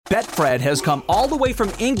Betfred has come all the way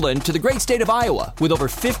from England to the great state of Iowa with over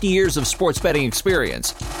 50 years of sports betting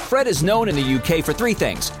experience. Fred is known in the UK for three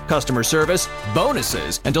things: customer service,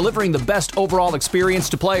 bonuses, and delivering the best overall experience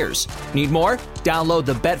to players. Need more? Download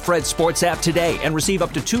the Betfred Sports app today and receive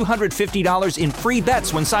up to $250 in free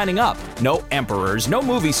bets when signing up. No emperors, no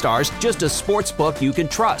movie stars, just a sports book you can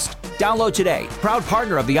trust. Download today. Proud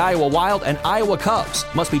partner of the Iowa Wild and Iowa Cubs.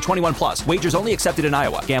 Must be 21 plus. Wagers only accepted in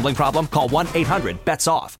Iowa. Gambling problem? Call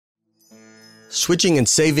 1-800-BETS-OFF. Switching and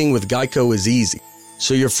saving with Geico is easy,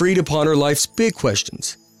 so you're free to ponder life's big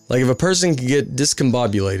questions. Like, if a person can get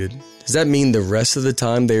discombobulated, does that mean the rest of the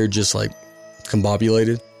time they're just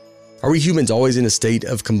combobulated? Are we humans always in a state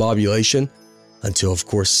of combobulation? Until, of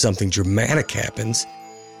course, something dramatic happens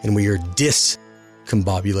and we are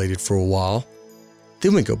discombobulated for a while.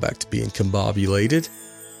 Then we go back to being combobulated.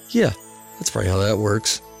 Yeah, that's probably how that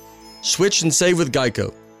works. Switch and save with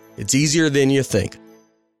Geico. It's easier than you think.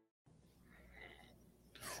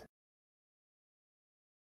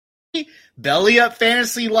 Belly Up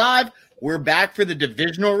Fantasy Live. We're back for the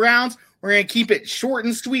divisional rounds. We're going to keep it short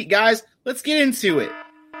and sweet, guys. Let's get into it.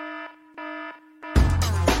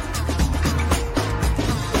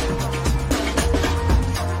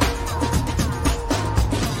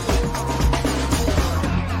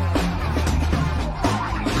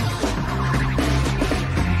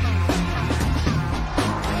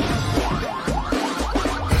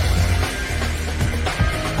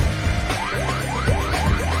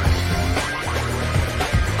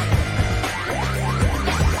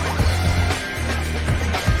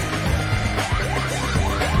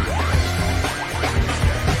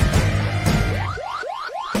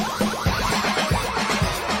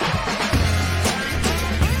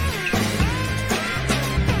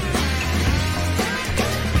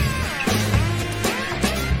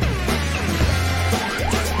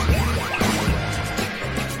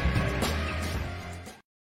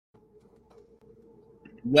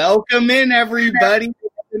 Welcome in, everybody.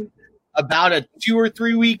 About a 2 or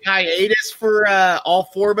 3 week hiatus for all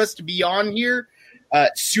four of us to be on here.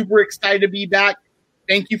 Super excited to be back.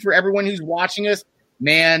 Thank you for everyone who's watching us.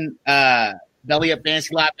 Man, Belly Up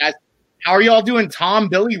Fantasy Live, guys. How are y'all doing? Tom,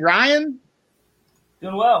 Billy, Ryan?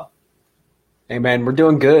 Doing well. Hey, man, we're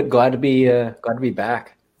doing good. Glad to be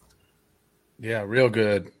back. Yeah, real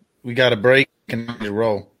good. We got a break and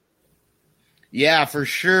roll. Yeah, for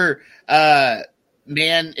sure.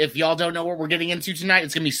 Man, if y'all don't know what we're getting into tonight,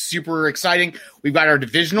 it's going to be super exciting. We've got our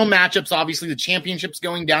divisional matchups. Obviously, the championship's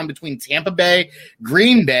going down between Tampa Bay,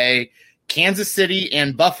 Green Bay, Kansas City,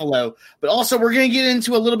 and Buffalo. But also, we're going to get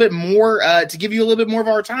into a little bit more to give you a little bit more of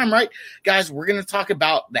our time, right? Guys, we're going to talk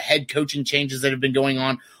about the head coaching changes that have been going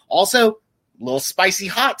on. Also, a little spicy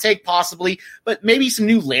hot take possibly, but maybe some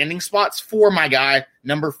new landing spots for my guy,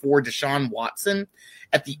 number 4, Deshaun Watson.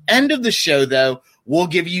 At the end of the show, though, we'll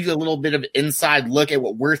give you a little bit of inside look at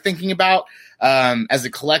what we're thinking about as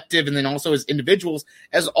a collective and then also as individuals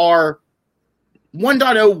as our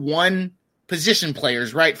 1.01 position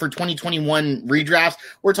players, right, for 2021 redrafts.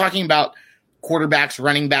 We're talking about quarterbacks,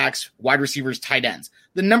 running backs, wide receivers, tight ends.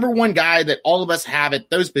 The number one guy that all of us have at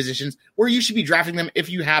those positions where you should be drafting them if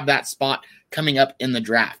you have that spot coming up in the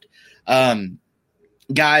draft.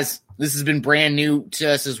 Guys, this has been brand new to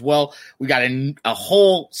us as well. We got a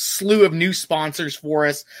whole slew of new sponsors for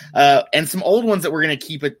us and some old ones that we're going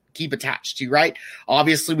to keep attached to, right?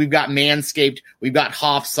 Obviously, we've got Manscaped, we've got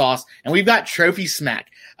Hoff Sauce, and we've got Trophy Smack.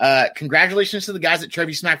 Congratulations to the guys at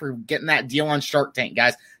Trophy Smack for getting that deal on Shark Tank,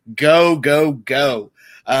 guys. Go, go, go.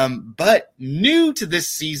 But new to this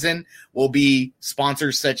season will be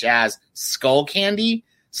sponsors such as Skull Candy,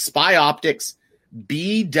 Spy Optics,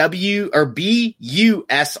 BUSR.com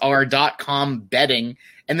betting.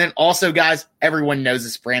 And then also, guys, everyone knows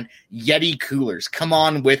this brand, Yeti Coolers. Come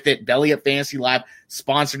on with it. Belly Up Fantasy Live,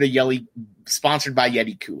 sponsored by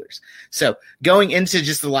Yeti Coolers. So going into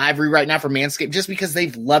just the library right now for Manscaped, just because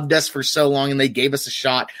they've loved us for so long and they gave us a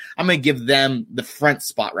shot, I'm going to give them the front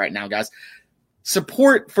spot right now, guys.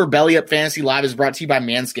 Support for Belly Up Fantasy Live is brought to you by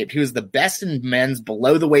Manscaped, who is the best in men's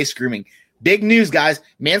below-the-waist grooming. Big news, guys.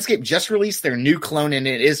 Manscaped just released their new cologne, and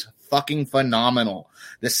it is fucking phenomenal.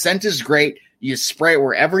 The scent is great. You spray it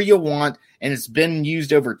wherever you want, and it's been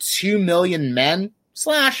used over 2 million men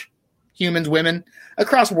 / humans, women,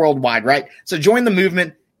 across worldwide, right? So join the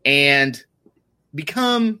movement and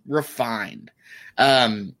become refined.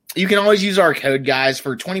 You can always use our code, guys,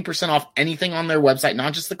 for 20% off anything on their website,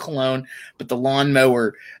 not just the cologne, but the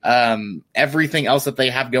lawnmower, everything else that they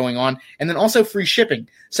have going on, and then also free shipping.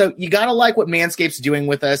 So you got to like what Manscaped's doing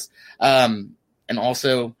with us, and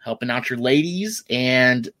also helping out your ladies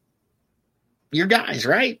and your guys,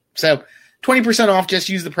 right? So 20% off. Just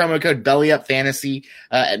use the promo code BellyUpFantasy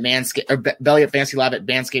at Manscaped, or BellyUpFantasyLab at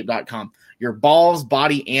Manscaped.com. Your balls,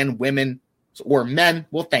 body, and women or men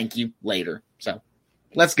will thank you later. So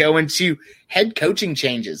let's go into head coaching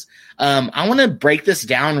changes. I want to break this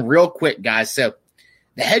down real quick, guys. So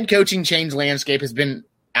the head coaching change landscape has been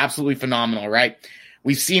absolutely phenomenal, right?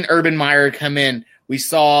 We've seen Urban Meyer come in. We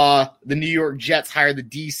saw the New York Jets hire the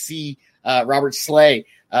DC, Robert Slay,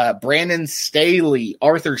 Brandon Staley,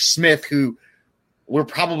 Arthur Smith, who we're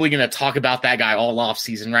probably going to talk about that guy all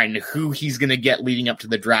offseason, right, and who he's going to get leading up to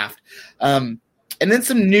the draft. And then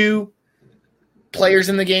some new players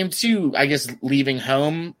in the game, too, I guess, leaving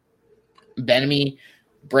home, Benemy,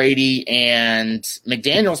 Brady, and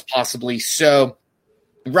McDaniels possibly. So,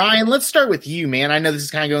 Ryan, let's start with you, man. I know this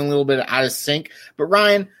is kind of going a little bit out of sync, but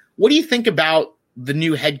Ryan, what do you think about the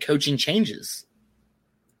new head coaching changes?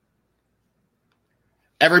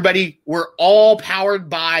 Everybody, we're all powered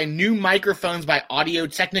by new microphones by Audio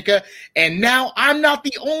Technica, and now I'm not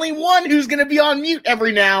the only one who's going to be on mute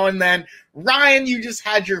every now and then. Ryan, you just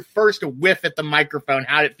had your first whiff at the microphone.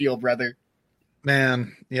 How'd it feel, brother?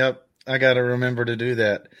 Man, yep, I got to remember to do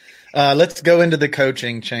that. Let's go into the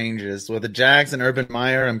coaching changes. With the Jags and Urban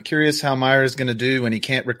Meyer, I'm curious how Meyer is going to do when he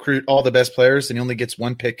can't recruit all the best players and he only gets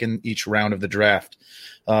one pick in each round of the draft.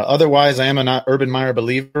 Otherwise, I am a Urban Meyer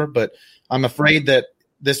believer, but I'm afraid that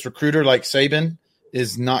this recruiter like Saban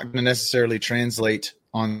is not going to necessarily translate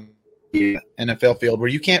on the NFL field where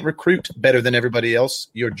you can't recruit better than everybody else.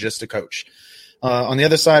 You're just a coach. On the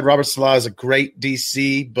other side, Robert Saleh is a great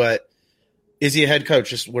DC, but is he a head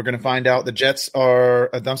coach? We're going to find out. The Jets are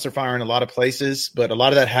a dumpster fire in a lot of places, but a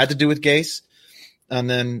lot of that had to do with Gase. And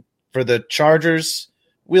then for the Chargers,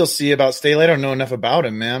 we'll see about Staley. I don't know enough about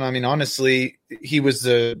him, man. I mean, honestly, he was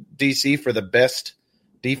the DC for the best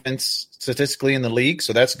defense statistically in the league,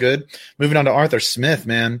 so that's good. Moving on to Arthur Smith,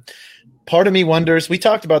 man. Part of me wonders, we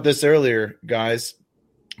talked about this earlier, guys.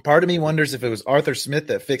 Part of me wonders if it was Arthur Smith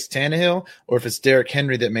that fixed Tannehill or if it's Derrick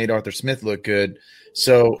Henry that made Arthur Smith look good.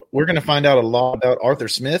 So we're going to find out a lot about Arthur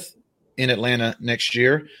Smith in Atlanta next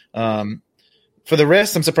year. For the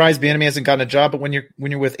rest, I'm surprised Bieniemy hasn't gotten a job, but when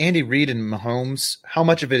you're with Andy Reid and Mahomes, how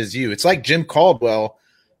much of it is you? It's like Jim Caldwell.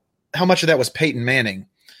 How much of that was Peyton Manning?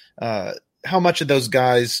 How much of those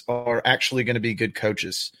guys are actually going to be good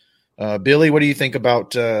coaches? Billy, what do you think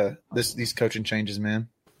about these coaching changes, man?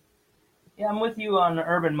 Yeah, I'm with you on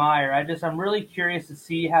Urban Meyer. I'm really curious to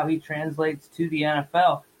see how he translates to the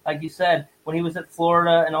NFL. Like you said, when he was at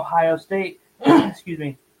Florida and Ohio State, excuse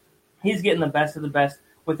me, he's getting the best of the best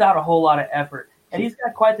without a whole lot of effort. And he's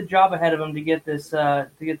got quite the job ahead of him to get this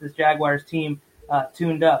Jaguars team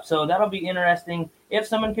tuned up. So that'll be interesting. If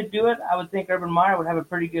someone could do it, I would think Urban Meyer would have a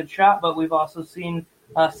pretty good shot, but we've also seen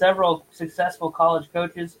several successful college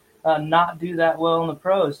coaches not do that well in the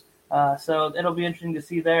pros. So it'll be interesting to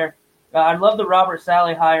see there. I love the Robert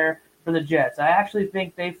Saleh hire for the Jets. I actually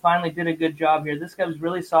think they finally did a good job here. This guy was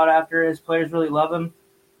really sought after. His players really love him.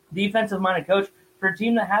 Defensive-minded coach for a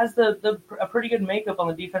team that has a pretty good makeup on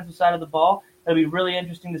the defensive side of the ball. It'll be really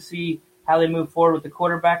interesting to see how they move forward with the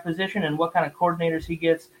quarterback position and what kind of coordinators he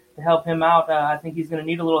gets to help him out. I think he's going to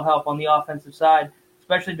need a little help on the offensive side,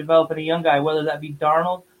 especially developing a young guy, whether that be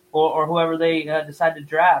Darnold or whoever they decide to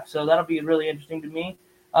draft. So that'll be really interesting to me.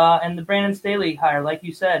 And the Brandon Staley hire, like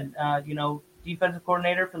you said, defensive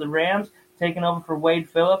coordinator for the Rams, taking over for Wade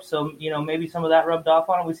Phillips. So, maybe some of that rubbed off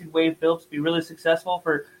on him. We've seen Wade Phillips be really successful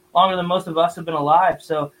for longer than most of us have been alive.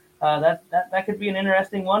 So that could be an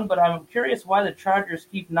interesting one. But I'm curious why the Chargers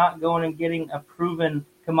keep not going and getting a proven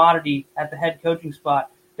commodity at the head coaching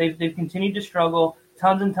spot. They've continued to struggle,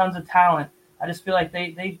 tons and tons of talent. I just feel like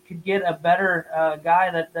they could get a better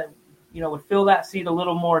guy that would fill that seat a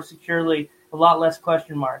little more securely, a lot less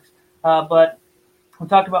question marks. But we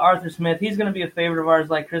talked about Arthur Smith. He's going to be a favorite of ours,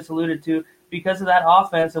 like Chris alluded to, because of that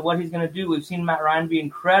offense and what he's going to do. We've seen Matt Ryan be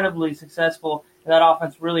incredibly successful, and that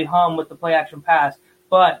offense really hum with the play-action pass.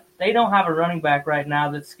 But they don't have a running back right now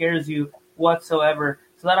that scares you whatsoever.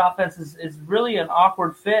 So that offense is really an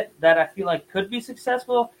awkward fit that I feel like could be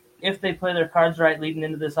successful if they play their cards right leading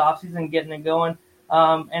into this offseason, getting it going.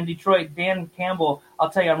 And Detroit, Dan Campbell, I'll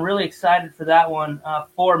tell you, I'm really excited for that one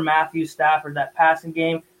for Matthew Stafford, that passing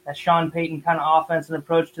game, that Sean Payton kind of offense and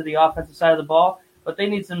approach to the offensive side of the ball. But they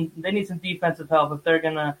need some defensive help if they're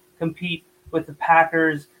going to compete with the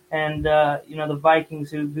Packers and the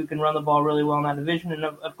Vikings who can run the ball really well in that division. And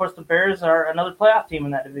of course the Bears are another playoff team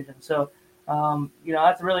in that division. So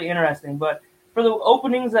that's really interesting. But for the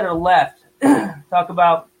openings that are left, talk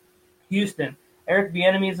about Houston. Eric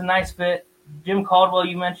Bieniemy is a nice fit. Jim Caldwell,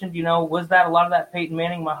 you mentioned, was that a lot of that Peyton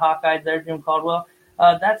Manning, my Hawkeyes there, Jim Caldwell.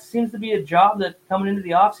 that seems to be a job that coming into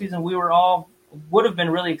the offseason we would have been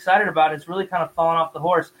really excited about. It's really kind of fallen off the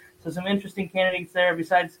horse. So some interesting candidates there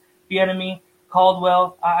besides Bieniemy,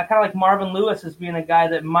 Caldwell. I kind of like Marvin Lewis as being a guy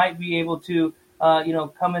that might be able to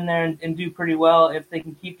come in there and do pretty well if they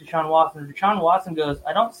can keep Deshaun Watson. If Deshaun Watson goes,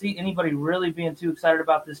 I don't see anybody really being too excited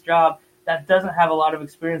about this job that doesn't have a lot of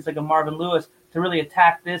experience like a Marvin Lewis to really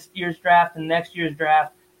attack this year's draft and next year's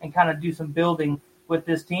draft and kind of do some building with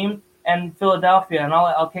this team. And Philadelphia, and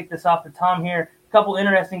I'll kick this off to Tom here. A couple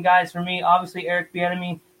interesting guys for me. Obviously, Eric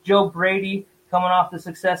Bieniemy, Joe Brady, coming off the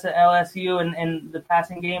success at LSU and the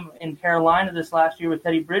passing game in Carolina this last year with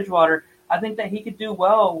Teddy Bridgewater. I think that he could do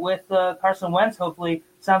well with Carson Wentz, hopefully.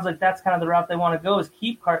 Sounds like that's kind of the route they want to go, is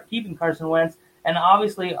keeping Carson Wentz. And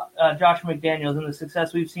obviously, Josh McDaniels and the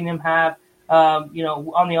success we've seen him have, on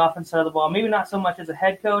the offense side of the ball. Maybe not so much as a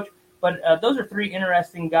head coach, but those are three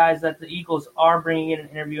interesting guys that the Eagles are bringing in and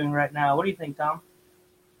interviewing right now. What do you think, Tom?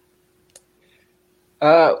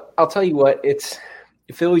 I'll tell you what,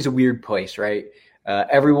 Philly's a weird place, right?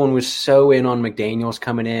 Everyone was so in on McDaniels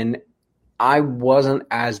coming in. I wasn't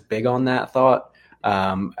as big on that thought.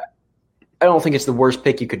 I don't think it's the worst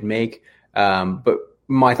pick you could make, but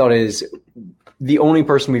my thought is the only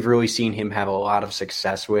person we've really seen him have a lot of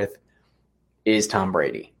success with is Tom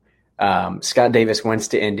Brady. Scott Davis went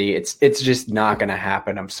to Indy. It's just not going to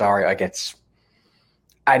happen. I'm sorry.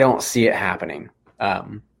 I don't see it happening.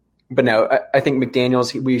 But no, I think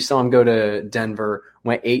McDaniels, we saw him go to Denver,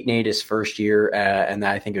 went 8-8 his first year, and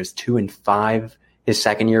I think it was 2-5 his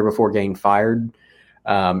second year before getting fired.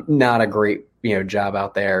 Not a great job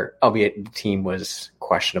out there, albeit the team was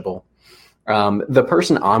questionable. The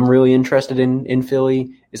person I'm really interested in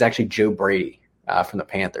Philly is actually Joe Brady from the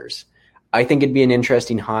Panthers. I think it'd be an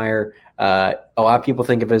interesting hire. A lot of people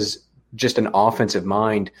think of him as just an offensive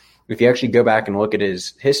mind. If you actually go back and look at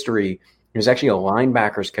his history, he was actually a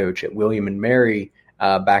linebackers coach at William & Mary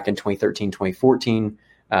back in 2013, 2014,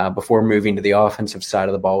 before moving to the offensive side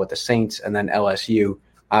of the ball with the Saints, and then LSU,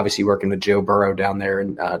 obviously working with Joe Burrow down there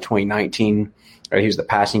in 2019. He was the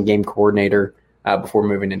passing game coordinator before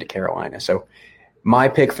moving into Carolina. So my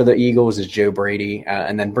pick for the Eagles is Joe Brady,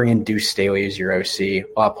 and then bring in Deuce Staley as your OC. A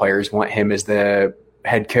lot of players want him as the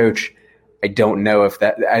head coach. I don't know if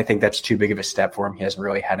I think that's too big of a step for him. He hasn't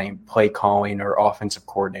really had any play calling or offensive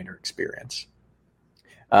coordinator experience.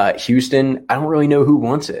 Houston, I don't really know who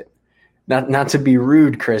wants it. Not to be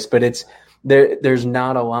rude, Chris, but there's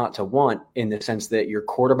not a lot to want in the sense that your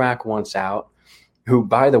quarterback wants out, who,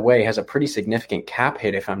 by the way, has a pretty significant cap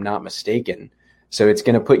hit, if I'm not mistaken. So it's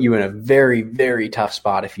going to put you in a very, very tough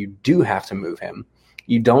spot if you do have to move him.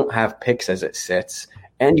 You don't have picks as it sits,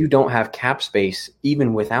 and you don't have cap space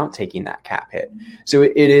even without taking that cap hit. So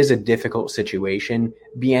it is a difficult situation.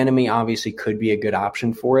 Bieniemy obviously could be a good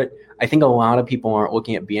option for it. I think a lot of people aren't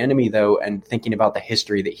looking at Bieniemy, though, and thinking about the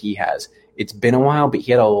history that he has. It's been a while, but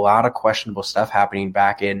he had a lot of questionable stuff happening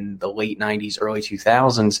back in the late 90s, early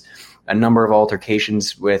 2000s, a number of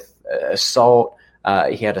altercations with assault.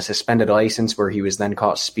 He had a suspended license where he was then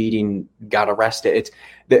caught speeding, got arrested.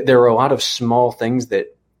 There are a lot of small things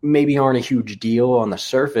that maybe aren't a huge deal on the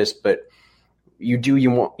surface, but you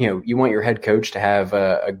want your head coach to have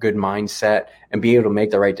a good mindset and be able to make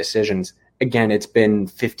the right decisions. Again, it's been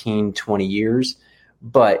 15, 20 years,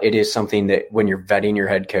 but it is something that when you're vetting your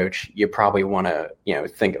head coach, you probably want to,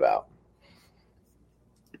 think about.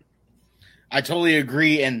 I totally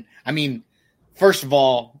agree. And I mean, first of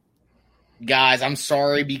all, guys, I'm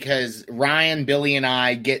sorry because Ryan, Billy, and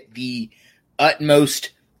I get the utmost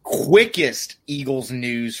quickest Eagles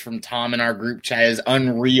news from Tom in our group chat. Is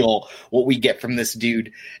unreal what we get from this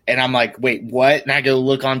dude. And I'm like, wait, what? And I go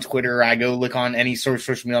look on Twitter. I go look on any sort of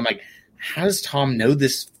social media. I'm like, how does Tom know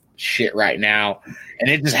this shit right now? And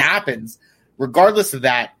it just happens. Regardless of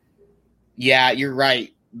that, yeah, you're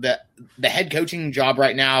right. The head coaching job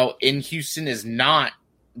right now in Houston is not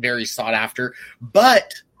very sought after,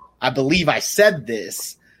 but I believe I said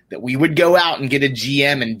this, that we would go out and get a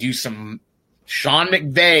GM and do some Sean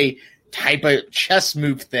McVay type of chess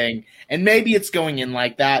move thing. And maybe it's going in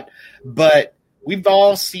like that, but we've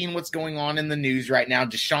all seen what's going on in the news right now.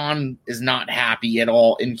 Deshaun is not happy at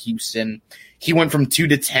all in Houston. He went from 2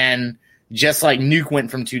 to 10, just like Nuke went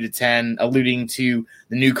from 2 to 10, alluding to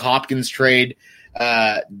the Nuke Hopkins trade.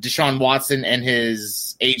 Deshaun Watson and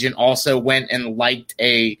his agent also went and liked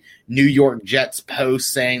a New York Jets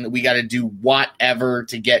post saying that we got to do whatever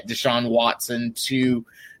to get Deshaun Watson to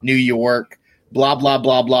New York, blah, blah,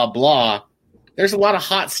 blah, blah, blah. There's a lot of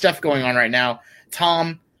hot stuff going on right now.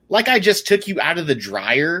 Tom, like I just took you out of the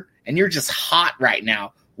dryer and you're just hot right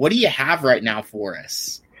now. What do you have right now for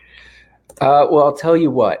us? Well, I'll tell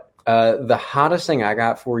you what. The hottest thing I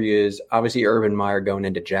got for you is obviously Urban Meyer going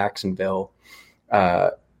into Jacksonville.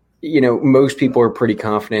 Most people are pretty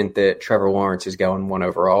confident that Trevor Lawrence is going 1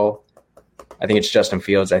 overall. I think it's Justin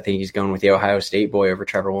Fields. I think he's going with the Ohio State boy over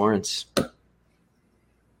Trevor Lawrence.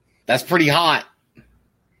 That's pretty hot.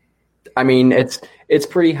 I mean, it's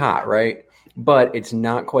pretty hot, right? But it's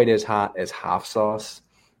not quite as hot as Hoff sauce.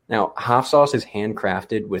 Now, Hoff sauce is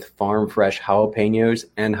handcrafted with farm-fresh jalapenos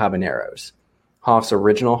and habaneros. Hoff's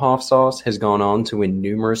original Hoff sauce has gone on to win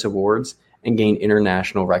numerous awards and gain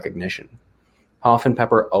international recognition. Hoff and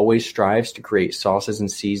Pepper always strives to create sauces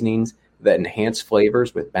and seasonings that enhance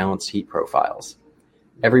flavors with balanced heat profiles.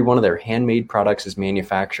 Every one of their handmade products is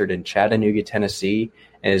manufactured in Chattanooga, Tennessee,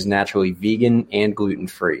 and is naturally vegan and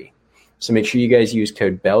gluten-free. So make sure you guys use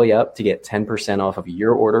code BELLYUP to get 10% off of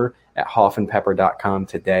your order at hoffandpepper.com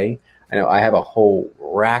today. I know I have a whole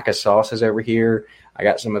rack of sauces over here. I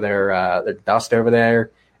got some of their dust over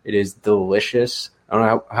there. It is delicious. I don't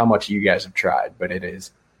know how much you guys have tried, but it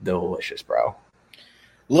is delicious, bro.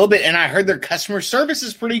 A little bit, and I heard their customer service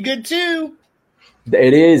is pretty good too.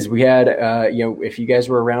 It is. We had, if you guys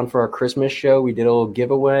were around for our Christmas show, we did a little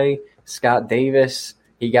giveaway. Scott Davis,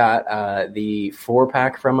 he got the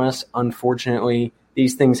 4-pack from us. Unfortunately,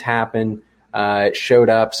 these things happen. It showed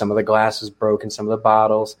up. Some of the glass was broken, some of the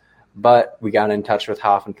bottles, but we got in touch with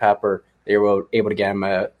Hoff and Pepper. They were able to get him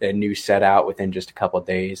a new set out within just a couple of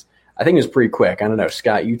days. I think it was pretty quick. I don't know,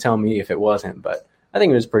 Scott, you tell me if it wasn't, but I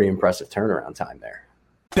think it was pretty impressive turnaround time there.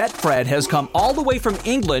 Betfred has come all the way from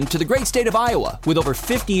England to the great state of Iowa with over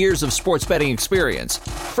 50 years of sports betting experience.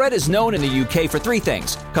 Fred is known in the UK for 3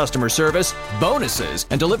 things: customer service, bonuses,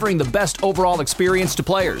 and delivering the best overall experience to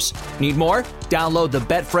players. Need more? Download the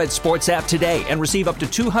Betfred Sports app today and receive up to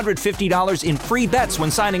 $250 in free bets when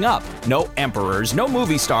signing up. No emperors, no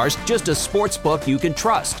movie stars, just a sports book you can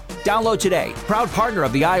trust. Download today. Proud partner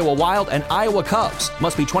of the Iowa Wild and Iowa Cubs.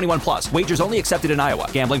 Must be 21 plus. Wagers only accepted in Iowa.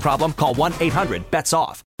 Gambling problem? Call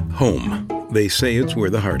 1-800-BETS-OFF. Home. They say it's where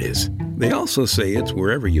the heart is. They also say it's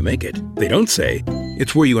wherever you make it. They don't say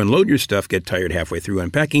it's where you unload your stuff, get tired halfway through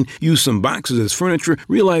unpacking, use some boxes as furniture,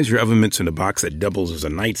 realize your oven mitt's in a box that doubles as a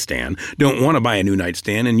nightstand, don't want to buy a new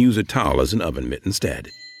nightstand, and use a towel as an oven mitt instead.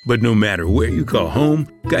 But no matter where you call home,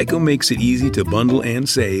 Geico makes it easy to bundle and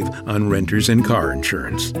save on renters and car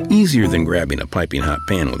insurance. Easier than grabbing a piping hot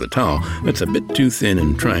pan with a towel that's a bit too thin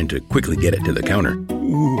and trying to quickly get it to the counter.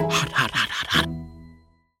 Ooh, hot, hot, hot, hot, hot.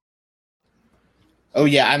 Oh,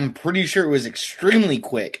 yeah, I'm pretty sure it was extremely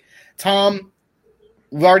quick. Tom,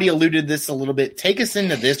 we've already alluded this a little bit. Take us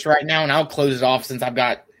into this right now, and I'll close it off since I've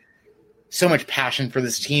got so much passion for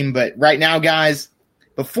this team. But right now, guys,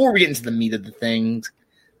 before we get into the meat of the things,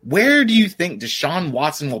 where do you think Deshaun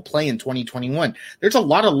Watson will play in 2021? There's a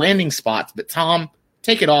lot of landing spots, but Tom,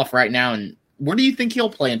 take it off right now. And where do you think he'll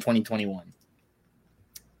play in 2021?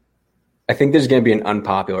 I think this is going to be an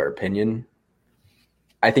unpopular opinion.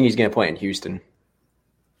 I think he's going to play in Houston.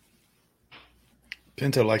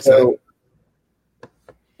 Pinto likes that.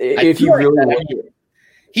 If you really want it,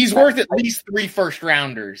 he's worth at least 3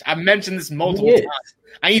 first-rounders. I've mentioned this multiple times.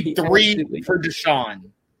 I need 3 for Deshaun.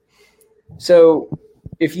 So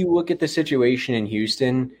if you look at the situation in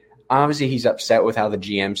Houston, obviously he's upset with how the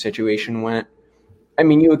GM situation went. I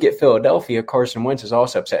mean, you look at Philadelphia, Carson Wentz is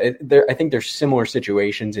also upset. I think there's similar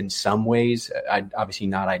situations in some ways, obviously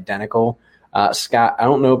not identical. Scott, I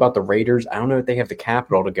don't know about the Raiders. I don't know if they have the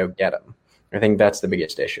capital to go get him. I think that's the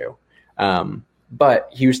biggest issue. But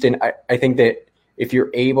Houston, I think that if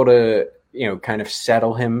you're able to, kind of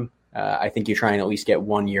settle him, I think you try and at least get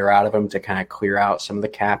 1 year out of him to kind of clear out some of the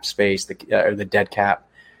cap space, or the dead cap,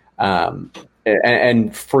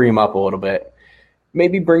 and free him up a little bit.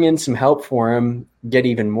 Maybe bring in some help for him, get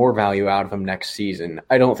even more value out of him next season.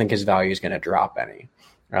 I don't think his value is going to drop any.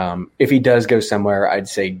 If he does go somewhere, I'd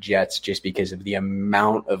say Jets, just because of the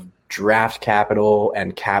amount of draft capital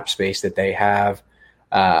and cap space that they have.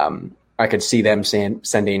 I could see them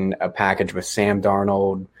sending a package with Sam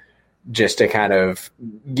Darnold just to kind of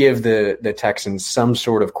give the Texans some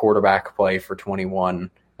sort of quarterback play for 21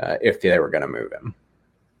 if they were going to move him.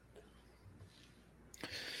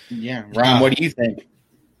 Yeah, Ron, what do you think?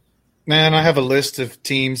 Man, I have a list of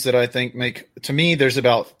teams that I think to me, there's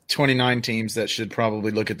about 29 teams that should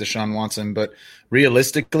probably look at Deshaun Watson, but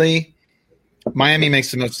realistically, Miami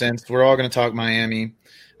makes the most sense. We're all going to talk Miami.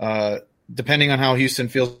 Depending on how Houston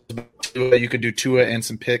feels about Tua, you could do Tua and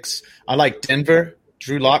some picks. I like Denver.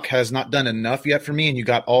 Drew Lock has not done enough yet for me, and you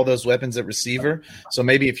got all those weapons at receiver. So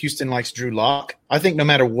maybe if Houston likes Drew Lock, I think no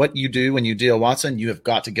matter what you do when you deal Watson, you have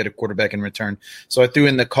got to get a quarterback in return. So I threw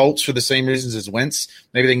in the Colts for the same reasons as Wentz.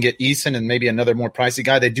 Maybe they can get Eason and maybe another more pricey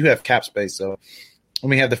guy. They do have cap space, so when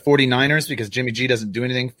we have the 49ers because Jimmy G doesn't do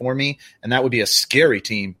anything for me, and that would be a scary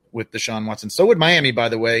team with Deshaun Watson. So would Miami, by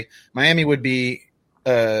the way. Miami would be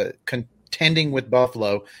contending with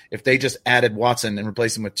Buffalo if they just added Watson and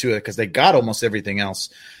replaced him with Tua because they got almost everything else.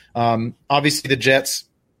 Obviously, the Jets,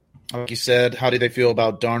 like you said, how do they feel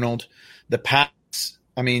about Darnold? The Pats,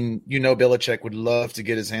 I mean, Belichick would love to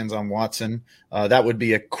get his hands on Watson. That would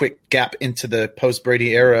be a quick gap into the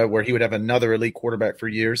post-Brady era where he would have another elite quarterback for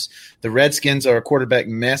years. The Redskins are a quarterback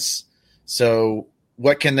mess, so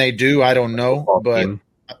what can they do? I don't know. But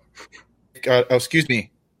excuse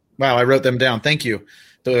me. Wow, I wrote them down. Thank you.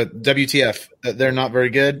 The WTF, they're not very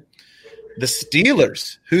good. The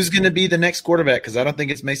Steelers, who's going to be the next quarterback? Because I don't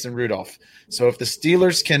think it's Mason Rudolph. So if the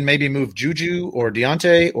Steelers can maybe move Juju or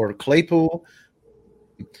Deontay or Claypool,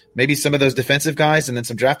 maybe some of those defensive guys and then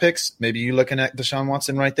some draft picks, maybe you're looking at Deshaun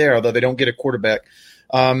Watson right there, although they don't get a quarterback.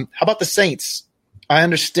 How about the Saints? I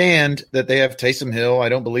understand that they have Taysom Hill. I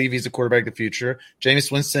don't believe he's a quarterback of the future.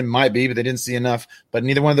 Jameis Winston might be, but they didn't see enough. But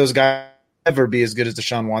neither one of those guys ever be as good as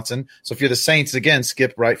Deshaun Watson. So if you're the Saints, again,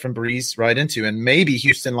 skip right from Breeze right into. And maybe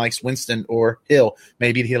Houston likes Winston or Hill.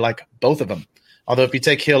 Maybe he'll like both of them. Although if you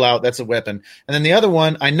take Hill out, that's a weapon. And then the other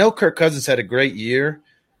one, I know Kirk Cousins had a great year,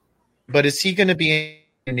 but is he going to be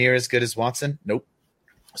near as good as Watson? Nope.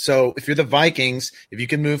 So if you're the Vikings, if you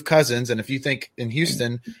can move Cousins, and if you think in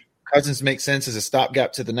Houston Cousins makes sense as a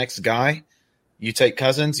stopgap to the next guy, you take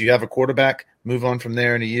Cousins, you have a quarterback, move on from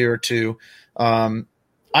there in a year or two.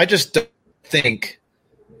 I just don't think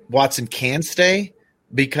Watson can stay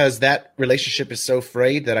because that relationship is so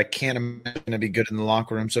frayed that I can't imagine to be good in the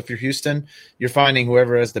locker room. So if you're Houston, you're finding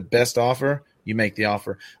whoever has the best offer, you make the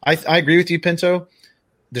offer. I agree with you, Pinto.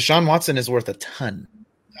 Deshaun Watson is worth a ton.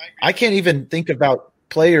 I can't even think about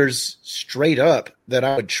players straight up that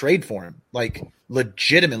I would trade for him, like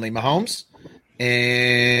legitimately Mahomes,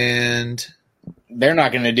 and they're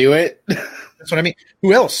not going to do it. That's what I mean.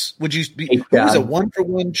 Who else would you be? Who's a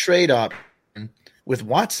 1-for-1 trade option with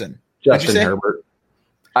Watson? Justin Herbert.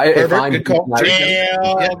 Herbert, good call. Damn,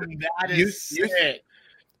 that is sick.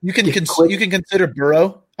 You can consider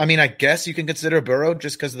Burrow. I mean, I guess you can consider Burrow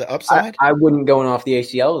just because of the upside. I wouldn't going off the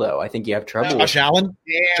ACL though. I think you have trouble. Josh Allen.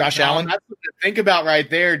 Damn, Josh Allen. That's what to think about right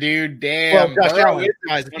there, dude. Damn. Well, Josh Burrow Allen, is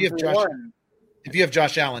guys. If you have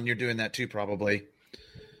Josh Allen, you're doing that too, probably.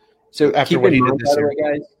 So after what he did this year,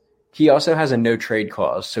 guys, he also has a no trade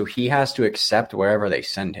clause, so he has to accept wherever they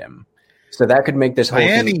send him. So that could make this whole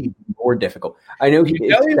thing more difficult. I know he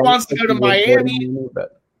wants to go to Miami,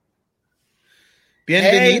 but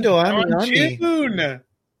bienvenido, John June.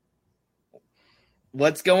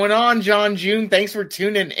 What's going on, John June? Thanks for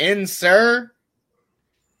tuning in, sir.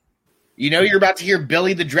 You know you're about to hear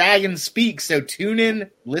Billy the Dragon speak, so tune in,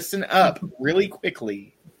 listen up really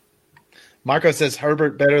quickly. Marco says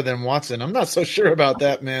Herbert better than Watson. I'm not so sure about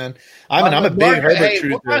that, man. I'm a big Herbert truther.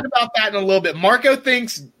 We'll talk about that in a little bit. Marco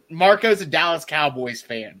thinks Marco's a Dallas Cowboys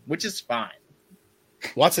fan, which is fine.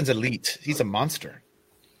 Watson's elite. He's a monster.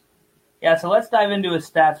 Yeah, so let's dive into his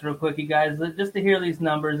stats real quick, you guys, just to hear these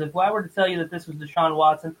numbers. If I were to tell you that this was Deshaun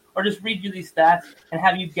Watson, or just read you these stats and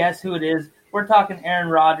have you guess who it is, we're talking Aaron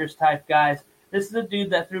Rodgers type guys. This is a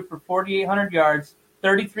dude that threw for 4,800 yards,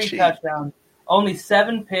 33 touchdowns, only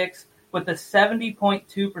 7 picks, with a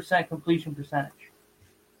 70.2% completion percentage.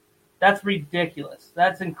 That's ridiculous.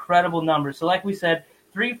 That's incredible numbers. So like we said,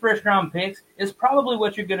 3 first-round picks is probably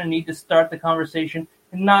what you're going to need to start the conversation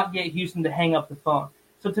and not get Houston to hang up the phone.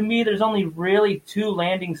 So to me, there's only really 2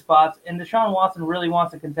 landing spots, and Deshaun Watson really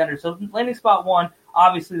wants a contender. So landing spot 1,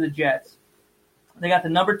 obviously the Jets. They got the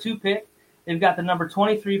number 2 pick. They've got the number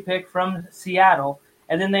 23 pick from Seattle.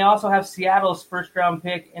 And then they also have Seattle's first-round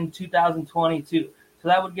pick in 2022. So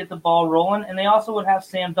that would get the ball rolling. And they also would have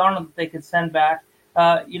Sam Darnold that they could send back,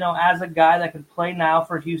 as a guy that could play now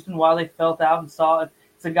for Houston while they felt out and saw if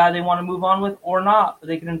it's a guy they want to move on with or not. But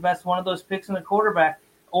they could invest one of those picks in the quarterback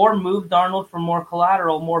or move Darnold for more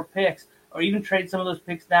collateral, more picks, or even trade some of those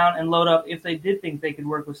picks down and load up if they did think they could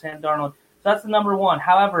work with Sam Darnold. So that's the number 1.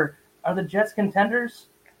 However, are the Jets contenders?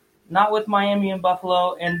 Not with Miami and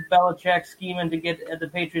Buffalo and Belichick scheming to get the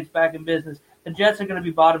Patriots back in business. The Jets are going to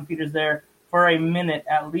be bottom feeders there for a minute,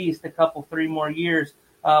 at least a couple, 3 more years,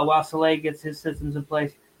 while Saleh gets his systems in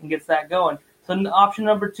place and gets that going. So option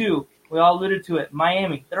number 2, we all alluded to it,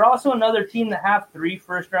 Miami. They're also another team that have 3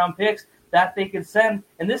 first-round picks that they could send,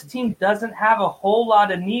 and this team doesn't have a whole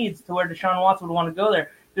lot of needs to where Deshaun Watson would want to go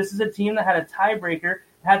there. This is a team that had a tiebreaker.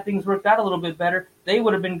 Had things worked out a little bit better, they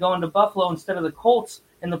would have been going to Buffalo instead of the Colts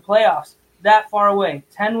in the playoffs. That far away.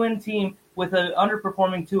 10-win team with an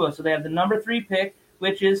underperforming Tua. So they have the number 3 pick,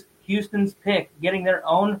 which is Houston's pick, getting their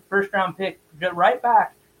own first-round pick right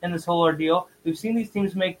back in this whole ordeal. We've seen these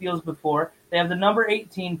teams make deals before. They have the number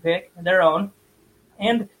 18 pick, their own,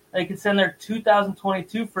 and they could send their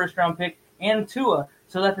 2022 first-round pick and Tua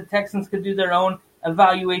so that the Texans could do their own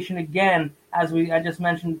evaluation again, as I just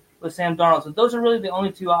mentioned with Sam Darnold. So those are really the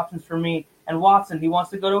only two options for me. And Watson, he wants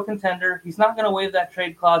to go to a contender. He's not going to waive that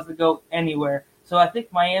trade clause to go anywhere. So I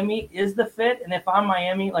think Miami is the fit. And if I'm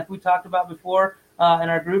Miami, like we talked about before in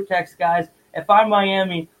our group text, guys, if I'm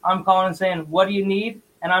Miami, I'm calling and saying, what do you need?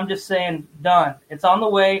 And I'm just saying, done. It's on the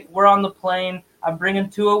way. We're on the plane. I'm bringing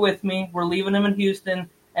Tua with me. We're leaving him in Houston.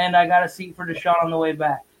 And I got a seat for Deshaun on the way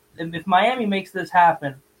back. If Miami makes this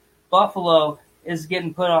happen, Buffalo is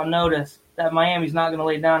getting put on notice that Miami's not going to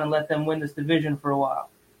lay down and let them win this division for a while.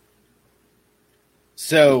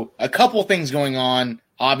 So a couple things going on.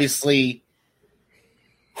 Obviously,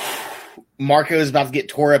 Marco is about to get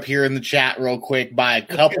tore up here in the chat real quick by a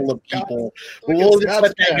couple of people. We'll just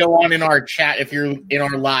let that go on in our chat if you're in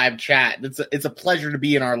our live chat. It's a pleasure to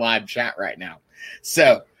be in our live chat right now.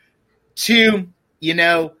 So, two,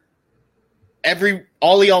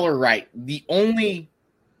 all y'all are right. The only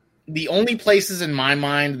places in my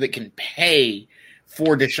mind that can pay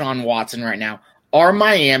for Deshaun Watson right now are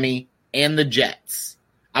Miami and the Jets.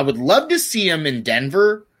 I would love to see him in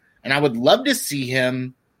Denver, and I would love to see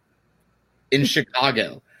him in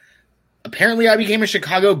Chicago. Apparently, I became a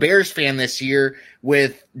Chicago Bears fan this year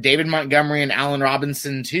with David Montgomery and Allen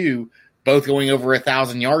Robinson, too, both going over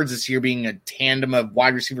 1,000 yards this year, being a tandem of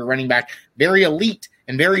wide receiver running back, very elite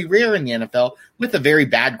and very rare in the NFL, with a very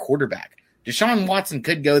bad quarterback. Deshaun Watson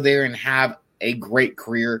could go there and have a great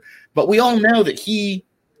career, but we all know that he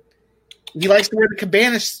likes to wear the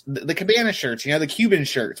cabana shirts, the Cuban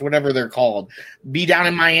shirts, whatever they're called. Be down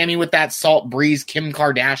in Miami with that Salt Breeze, Kim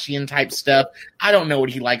Kardashian type stuff. I don't know what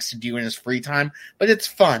he likes to do in his free time, but it's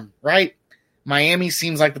fun, right? Miami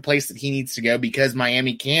seems like the place that he needs to go because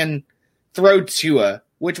Miami can throw Tua,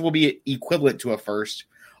 which will be equivalent to a first.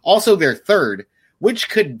 Also their third, which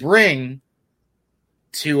could bring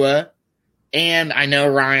Tua, and I know,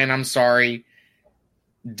 Ryan, I'm sorry,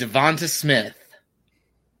 Devonta Smith,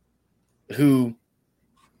 who,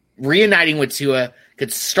 reuniting with Tua,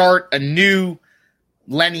 could start a new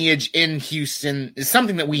lineage in Houston, is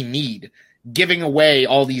something that we need, giving away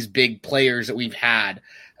all these big players that we've had.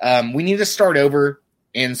 We need to start over,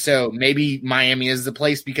 and so maybe Miami is the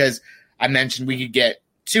place because I mentioned we could get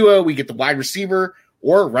Tua, we get the wide receiver,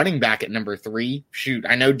 or running back at number 3. Shoot,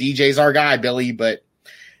 I know DJ's our guy, Billy, but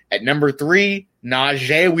at number 3,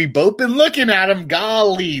 Najee, we both been looking at him.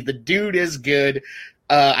 Golly, the dude is good.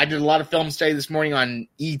 I did a lot of film study this morning on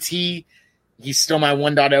E.T. He's still my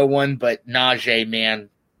 1.01, but Najee, man,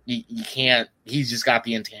 you can't. He's just got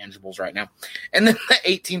the intangibles right now. And then the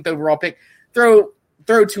 18th overall pick, throw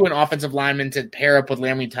to an offensive lineman to pair up with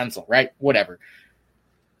Laremy Tunsil, right? Whatever.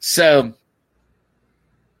 So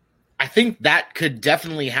I think that could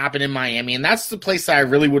definitely happen in Miami, and that's the place that I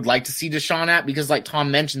really would like to see Deshaun at because, like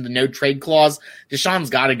Tom mentioned, the no trade clause, Deshaun's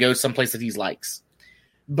got to go someplace that he likes.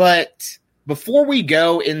 But before we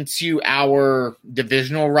go into our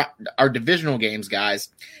divisional games, guys,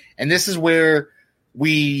 and this is where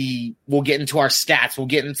we will get into our stats. We'll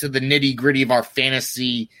get into the nitty-gritty of our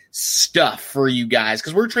fantasy stuff for you guys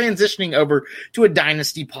because we're transitioning over to a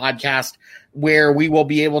Dynasty podcast where we will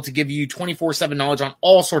be able to give you 24/7 knowledge on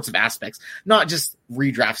all sorts of aspects, not just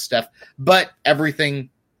redraft stuff, but everything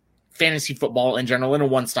fantasy football in general in a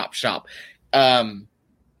one-stop shop.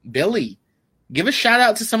 Billy, give a shout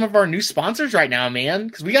out to some of our new sponsors right now, man,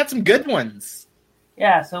 because we got some good ones.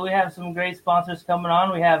 Yeah, so we have some great sponsors coming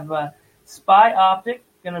on. We have Spy Optic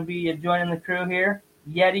going to be joining the crew here.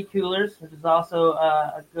 Yeti Coolers, which is also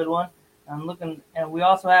a good one. I'm looking, and we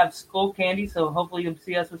also have Skull Candy, so hopefully you'll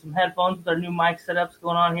see us with some headphones with our new mic setups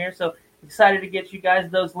going on here. So excited to get you guys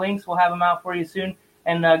those links. We'll have them out for you soon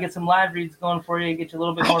and get some live reads going for you, get you a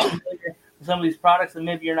little bit more familiar with some of these products that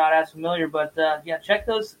maybe you're not as familiar. But, yeah, check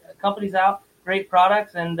those companies out. Great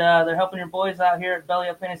products, and they're helping your boys out here at Belly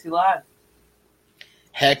Up Fantasy Live.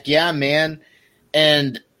 Heck yeah, man.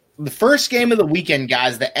 And the first game of the weekend,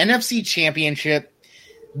 guys, the NFC Championship.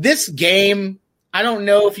 This game, I don't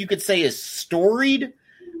know if you could say is storied,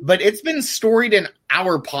 but it's been storied in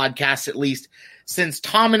our podcast at least since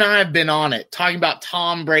Tom and I have been on it, talking about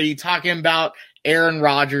Tom Brady, talking about Aaron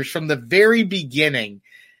Rodgers from the very beginning.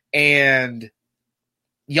 And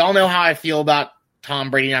y'all know how I feel about Tom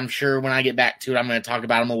Brady. I'm sure when I get back to it, I'm going to talk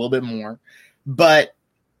about him a little bit more. But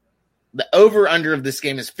the over-under of this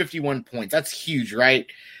game is 51 points. That's huge, right?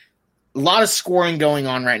 A lot of scoring going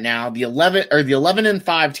on right now. The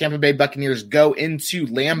 11-5 Tampa Bay Buccaneers go into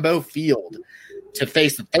Lambeau Field to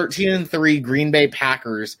face the 13-3 Green Bay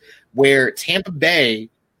Packers, where Tampa Bay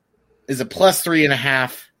is a plus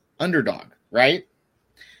 3.5 underdog, right?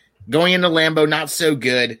 Going into Lambeau, not so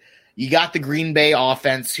good. You got the Green Bay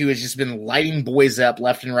offense who has just been lighting boys up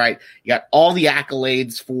left and right. You got all the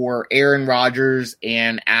accolades for Aaron Rodgers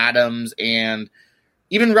and Adams and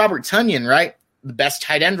even Robert Tonyan, right? The best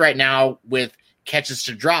tight end right now with catches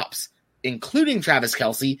to drops, including Travis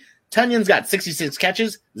Kelce. Tonyan's got 66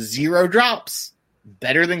 catches, 0 drops.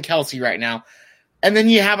 Better than Kelce right now. And then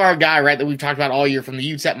you have our guy, right, that we've talked about all year from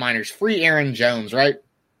the UTEP Miners, free Aaron Jones, right?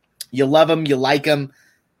 You love him, you like him,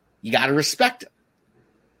 you got to respect him.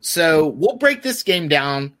 So we'll break this game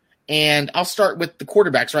down, and I'll start with the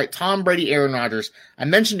quarterbacks, right? Tom Brady, Aaron Rodgers. I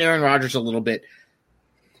mentioned Aaron Rodgers a little bit.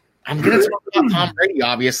 I'm going to talk about Tom Brady,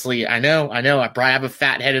 obviously. I know. I probably have a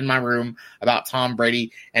fat head in my room about Tom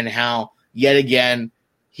Brady and how, yet again,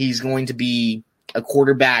 he's going to be a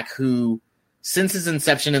quarterback who, since his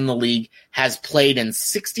inception in the league, has played in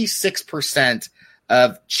 66%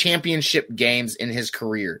 of championship games in his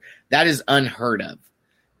career. That is unheard of.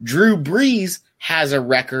 Drew Brees has a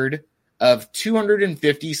record of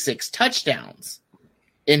 256 touchdowns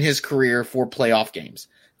in his career for playoff games.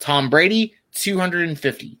 Tom Brady,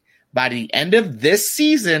 250. By the end of this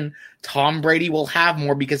season, Tom Brady will have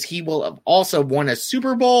more because he will have also won a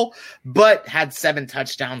Super Bowl, but had 7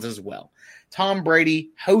 touchdowns as well. Tom Brady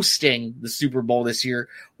hosting the Super Bowl this year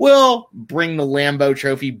will bring the Lambeau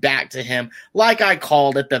Trophy back to him, like I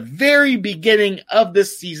called at the very beginning of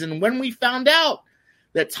this season when we found out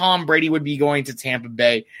that Tom Brady would be going to Tampa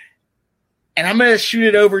Bay. And I'm going to shoot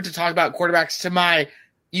it over to talk about quarterbacks to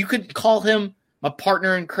you could call him my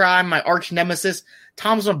partner in crime, my arch nemesis.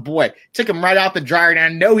 Tom's my boy. Took him right out the dryer, and I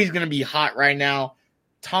know he's going to be hot right now.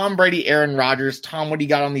 Tom Brady, Aaron Rodgers. Tom, what do you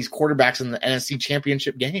got on these quarterbacks in the NFC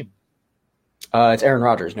Championship game? It's Aaron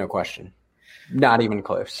Rodgers, no question. Not even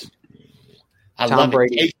close. Tom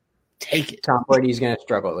Brady. Take it. Tom Brady's going to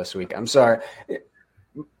struggle this week. I'm sorry.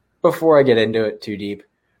 Before I get into it too deep,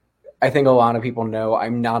 I think a lot of people know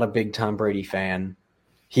I'm not a big Tom Brady fan.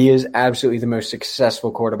 He is absolutely the most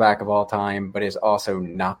successful quarterback of all time, but is also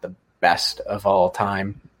not the best of all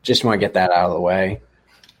time. Just want to get that out of the way.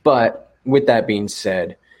 But with that being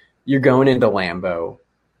said, you're going into Lambeau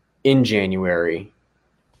in January,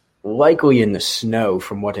 likely in the snow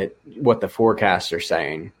from what the forecasts are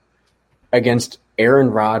saying, against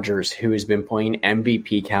Aaron Rodgers, who has been playing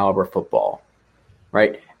MVP caliber football,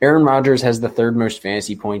 right? Aaron Rodgers has the 3rd most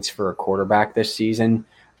fantasy points for a quarterback this season.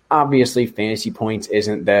 Obviously, fantasy points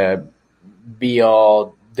isn't the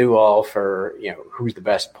be-all, do-all for who's the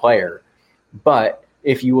best player. But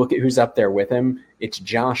if you look at who's up there with him, it's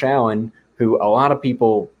Josh Allen, who a lot of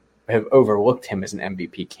people have overlooked him as an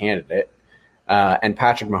MVP candidate, and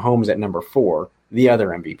Patrick Mahomes at number 4, the other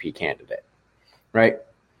MVP candidate, right?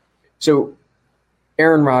 So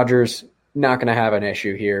Aaron Rodgers, not going to have an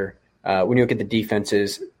issue here. When you look at the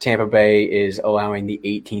defenses, Tampa Bay is allowing the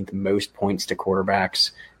 18th most points to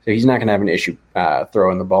quarterbacks. So he's not going to have an issue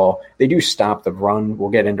throwing the ball. They do stop the run. We'll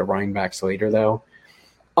get into running backs later, though.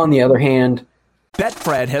 On the other hand,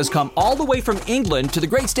 Betfred has come all the way from England to the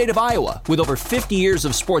great state of Iowa with over 50 years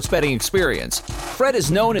of sports betting experience. Fred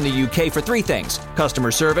is known in the UK for 3 things: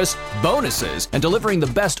 customer service, bonuses, and delivering the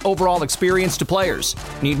best overall experience to players.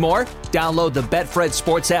 Need more? Download the Betfred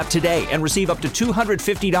Sports app today and receive up to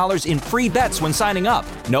 $250 in free bets when signing up.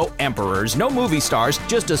 No emperors, no movie stars,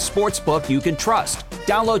 just a sports book you can trust.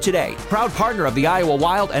 Download today. Proud partner of the Iowa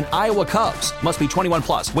Wild and Iowa Cubs. Must be 21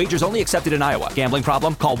 plus. Wagers only accepted in Iowa. Gambling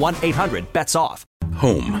problem? Call 1-800-BETS-OFF.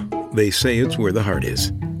 Home. They say it's where the heart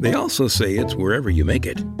is. They also say it's wherever you make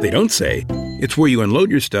it. They don't say it's where you unload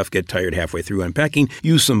your stuff, get tired halfway through unpacking,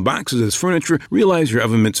 use some boxes as furniture, realize your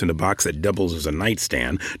oven mitt's in a box that doubles as a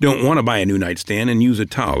nightstand, don't want to buy a new nightstand, and use a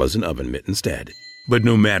towel as an oven mitt instead. But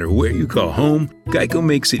no matter where you call home, Geico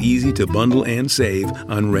makes it easy to bundle and save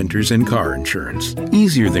on renters and car insurance.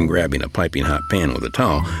 Easier than grabbing a piping hot pan with a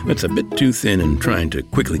towel that's a bit too thin and trying to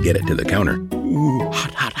quickly get it to the counter. Ooh,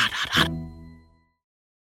 hot, hot, hot, hot, hot.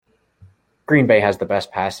 Green Bay has the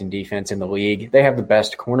best passing defense in the league. They have the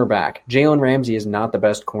best cornerback. Jalen Ramsey is not the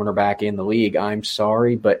best cornerback in the league. I'm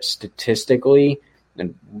sorry, but statistically,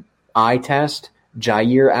 an eye test,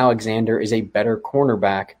 Jair Alexander is a better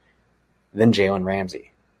cornerback than Jalen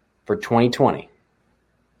Ramsey for 2020.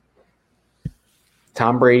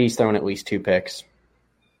 Tom Brady's thrown at least 2 picks.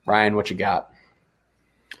 Ryan, what you got?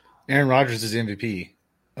 Aaron Rodgers is MVP.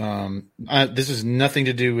 This has nothing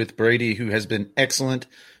to do with Brady, who has been excellent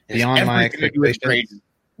beyond my expectations.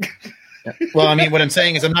 Well, I mean, what I'm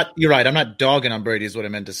saying is you're right. I'm not dogging on Brady is what I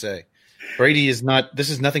meant to say. Brady is not – this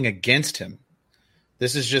is nothing against him.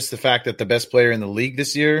 This is just the fact that the best player in the league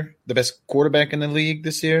this year, the best quarterback in the league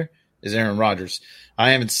this year, is Aaron Rodgers.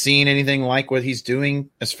 I haven't seen anything like what he's doing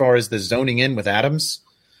as far as the zoning in with Adams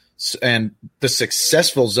and the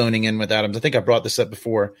successful zoning in with Adams. I think I brought this up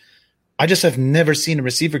before. I just have never seen a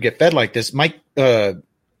receiver get fed like this. Michael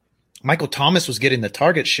Thomas was getting the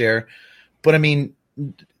target share, but I mean,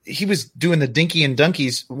 he was doing the dinky and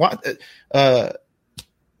dunkies. Wow,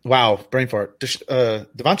 brain fart.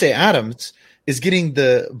 Davante Adams is getting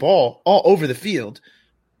the ball all over the field,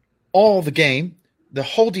 all the game. The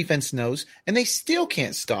whole defense knows, and they still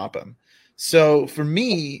can't stop him. So for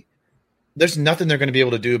me, there's nothing they're going to be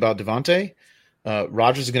able to do about Davante.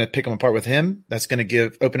 Rodgers is going to pick them apart with him. That's going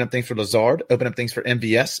to open up things for Lazard, open up things for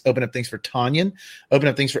MVS, open up things for Tanyan, open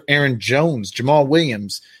up things for Aaron Jones, Jamal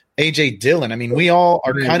Williams, A.J. Dillon. I mean, we all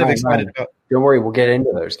are kind of excited about. Don't worry, we'll get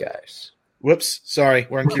into those guys. Whoops, sorry,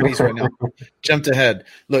 we're on QBs right now. Jumped ahead.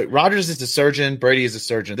 Look, Rodgers is the surgeon. Brady is the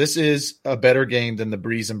surgeon. This is a better game than the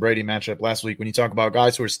Breeze and Brady matchup last week when you talk about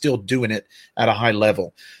guys who are still doing it at a high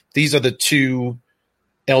level. These are the two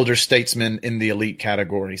elder statesmen in the elite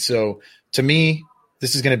category. So to me,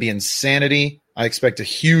 this is going to be insanity. I expect a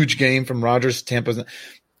huge game from Rodgers. Tampa.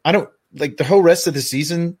 I don't like the whole rest of the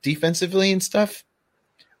season defensively and stuff.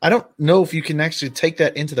 I don't know if you can actually take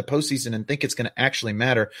that into the postseason and think it's going to actually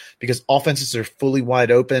matter because offenses are fully wide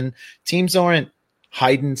open. Teams aren't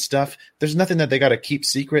hiding stuff. There's nothing that they got to keep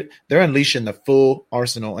secret. They're unleashing the full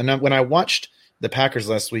arsenal. And when I watched the Packers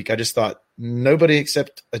last week, I just thought nobody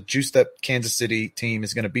except a juiced-up Kansas City team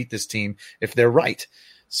is going to beat this team if they're right.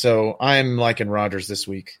 So I'm liking Rodgers this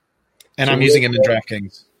week, and so I'm using him in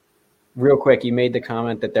DraftKings. Real quick, you made the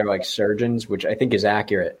comment that they're like surgeons, which I think is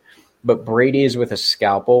accurate. But Brady is with a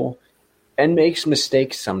scalpel and makes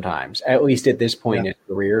mistakes sometimes, at least at this point in his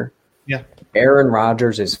career. Yeah. Aaron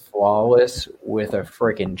Rodgers is flawless with a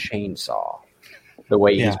freaking chainsaw the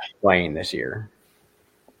way he's playing this year.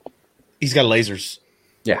 He's got lasers.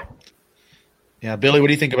 Yeah. Yeah. Billy, what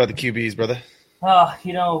do you think about the QBs, brother?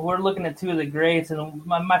 We're looking at two of the greats, and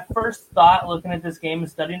my first thought looking at this game and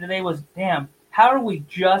studying today was, damn, how are we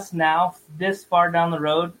just now, this far down the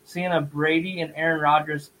road, seeing a Brady and Aaron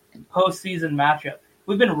Rodgers postseason matchup?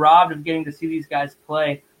 We've been robbed of getting to see these guys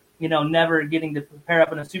play, never getting to pair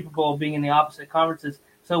up in a Super Bowl, being in the opposite conferences.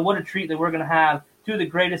 So what a treat that we're going to have two of the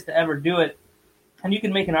greatest to ever do it. And you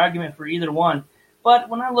can make an argument for either one. But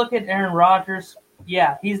when I look at Aaron Rodgers,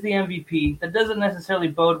 yeah, he's the MVP. That doesn't necessarily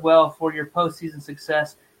bode well for your postseason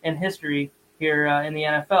success in history here in the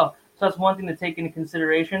NFL. So that's one thing to take into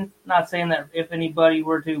consideration. Not saying that if anybody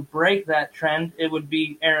were to break that trend, it would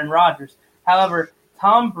be Aaron Rodgers. However,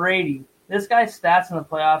 Tom Brady, this guy's stats in the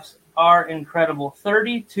playoffs are incredible.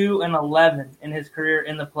 32-11 in his career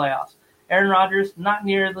in the playoffs. Aaron Rodgers, not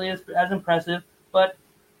nearly as impressive, but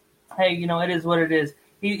hey, it is what it is.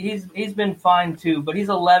 He's been fine too, but he's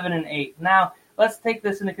 11-8. Now, let's take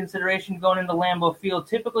this into consideration going into Lambeau Field.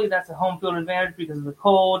 Typically, that's a home field advantage because of the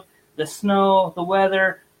cold, the snow, the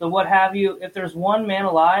weather, the what have you. If there's one man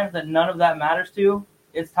alive that none of that matters to,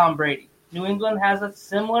 it's Tom Brady. New England has a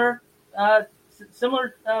similar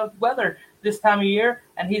weather this time of year,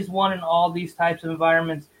 and he's won in all these types of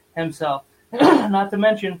environments himself. Not to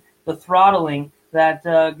mention the throttling that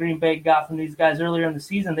Green Bay got from these guys earlier in the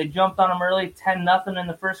season. They jumped on them early, 10-0 in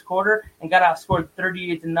the first quarter, and got outscored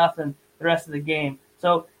 38-0 the rest of the game.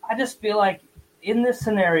 So I just feel like in this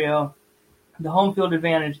scenario, the home field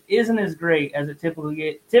advantage isn't as great as it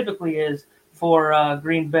typically is for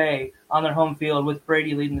Green Bay on their home field with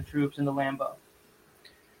Brady leading the troops in the Lambeau.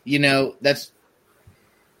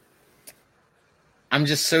 I'm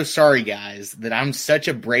just so sorry, guys, that I'm such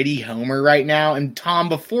a Brady homer right now. And Tom,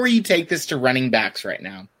 before you take this to running backs right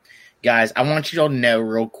now, guys, I want you all to know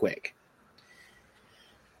real quick.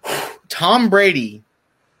 Tom Brady,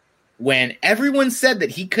 when everyone said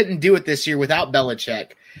that he couldn't do it this year without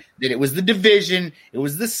Belichick, that it was the division, it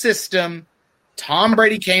was the system, Tom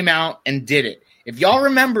Brady came out and did it. If y'all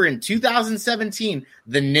remember in 2017,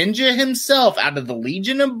 the ninja himself out of the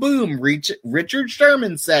Legion of Boom, Richard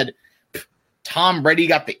Sherman said, Tom Brady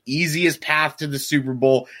got the easiest path to the Super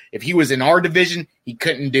Bowl. If he was in our division, he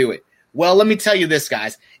couldn't do it. Well, let me tell you this,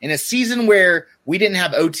 guys. In a season where we didn't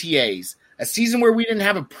have OTAs, a season where we didn't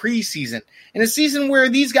have a preseason, in a season where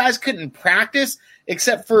these guys couldn't practice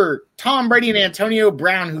except for Tom Brady and Antonio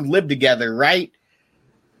Brown who lived together, right?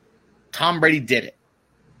 Tom Brady did it.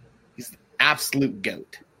 He's the absolute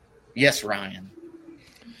GOAT. Yes, Ryan.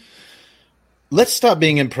 Let's stop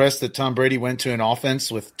being impressed that Tom Brady went to an offense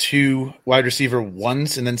with two wide receiver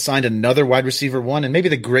ones and then signed another wide receiver one and maybe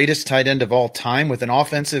the greatest tight end of all time with an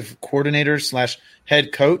offensive coordinator /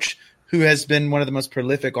 head coach who has been one of the most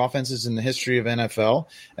prolific offenses in the history of NFL.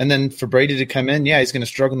 And then for Brady to come in, yeah, he's going to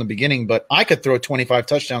struggle in the beginning, but I could throw 25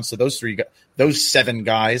 touchdowns to those 7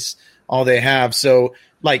 guys, all they have. So,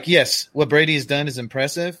 like, yes, what Brady has done is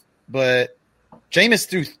impressive, but Jameis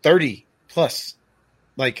threw 30 plus.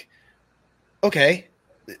 Like, okay,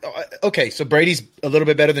 so Brady's a little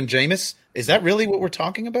bit better than Jameis. Is that really what we're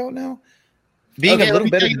talking about now? Being a little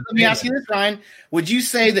better. Let me ask you this, Ryan. Would you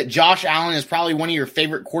say that Josh Allen is probably one of your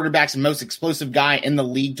favorite quarterbacks and most explosive guy in the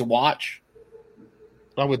league to watch?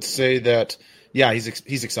 I would say that, yeah,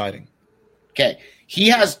 he's exciting. Okay. He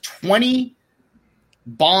has 20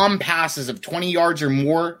 bomb passes of 20 yards or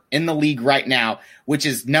more in the league right now, which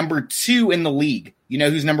is number 2 in the league. You know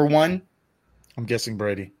who's number 1? I'm guessing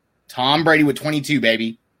Brady. Tom Brady with 22,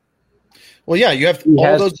 baby. Well, yeah, you have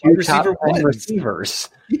all those wide receiver receivers.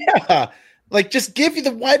 Yeah. Like, just give you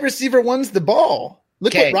the wide receiver ones the ball.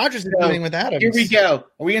 Look what Rodgers is doing with Adams. Here we go.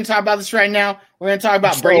 Are we going to talk about this right now? We're going to talk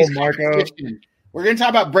about Brady's competition. We're going to talk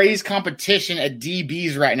about Brady's competition at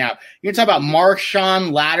DBs right now. You're going to talk about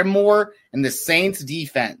Marshon Lattimore and the Saints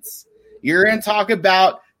defense. You're going to talk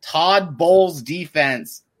about Todd Bowles'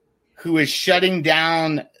 defense, who is shutting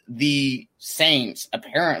down the Saints,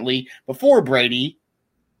 apparently, before Brady.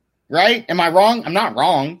 Right? Am I wrong? I'm not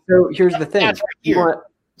wrong. So here's the thing.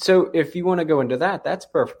 So if you want to go into that, that's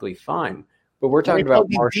perfectly fine. But we're talking about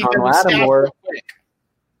Marshon Lattimore.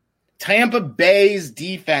 Tampa Bay's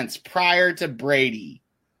defense prior to Brady.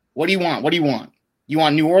 What do you want? You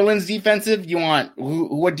want New Orleans defensive? You want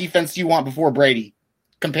what defense do you want before Brady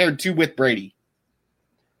compared to with Brady?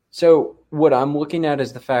 So what I'm looking at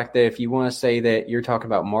is the fact that if you want to say that you're talking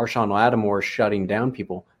about Marshon Lattimore shutting down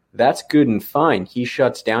people, that's good and fine. He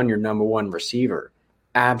shuts down your number 1 receiver.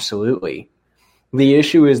 Absolutely. The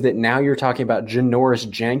issue is that now you're talking about Janoris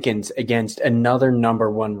Jenkins against another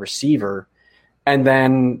number 1 receiver, and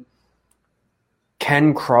then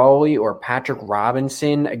Ken Crawley or Patrick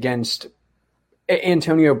Robinson against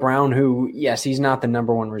Antonio Brown, who, yes, he's not the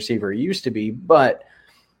number 1 receiver he used to be, but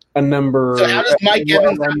a number. So how does Mike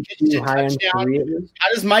Evans not catch a touchdown?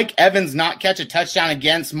 How does Mike Evans not catch a touchdown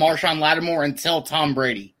against Marshon Lattimore until Tom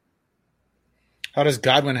Brady? How does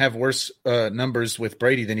Godwin have worse numbers with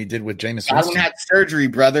Brady than he did with Jameis Winston? Godwin had surgery,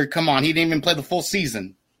 brother. Come on. He didn't even play the full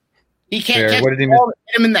season. He can't catch the ball,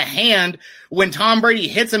 hit him in the hand when Tom Brady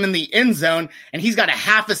hits him in the end zone, and he's got a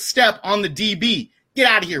half a step on the DB. Get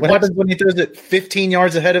out of here. What happens when he throws it 15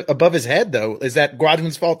 yards above his head, though? Is that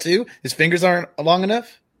Godwin's fault, too? His fingers aren't long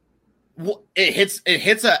enough? Well, it hits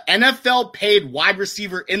a NFL-paid wide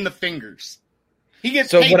receiver in the fingers. He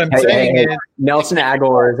gets so paid. What I'm saying is Nelson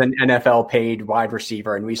Aguilar is an NFL paid wide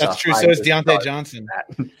receiver, and we saw that's true. So is Deontay Johnson.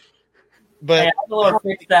 But Aguilar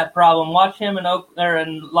fixed that problem. Watch him in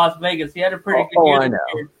Las Vegas. He had a pretty good year. I know.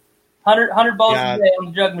 100 balls a day on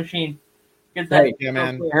the jug machine.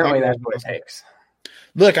 Man. Apparently that's what it takes.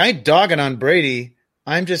 Look, I ain't dogging on Brady.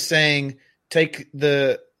 I'm just saying take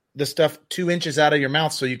the stuff 2 inches out of your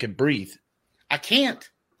mouth so you can breathe. I can't.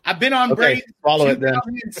 I've been on Brady. Follow it then.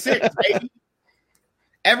 2006, baby.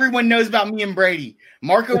 Everyone knows about me and Brady.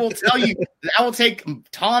 Marco will tell you that I will take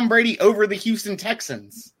Tom Brady over the Houston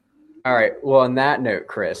Texans. All right. Well, on that note,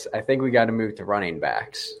 Chris, I think we got to move to running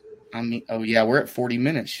backs. I mean, oh, yeah, we're at 40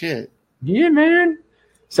 minutes. Shit. Yeah, man.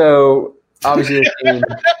 So, obviously,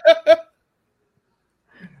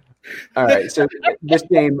 all right. So, this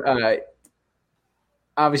game,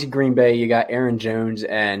 obviously, Green Bay, you got Aaron Jones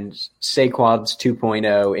and Saquon's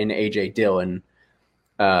 2.0 in A.J. Dillon.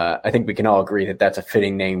 I think we can all agree that that's a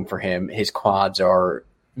fitting name for him. His quads are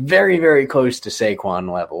very, very close to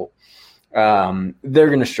Saquon level. They're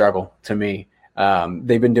going to struggle to me.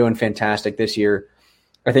 They've been doing fantastic this year.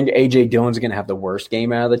 I think A.J. Dillon's going to have the worst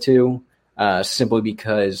game out of the two, simply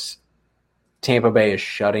because Tampa Bay is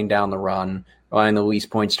shutting down the run, allowing the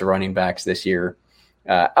least points to running backs this year.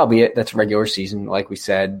 Albeit that's regular season. Like we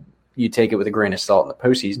said, you take it with a grain of salt in the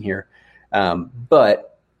postseason here.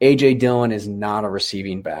 But A.J. Dillon is not a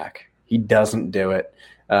receiving back. He doesn't do it.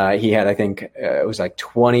 He had, I think, it was like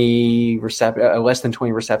less than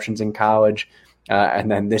 20 receptions in college. And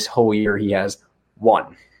then this whole year he has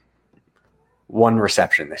one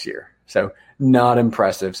reception this year. So not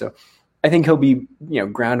impressive. So I think he'll be,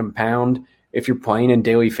 ground and pound. If you're playing in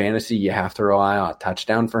daily fantasy, you have to rely on a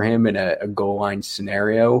touchdown for him in a goal line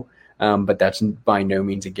scenario. But that's by no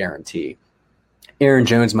means a guarantee. Aaron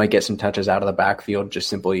Jones might get some touches out of the backfield just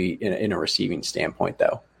simply in a receiving standpoint,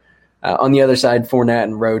 though. On the other side, Fournette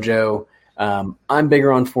and Rojo. I'm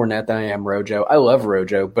bigger on Fournette than I am Rojo. I love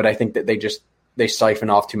Rojo, but I think that they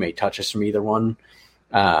siphon off too many touches from either one.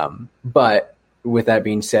 But with that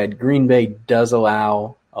being said, Green Bay does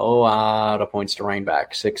allow a lot of points to running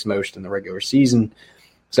back, 6th most in the regular season.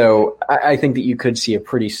 So I think that you could see a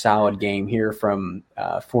pretty solid game here from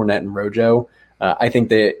Fournette and Rojo. I think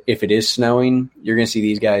that if it is snowing, you're going to see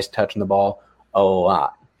these guys touching the ball a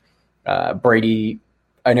lot. Brady,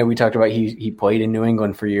 I know we talked about he played in New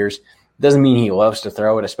England for years. Doesn't mean he loves to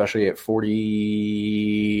throw it, especially at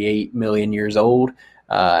 48 million years old.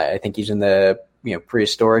 I think he's in the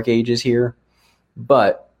prehistoric ages here.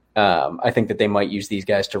 But I think that they might use these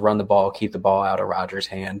guys to run the ball, keep the ball out of Rodgers'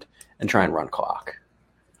 hand, and try and run clock.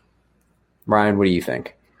 Ryan, what do you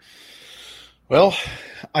think? Well,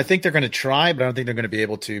 I think they're going to try, but I don't think they're going to be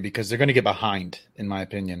able to because they're going to get behind, in my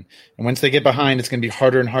opinion. And once they get behind, it's going to be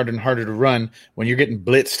harder and harder and harder to run when you're getting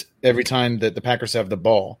blitzed every time that the Packers have the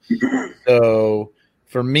ball. So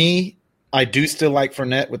for me, I do still like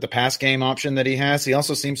Fournette with the pass game option that he has. He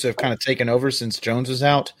also seems to have kind of taken over since Jones was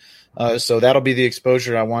out. So that'll be the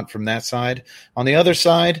exposure I want from that side. On the other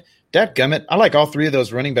side, dadgummit, I like all three of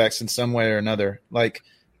those running backs in some way or another. Like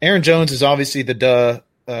Aaron Jones is obviously the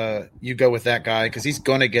you go with that guy because he's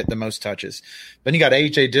going to get the most touches. Then you got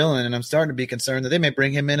A.J. Dillon, and I'm starting to be concerned that they may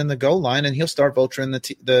bring him in the goal line, and he'll start vulturing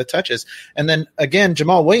the touches. And then, again,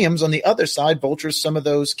 Jamal Williams on the other side vultures some of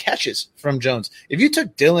those catches from Jones. If you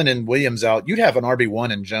took Dillon and Williams out, you'd have an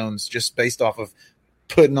RB1 in Jones just based off of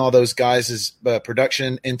putting all those guys'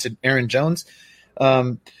 production into Aaron Jones.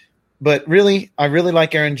 But really, I really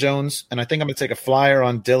like Aaron Jones, and I think I'm going to take a flyer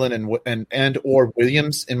on Dillon and or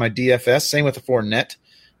Williams in my DFS. Same with the Fournette.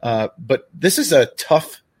 But this is a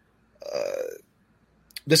tough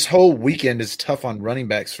this whole weekend is tough on running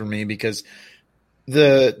backs for me because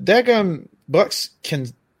the daggum Bucks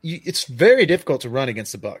it's very difficult to run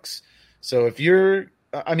against the Bucks. So if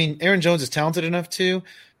Aaron Jones is talented enough to,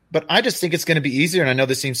 but I just think it's going to be easier. And I know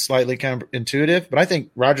this seems slightly counterintuitive, but I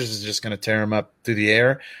think Rodgers is just going to tear him up through the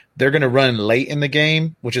air. They're going to run late in the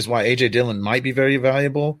game, which is why A.J. Dillon might be very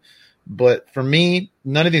valuable. But for me,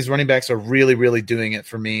 none of these running backs are really, really doing it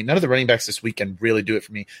for me. None of the running backs this weekend really do it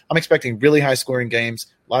for me. I'm expecting really high-scoring games,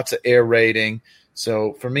 lots of air raiding.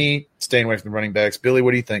 So for me, staying away from the running backs. Billy,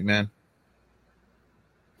 what do you think, man?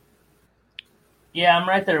 Yeah, I'm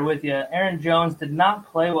right there with you. Aaron Jones did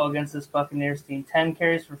not play well against this Buccaneers team. 10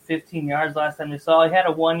 carries for 15 yards last time we saw. He had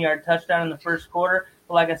a 1-yard touchdown in the first quarter.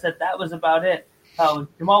 But like I said, that was about it.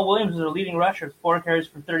 Jamal Williams was their leading rusher with 4 carries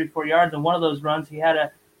for 34 yards. And one of those runs, he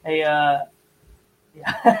had Brett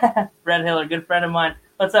Hiller, good friend of mine.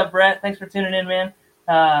 What's up, Brett? Thanks for tuning in, man.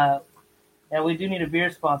 Yeah, we do need a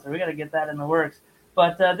beer sponsor. We got to get that in the works.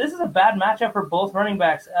 But this is a bad matchup for both running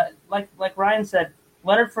backs. Like Ryan said,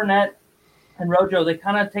 Leonard Fournette and Rojo, they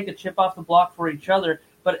kind of take a chip off the block for each other,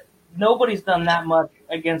 but nobody's done that much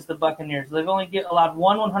against the Buccaneers. They've only allowed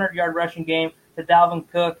one 100-yard rushing game to Dalvin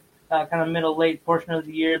Cook, kind of middle-late portion of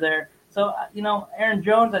the year there. So, Aaron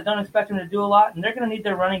Jones, I don't expect him to do a lot, and they're going to need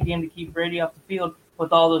their running game to keep Brady off the field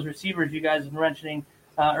with all those receivers you guys were mentioning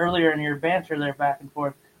earlier in your banter there back and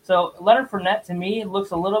forth. So Leonard Fournette, to me,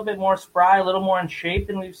 looks a little bit more spry, a little more in shape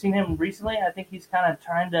than we've seen him recently. I think he's kind of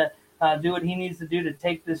trying to do what he needs to do to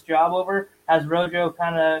take this job over, as Rojo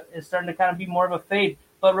kind of is starting to kind of be more of a fade.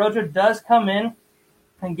 But Rojo does come in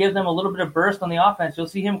and give them a little bit of burst on the offense. You'll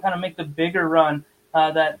see him kind of make the bigger run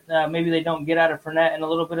that maybe they don't get out of Fournette, and a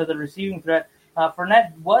little bit of the receiving threat.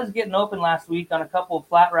 Fournette was getting open last week on a couple of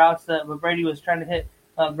flat routes that Brady was trying to hit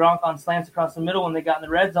Gronk on slants across the middle when they got in the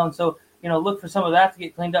red zone. So, look for some of that to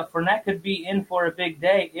get cleaned up. Fournette could be in for a big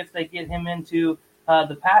day if they get him into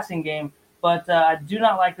the passing game. But I do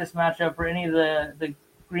not like this matchup for any of the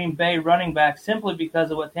Green Bay running backs simply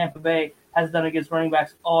because of what Tampa Bay has done against running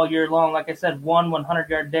backs all year long. Like I said,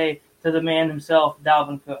 100-yard day to the man himself,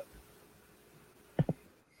 Dalvin Cook.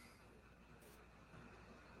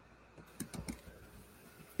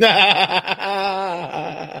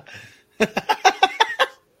 I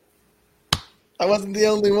wasn't the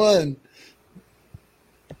only one.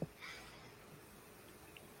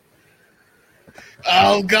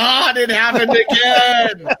 Oh God, it happened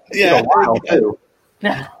again. Yeah,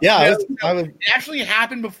 Yeah, it actually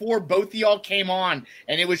happened before both of y'all came on,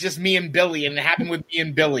 and it was just me and Billy, and it happened with me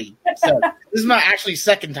and Billy. So this is my actually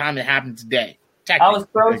second time it happened today. I was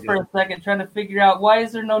froze for a second trying to figure out why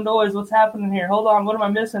is there no noise? What's happening here? Hold on, what am I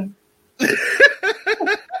missing?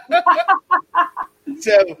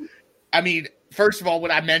 So, first of all,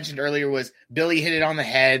 what I mentioned earlier was Billy hit it on the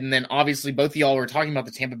head, and then obviously both of y'all were talking about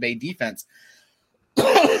the Tampa Bay defense.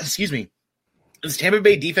 Excuse me. This Tampa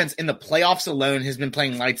Bay defense in the playoffs alone has been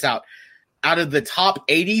playing lights out. Out of the top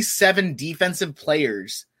 87 defensive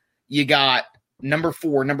players, you got number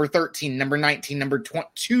 4, number 13, number 19, number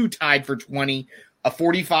 2 tied for 20, a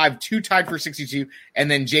 45, 2 tied for 62, and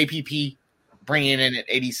then JPP bringing in at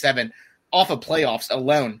 87 off of playoffs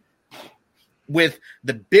alone, with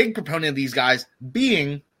the big proponent of these guys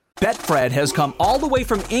being Betfred has come all the way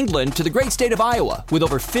from England to the great state of Iowa with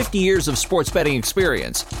over 50 years of sports betting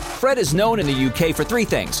experience. Fred is known in the UK for three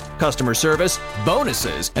things: customer service,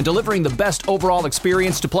 bonuses, and delivering the best overall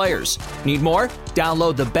experience to players. Need more?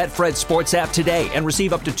 Download the Betfred Sports app today and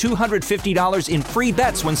receive up to $250 in free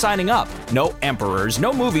bets when signing up. No emperors,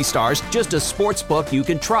 no movie stars, just a sports book you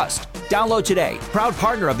can trust. Download today. Proud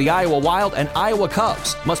partner of the Iowa Wild and Iowa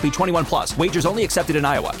Cubs. Must be 21 plus. Wagers only accepted in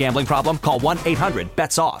Iowa. Gambling problem? Call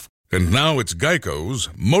 1-800-BETS-OFF. And now it's Geico's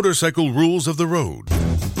Motorcycle Rules of the Road.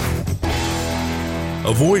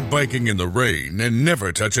 Avoid biking in the rain and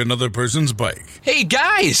never touch another person's bike. Hey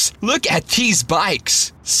guys, look at these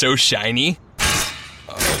bikes. So shiny.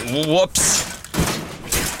 Whoops.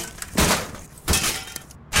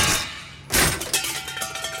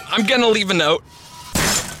 I'm gonna leave a note.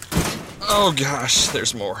 Oh gosh,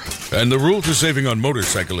 there's more. And the rule to saving on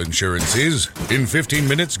motorcycle insurance is, in 15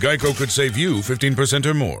 minutes, Geico could save you 15%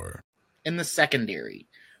 or more. In the secondary,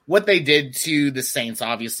 what they did to the Saints,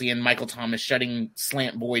 obviously, and Michael Thomas shutting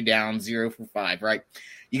Slant Boy down 0 for 5, right?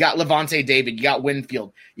 You got Levante David, you got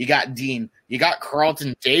Winfield, you got Dean, you got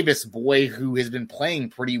Carlton Davis, boy, who has been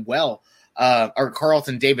playing pretty well. Or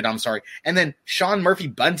Carlton David, I'm sorry. And then Sean Murphy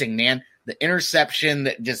Bunting, man, the interception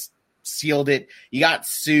that just sealed it. You got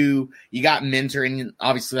Sue, you got Minter, and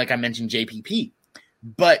obviously, like I mentioned, JPP.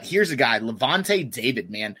 But here's a guy, Levante David,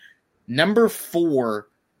 man, number 4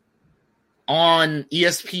 on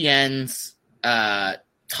ESPN's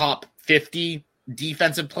top 50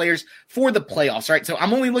 defensive players for the playoffs, right? So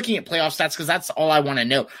I'm only looking at playoff stats because that's all I want to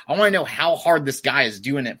know. I want to know how hard this guy is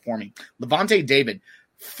doing it for me. Levante David,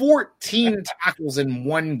 14 tackles in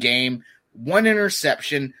one game, 1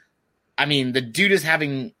 interception. I mean, the dude is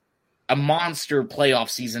having a monster playoff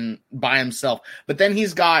season by himself. But then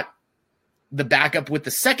he's got the backup with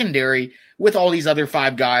the secondary with all these other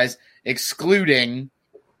 5 guys, excluding,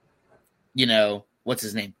 what's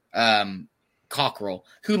his name? Cockrell,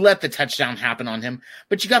 who let the touchdown happen on him.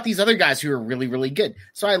 But you got these other guys who are really, really good.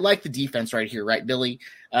 So I like the defense right here, right, Billy?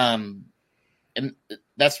 And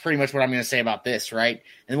that's pretty much what I'm going to say about this, right?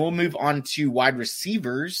 And we'll move on to wide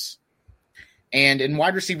receivers. And in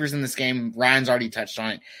wide receivers in this game, Ryan's already touched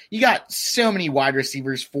on it. You got so many wide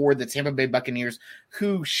receivers for the Tampa Bay Buccaneers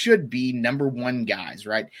who should be number 1 guys,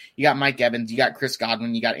 right? You got Mike Evans, you got Chris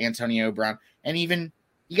Godwin, you got Antonio Brown, and even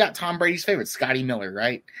you got Tom Brady's favorite, Scotty Miller,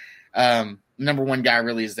 right? Number 1 guy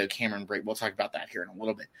really is, though, Cameron Brate. We'll talk about that here in a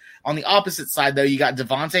little bit. On the opposite side, though, you got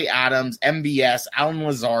Devontae Adams, MVS, Alan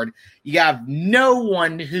Lazard. You have no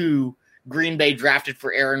one who Green Bay drafted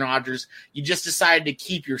for Aaron Rodgers. You just decided to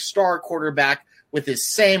keep your star quarterback with his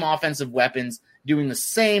same offensive weapons, doing the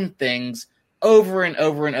same things over and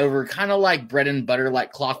over and over, kind of like bread and butter,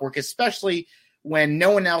 like clockwork, especially when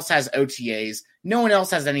no one else has OTAs, no one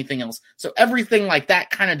else has anything else. So everything like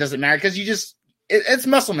that kind of doesn't matter because it's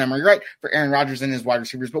muscle memory, right, for Aaron Rodgers and his wide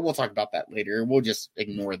receivers, but we'll talk about that later. We'll just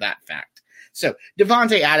ignore that fact. So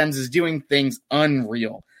Devontae Adams is doing things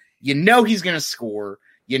unreal. You know he's going to score.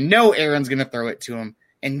 You know Aaron's going to throw it to him,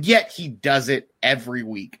 and yet he does it every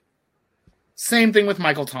week. Same thing with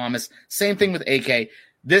Michael Thomas. Same thing with AK.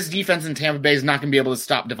 This defense in Tampa Bay is not going to be able to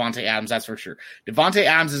stop Devontae Adams, that's for sure. Devontae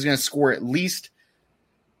Adams is going to score at least –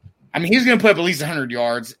 he's going to put up at least 100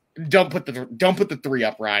 yards. Don't put the 3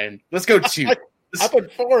 up, Ryan. Let's go 2. I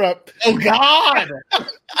put 4 up. Oh, God.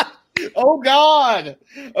 Oh, God.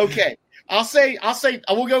 Okay. I'll say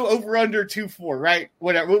we'll go over under 2-4, right?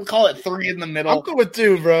 Whatever. We'll call it 3 in the middle. I'll go with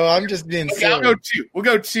 2, bro. I'm just being silly. I'll go 2. We'll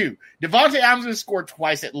go 2. Devontae Adams going to score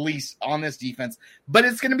twice at least on this defense, but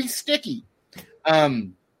it's going to be sticky. I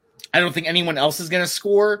don't think anyone else is going to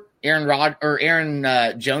score. Aaron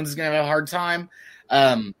Jones is going to have a hard time.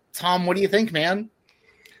 Tom, what do you think, man?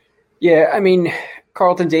 Yeah,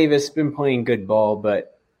 Carlton Davis has been playing good ball,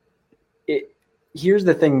 but here's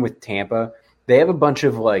the thing with Tampa. They have a bunch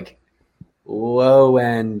of low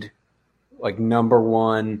end, number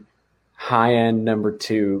 1, high end number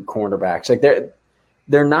 2 cornerbacks.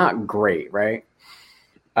 They're not great, right?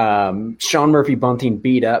 Sean Murphy Bunting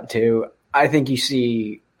beat up too. I think you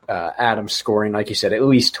see Adams scoring, like you said, at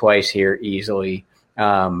least twice here easily.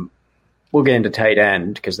 We'll get into tight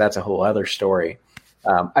end because that's a whole other story.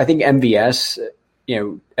 I think MVS,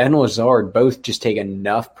 and Lazard both just take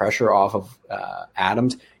enough pressure off of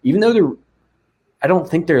Adams, even though I don't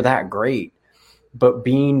think they're that great, but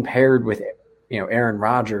being paired with, Aaron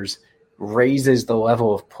Rodgers raises the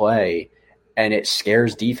level of play and it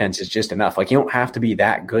scares defenses just enough. You don't have to be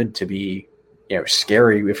that good to be,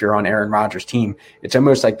 scary if you're on Aaron Rodgers' team. It's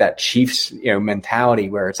almost like that Chiefs, mentality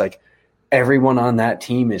where it's everyone on that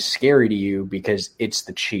team is scary to you because it's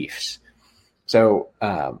the Chiefs. So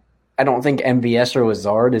I don't think MVS or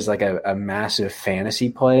Lazard is like a massive fantasy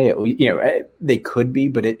play. They could be,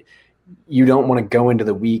 but you don't want to go into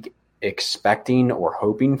the week expecting or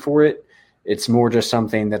hoping for it. It's more just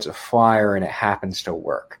something that's a flyer and it happens to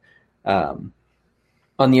work. On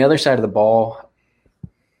the other side of the ball,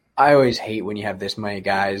 I always hate when you have this many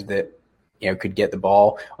guys that could get the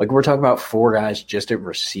ball. Like, we're talking about 4 guys just at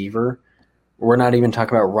receiver. We're not even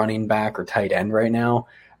talking about running back or tight end right now.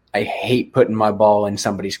 I hate putting my ball in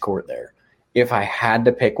somebody's court there. If I had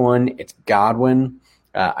to pick one, it's Godwin.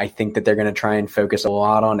 I think that they're going to try and focus a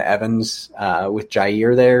lot on Evans with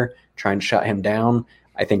Jair there, try and shut him down.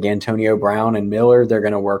 I think Antonio Brown and Miller, they're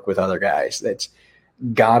going to work with other guys.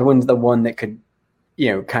 Godwin's the one that could,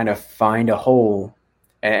 kind of find a hole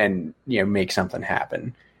and, make something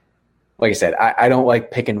happen. Like I said, I don't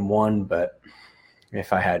like picking one, but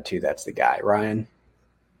if I had to, that's the guy. Ryan?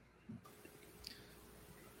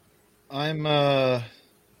 Are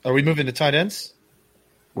we moving to tight ends?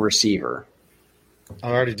 Receiver.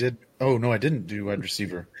 I already did. Oh, no, I didn't do wide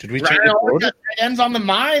receiver. Did we Ryan, change the order? tight ends on the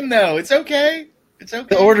mind, though. It's okay. It's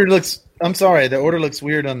okay. I'm sorry, the order looks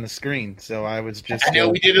weird on the screen, so I was just. I know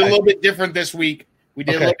we did it a little bit different this week. We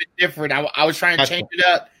did a little bit different. I was trying to change it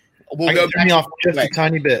up. We'll go back off just a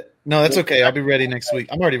tiny bit. No, that's okay. I'll be ready next week.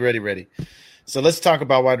 I'm already ready. So let's talk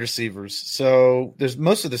about wide receivers. So there's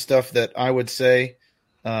most of the stuff that I would say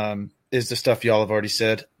is the stuff y'all have already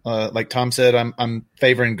said. Like Tom said, I'm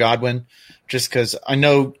favoring Godwin just because I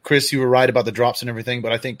know, Chris, you were right about the drops and everything,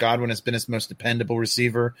 but I think Godwin has been his most dependable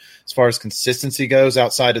receiver as far as consistency goes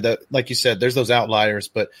outside of that. Like you said, there's those outliers,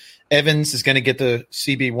 but Evans is going to get the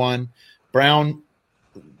CB1. Brown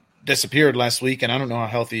disappeared last week, and I don't know how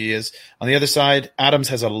healthy he is. On the other side, Adams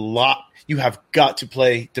has a lot. You have got to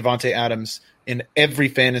play Devontae Adams in every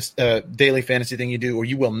daily fantasy thing you do, or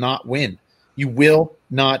you will not win. You will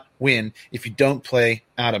not win if you don't play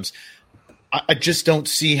Adams. I just don't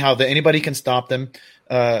see how anybody can stop them.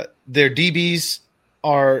 Their DBs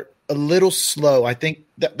are a little slow. I think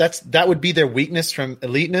that would be their weakness from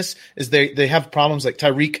eliteness is they have problems like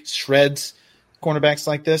Tyreek shreds cornerbacks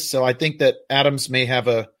like this. So I think that Adams may have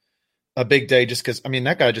a big day just because,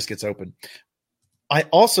 that guy just gets open. I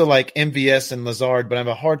also like MVS and Lazard, but I have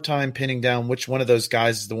a hard time pinning down which one of those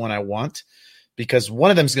guys is the one I want because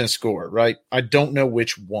one of them is going to score, right? I don't know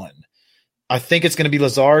which one. I think it's going to be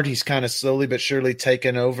Lazard. He's kind of slowly but surely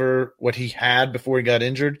taken over what he had before he got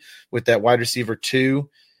injured with that wide receiver 2.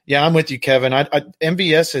 Yeah, I'm with you, Kevin.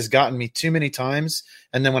 MVS has gotten me too many times,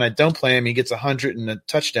 and then when I don't play him, he gets 100 and a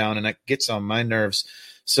touchdown, and that gets on my nerves.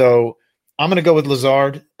 So I'm going to go with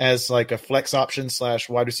Lazard as like a flex option /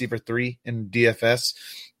 wide receiver 3 in DFS.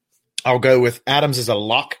 I'll go with Adams as a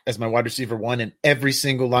lock as my wide receiver 1 in every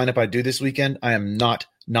single lineup I do this weekend. I am not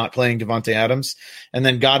playing Devontae Adams. And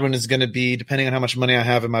then Godwin is going to be, depending on how much money I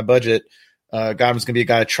have in my budget, Godwin's going to be a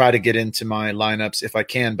guy to try to get into my lineups if I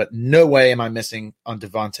can, but no way am I missing on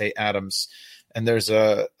Devontae Adams. And there's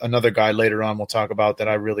another guy later on we'll talk about that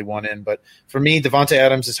I really want in. But for me, Devontae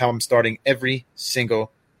Adams is how I'm starting every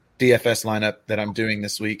single DFS lineup that I'm doing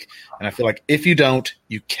this week. And I feel like if you don't,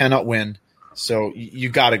 you cannot win. So you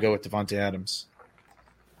got to go with Devontae Adams.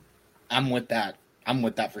 I'm with that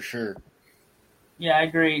for sure. Yeah, I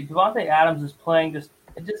agree. Devontae Adams is playing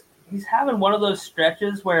he's having one of those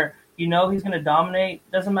stretches where he's going to dominate.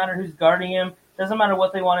 Doesn't matter who's guarding him. Doesn't matter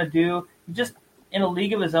what they want to do. He's just in a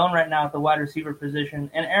league of his own right now at the wide receiver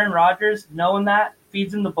position. And Aaron Rodgers, knowing that,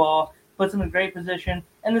 feeds him the ball, puts him in a great position.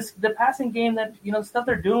 And the passing game that, stuff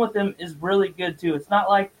they're doing with him is really good too. It's not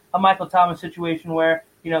like a Michael Thomas situation where,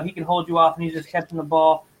 he can hold you off and he's just catching the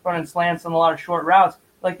ball, running slants on a lot of short routes.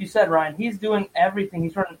 Like you said, Ryan, he's doing everything.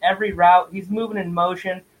 He's running every route. He's moving in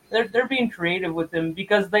motion. They're being creative with him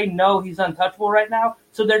because they know he's untouchable right now,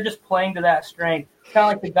 so they're just playing to that strength. Kind of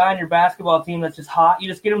like the guy on your basketball team that's just hot. You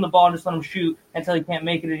just get him the ball and just let him shoot until he can't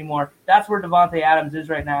make it anymore. That's where Devontae Adams is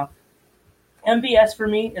right now. MVS for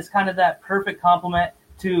me is kind of that perfect complement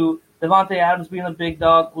to Devontae Adams being the big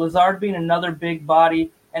dog, Lazard being another big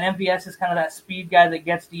body, and MVS is kind of that speed guy that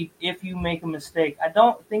gets deep if you make a mistake. I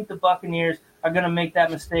don't think the Buccaneers are going to make that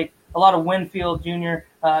mistake. A lot of Winfield Jr.,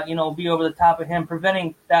 will be over the top of him,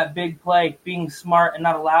 preventing that big play, being smart and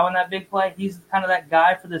not allowing that big play. He's kind of that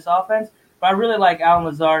guy for this offense. But I really like Allen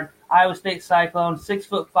Lazard, Iowa State Cyclone,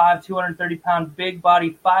 6'5", 230-pound, big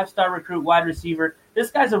body, 5-star recruit wide receiver. This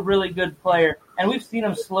guy's a really good player, And we've seen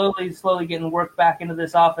him slowly getting worked back into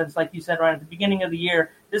this offense. Like you said, right at the beginning of the year,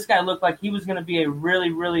 this guy looked like he was going to be a really,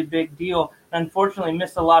 really big deal. And unfortunately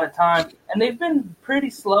missed a lot of time. And they've been pretty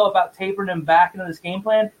slow about tapering him back into this game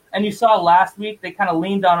plan. And you saw last week, they kind of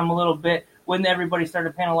leaned on him a little bit when everybody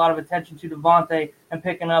started paying a lot of attention to Davante and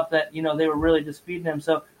picking up that, you know, they were really just feeding him.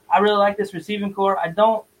 So I really like this receiving core. I'm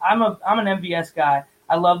an MVS guy.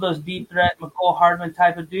 I love those deep threat McCole Hardman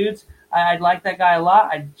type of dudes. I like that guy a lot.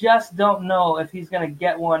 I just don't know if he's going to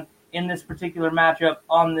get one in this particular matchup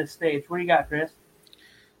on this stage. What do you got, Chris?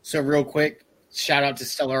 So real quick, shout out to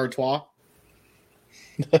Stella Artois.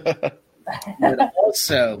 But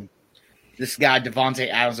also, this guy, Davante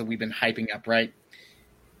Adams, that we've been hyping up, right?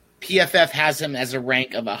 PFF has him as a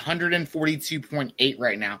rank of 142.8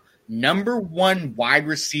 right now. Number 1 wide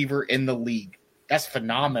receiver in the league. That's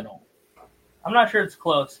phenomenal. I'm not sure it's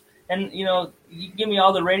close. And, you know, you can give me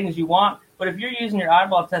all the ratings you want, but if you're using your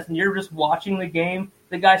eyeball test and you're just watching the game,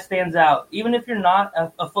 the guy stands out. Even if you're not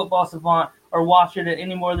a football savant or watching it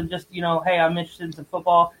any more than just, you know, hey, I'm interested in some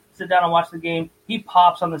football, sit down and watch the game, he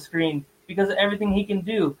pops on the screen because of everything he can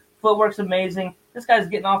do. Footwork's amazing. This guy's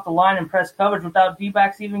getting off the line in press coverage without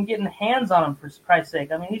D-backs even getting hands on him, for Christ's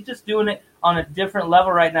sake. I mean, he's just doing it on a different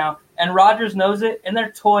level right now. And Rodgers knows it, and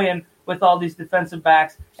they're toying with all these defensive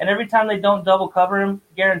backs. And every time they don't double cover him,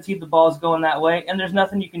 guaranteed the ball's going that way, and there's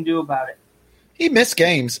nothing you can do about it. He missed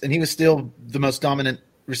games, and he was still the most dominant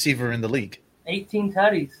receiver in the league. 18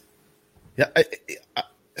 tutties. Yeah,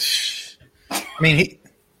 I mean,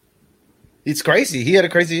 it's crazy. He had a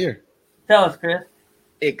crazy year. Tell us, Chris.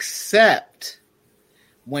 Except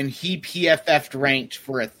when he PFF'd ranked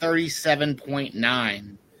for a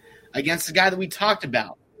 37.9 against the guy that we talked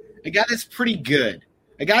about, a guy that's pretty good,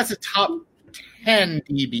 a guy that's a top 10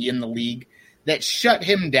 DB in the league that shut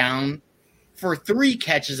him down for 3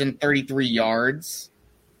 catches and 33 yards.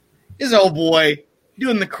 His old boy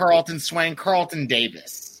doing the Carlton swing, Carlton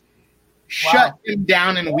Davis. Wow. Shut him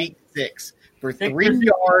down in week 6 for 3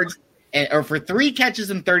 yards or for 3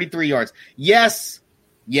 catches and 33 yards. Yes,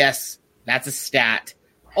 that's a stat.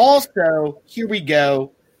 Also, here we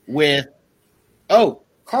go with,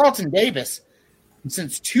 Carlton Davis,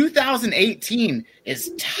 since 2018,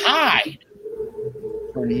 is tied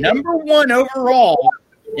for number 1 overall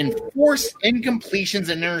in forced incompletions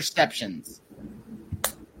and interceptions.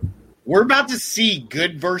 We're about to see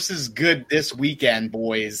good versus good this weekend,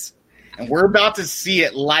 boys. And we're about to see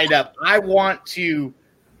it light up. I want to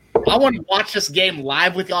watch this game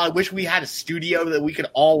live with y'all. I wish we had a studio that we could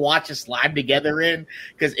all watch this live together in,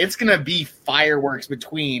 because it's going to be fireworks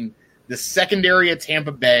between the secondary of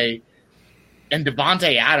Tampa Bay and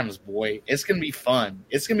Davante Adams, boy. It's going to be fun.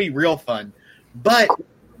 It's going to be real fun. But,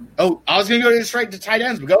 I was going to go straight to tight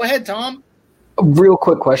ends, but go ahead, Tom. A real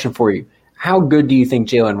quick question for you. How good do you think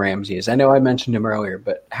Jalen Ramsey is? I know I mentioned him earlier,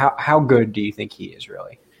 but how good do you think he is,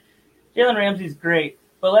 really? Jalen Ramsey's great.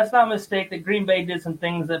 But let's not mistake that Green Bay did some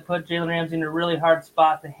things that put Jalen Ramsey in a really hard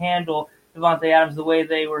spot to handle Davante Adams the way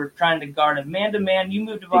they were trying to guard him. Man-to-man, you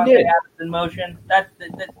move Davante Adams in motion, that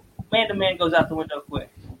man-to-man goes out the window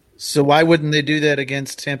quick. So why wouldn't they do that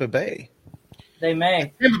against Tampa Bay? They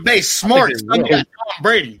may. Tampa Bay's smart. Son got Tom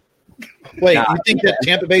Brady. Wait, you think that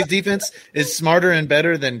Tampa Bay's defense is smarter and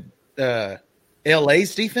better than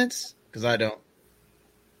LA's defense? Because I don't.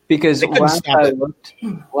 Because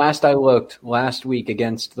last I looked last week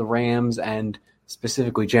against the Rams and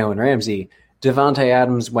specifically Jalen Ramsey, Davante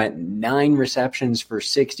Adams went 9 receptions for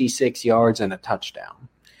 66 yards and a touchdown.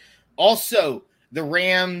 Also, the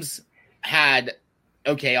Rams had,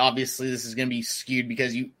 obviously this is going to be skewed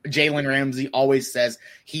because Jalen Ramsey always says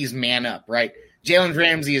he's man up, right? Jalen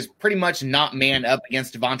Ramsey is pretty much not man up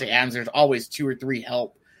against Davante Adams. There's always 2 or 3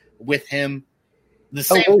 help with him. The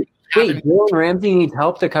same. Wait, Jalen Ramsey needs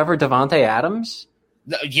help to cover Davante Adams?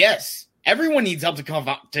 Yes. Everyone needs help to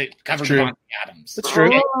cover Davante Adams. That's true.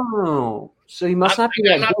 Oh, so he must not be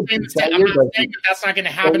I'm not saying that that's not going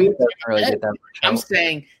to happen. I'm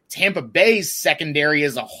saying Tampa Bay's secondary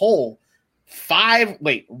as a whole,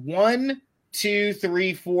 1, 2,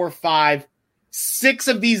 3, 4, 5, 6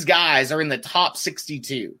 of these guys are in the top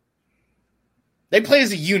 62. They play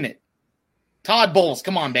as a unit. Todd Bowles,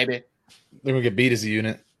 come on, baby. They're going to get beat as a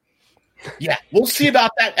unit. Yeah, we'll see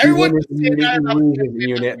about that. Everyone will see about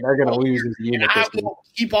unit. They're going to lose as a unit. I will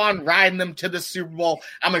keep on riding them to the Super Bowl.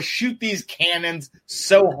 I'm going to shoot these cannons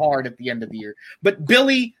so hard at the end of the year. But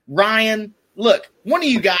Billy, Ryan, look, one of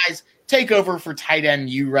you guys take over for tight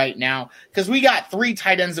end U right now, because we got 3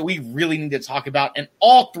 tight ends that we really need to talk about, and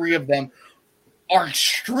all 3 of them are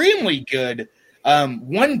extremely good.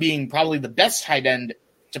 One being probably the best tight end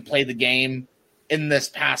to play the game in this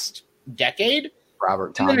past decade.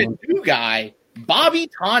 Robert Tonyan. And then a new guy Bobby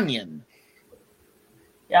Tonyan.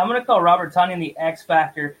 Yeah, I'm going to call Robert Tonyan the X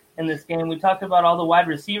factor in this game. We talked about all the wide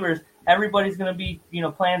receivers. Everybody's going to be,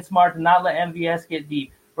 playing smart to not let MVS get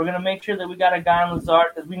deep. We're going to make sure that we got a guy on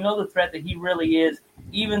Lazard because we know the threat that he really is,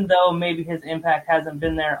 even though maybe his impact hasn't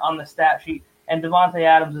been there on the stat sheet. And Devontae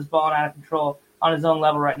Adams is balling out of control on his own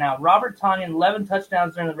level right now. Robert Tonyan, 11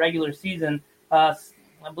 touchdowns during the regular season. I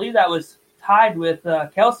believe that was tied with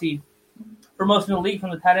Kelsey for most in the league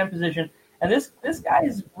from the tight end position. And this guy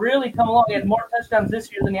has really come along. He had more touchdowns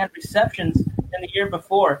this year than he had receptions in the year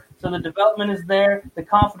before. So the development is there. The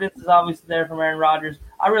confidence is obviously there from Aaron Rodgers.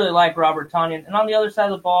 I really like Robert Tonyan. And on the other side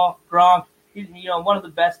of the ball, Gronk, he's one of the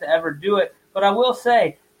best to ever do it. But I will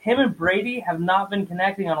say, him and Brady have not been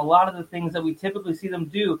connecting on a lot of the things that we typically see them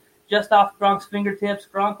do. Just off Gronk's fingertips,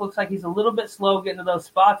 Gronk looks like he's a little bit slow getting to those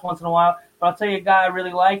spots once in a while. But I'll tell you a guy I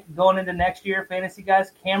really like going into next year, fantasy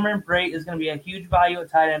guys, Cameron Brate is going to be a huge value at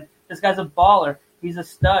tight end. This guy's a baller. He's a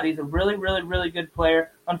stud. He's a really, really, really good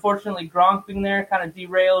player. Unfortunately, Gronk being there kind of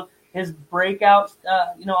derailed his breakout,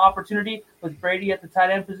 opportunity with Brady at the tight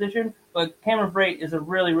end position. But Cameron Brate is a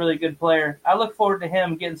really, really good player. I look forward to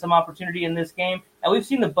him getting some opportunity in this game. And we've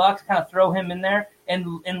seen the Bucs kind of throw him in there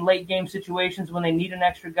in late game situations when they need an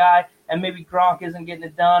extra guy and maybe Gronk isn't getting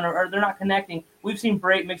it done or they're not connecting. We've seen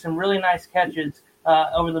Brate make some really nice catches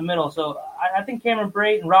over the middle. So I think Cameron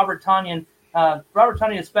Brate and Robert Tonyan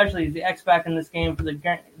especially is the X factor in this game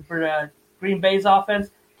for Green Bay's offense.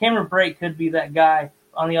 Cameron Brate could be that guy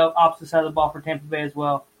on the opposite side of the ball for Tampa Bay as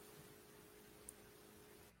well.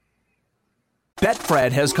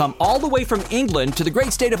 Betfred has come all the way from England to the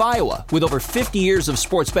great state of Iowa with over 50 years of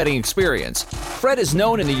sports betting experience. Fred is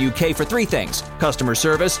known in the UK for three things: customer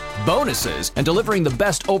service, bonuses, and delivering the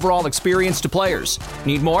best overall experience to players.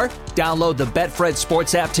 Need more? Download the Betfred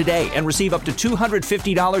Sports app today and receive up to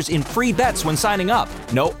 $250 in free bets when signing up.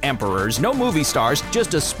 No emperors, no movie stars,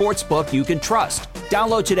 just a sports book you can trust.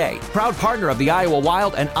 Download today. Proud partner of the Iowa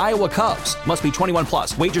Wild and Iowa Cubs. Must be 21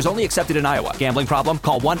 plus. Wagers only accepted in Iowa. Gambling problem?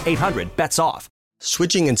 Call 1-800-BETS-OFF.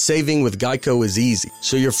 Switching and saving with Geico is easy,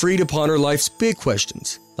 so you're free to ponder life's big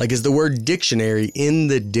questions. Like, is the word dictionary in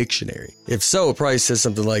the dictionary? If so, it probably says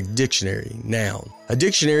something like dictionary, noun. A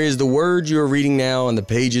dictionary is the word you're reading now on the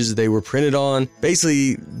pages they were printed on.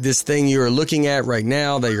 Basically, this thing you're looking at right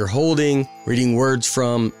now that you're holding, reading words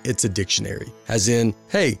from, it's a dictionary. As in,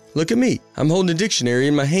 hey, look at me. I'm holding a dictionary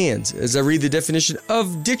in my hands as I read the definition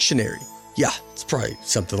of dictionary. Yeah, it's probably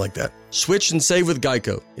something like that. Switch and save with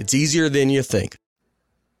Geico. It's easier than you think.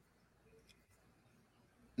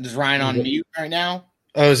 Is Ryan on mute right now?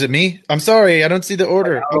 Oh, is it me? I'm sorry. I don't see the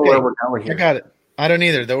order. Okay, where we're going here. I got it. I don't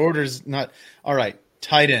either. The order's not. All right.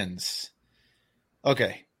 Tight ends.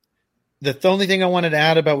 Okay. The only thing I wanted to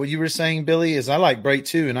add about what you were saying, Billy, is I like Brate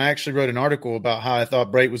too. And I actually wrote an article about how I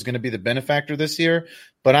thought Brate was going to be the benefactor this year.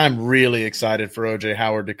 But I'm really excited for O.J.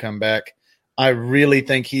 Howard to come back. I really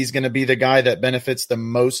think he's going to be the guy that benefits the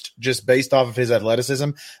most just based off of his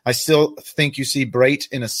athleticism. I still think you see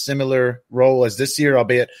Brate in a similar role as this year,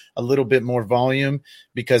 albeit a little bit more volume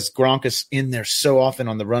because Gronk is in there so often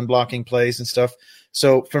on the run blocking plays and stuff.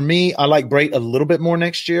 So for me, I like Brate a little bit more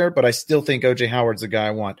next year, but I still think O.J. Howard's the guy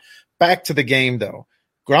I want. Back to the game, though.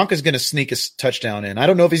 Gronk is going to sneak a touchdown in. I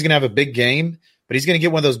don't know if he's going to have a big game, but he's going to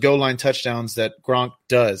get one of those goal line touchdowns that Gronk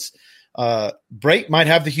does. Brate might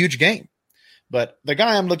have the huge game. But the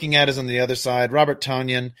guy I'm looking at is on the other side, Robert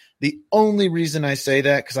Tonyan. The only reason I say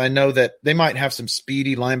that, because I know that they might have some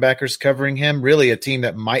speedy linebackers covering him, really a team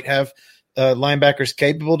that might have linebackers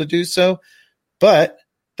capable to do so. But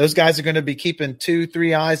those guys are going to be keeping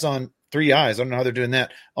 2-3 eyes on 3 eyes. I don't know how they're doing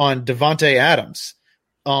that. On Devontae Adams,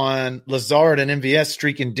 on Lazard and MVS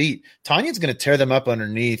streaking deep. Tonyan's going to tear them up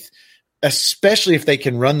underneath, especially if they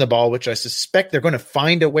can run the ball, which I suspect they're going to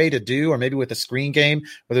find a way to do, or maybe with a screen game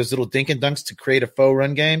or those little dink and dunks to create a faux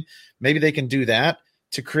run game. Maybe they can do that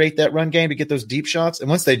to create that run game to get those deep shots. And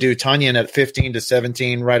once they do, Tonyan at 15 to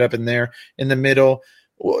 17, right up in there in the middle.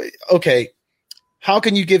 Okay, how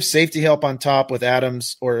can you give safety help on top with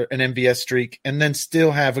Adams or an MVS streak and then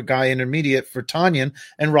still have a guy intermediate for Tonyan?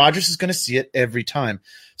 And Rodgers is going to see it every time.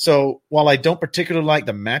 So while I don't particularly like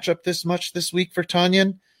the matchup this much this week for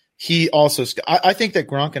Tonyan, he also – I think that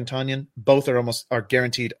Gronk and Tonyan both are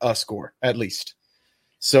guaranteed a score at least.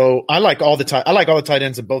 So I like all the tight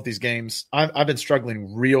ends in both these games. I've been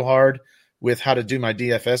struggling real hard with how to do my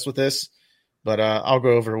DFS with this, but I'll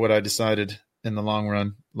go over what I decided in the long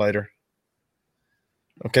run later.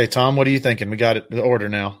 Okay, Tom, what are you thinking? We got it, the order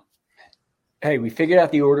now. Hey, we figured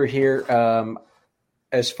out the order here.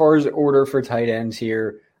 As far as the order for tight ends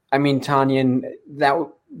here, I mean, Tonyan,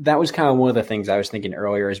 that was kind of one of the things I was thinking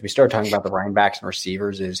earlier as we started talking about the running backs and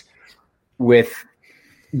receivers is with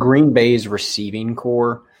Green Bay's receiving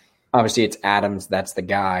core, obviously it's Adams. That's the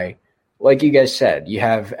guy. Like you guys said, you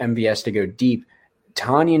have MVS to go deep.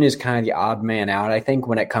 Tonyan is kind of the odd man out, I think,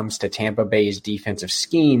 when it comes to Tampa Bay's defensive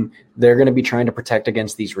scheme. They're going to be trying to protect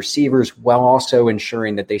against these receivers while also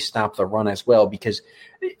ensuring that they stop the run as well. Because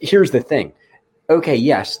here's the thing. Okay,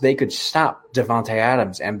 yes, they could stop Devontae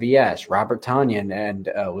Adams, MVS, Robert Tonyan, and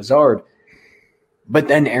Lazard. But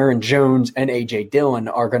then Aaron Jones and A.J. Dillon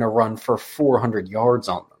are going to run for 400 yards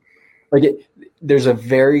on them. There's a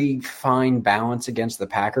very fine balance against the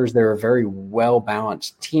Packers. They're a very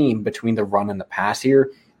well-balanced team between the run and the pass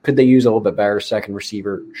here. Could they use a little bit better second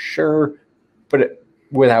receiver? Sure. But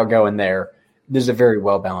without going there, this is a very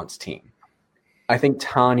well-balanced team. I think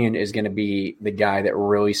Tonyan is going to be the guy that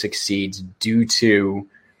really succeeds due to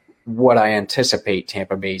what I anticipate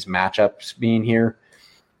Tampa Bay's matchups being here.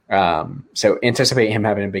 So anticipate him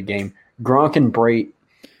having a big game. Gronk and Brate,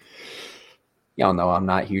 y'all know I'm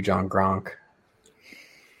not huge on Gronk.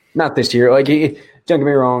 Not this year. Don't get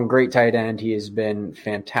me wrong, great tight end. He has been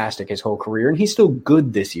fantastic his whole career, and he's still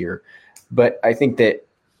good this year. But I think that,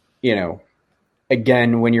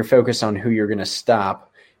 again, when you're focused on who you're going to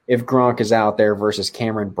stop, if Gronk is out there versus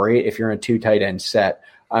Cameron Brate, if you're in a 2 tight end set,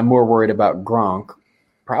 I'm more worried about Gronk.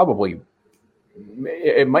 Probably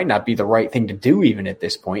it might not be the right thing to do even at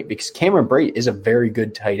this point because Cameron Brate is a very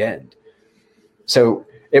good tight end. So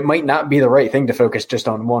it might not be the right thing to focus just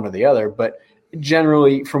on one or the other, but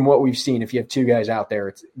generally, from what we've seen, if you have 2 guys out there,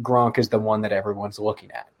 it's Gronk is the one that everyone's looking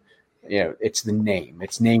at. It's the name.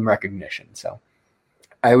 It's name recognition. So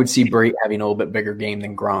I would see Brate having a little bit bigger game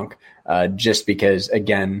than Gronk just because,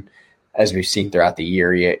 again, as we've seen throughout the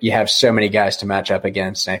year, you have so many guys to match up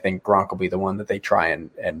against, and I think Gronk will be the one that they try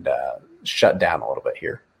and shut down a little bit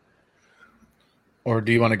here. Or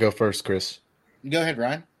do you want to go first, Chris? Go ahead,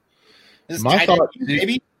 Ryan. My thought,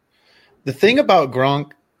 maybe the thing about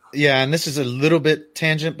Gronk, yeah, and this is a little bit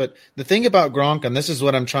tangent, but the thing about Gronk, and this is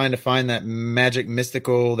what I'm trying to find, that magic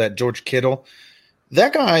mystical, that George Kittle,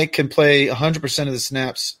 that guy can play 100% of the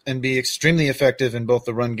snaps and be extremely effective in both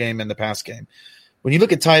the run game and the pass game. When you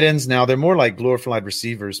look at tight ends now, they're more like glorified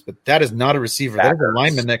receivers, but that is not a receiver. That is a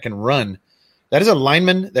lineman that can run. That is a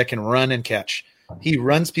lineman that can run and catch. He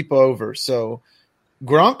runs people over. So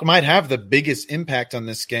Gronk might have the biggest impact on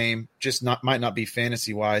this game, just might not be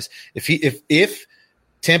fantasy wise. If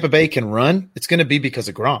Tampa Bay can run, it's going to be because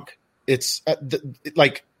of Gronk. It's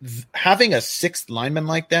having a 6th lineman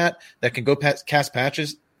like that can go pass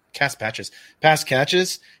catches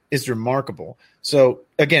is remarkable. So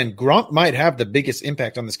again, Gronk might have the biggest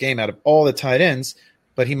impact on this game out of all the tight ends,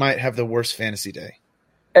 but he might have the worst fantasy day.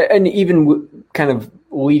 And even kind of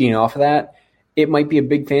leading off of that, it might be a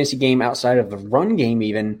big fantasy game outside of the run game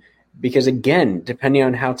even because, again, depending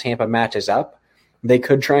on how Tampa matches up, they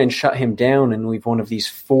could try and shut him down and leave one of these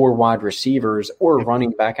 4 wide receivers or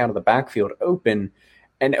running back out of the backfield open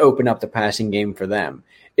and open up the passing game for them.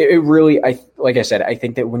 It really, like I said, I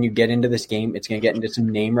think that when you get into this game, it's going to get into some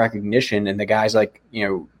name recognition, and the guys like,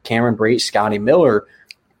 Cameron Brate, Scotty Miller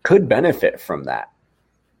could benefit from that.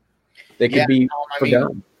 They could be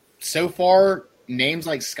forgotten. So far, names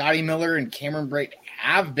like Scotty Miller and Cameron Brate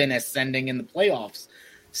have been ascending in the playoffs.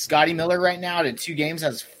 Scotty Miller right now to 2 games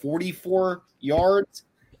has 44 yards,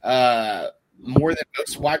 more than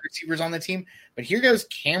most wide receivers on the team. But here goes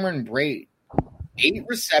Cameron Brate, 8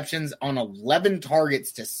 receptions on 11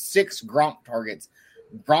 targets to 6 Gronk targets.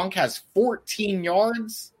 Gronk has 14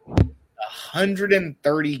 yards,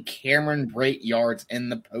 130 Cameron Brate yards in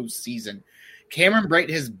the postseason. Cameron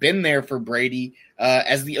Brate has been there for Brady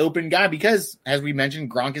as the open guy because, as we mentioned,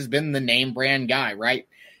 Gronk has been the name brand guy, right?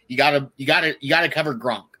 You gotta cover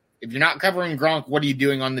Gronk. If you're not covering Gronk, what are you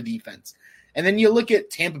doing on the defense? And then you look at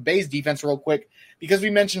Tampa Bay's defense real quick because we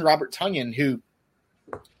mentioned Robert Tonyan, who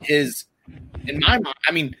is, in my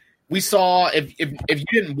mind, we saw if you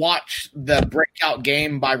didn't watch the breakout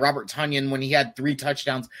game by Robert Tonyan when he had 3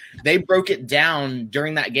 touchdowns, they broke it down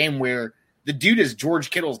during that game where the dude is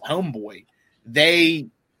George Kittle's homeboy. They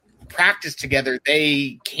practiced together,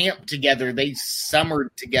 they camped together, they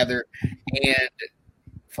summered together, and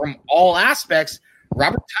from all aspects,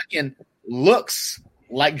 Robert Tonyan looks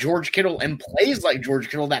like George Kittle and plays like George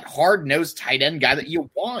Kittle, that hard-nosed tight end guy that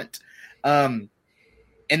you want, and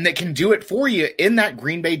that can do it for you in that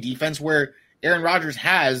Green Bay defense where Aaron Rodgers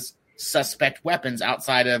has suspect weapons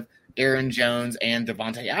outside of Aaron Jones and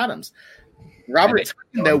Devontae Adams. Robert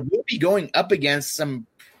Tonyan, though, will be going up against some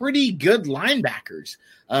pretty good linebackers.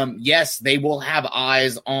 Yes, they will have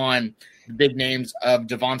eyes on the big names of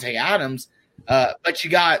Devontae Adams, but you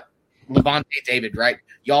got Levante David, right?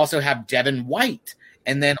 You also have Devin White.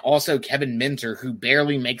 and then also Kevin Minter, who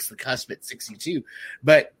barely makes the cusp at 62.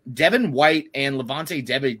 But Devin White and Levante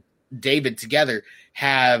David together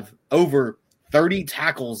have over 30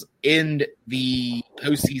 tackles in the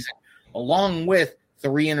postseason, along with 2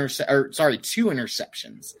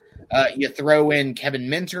 interceptions. You throw in Kevin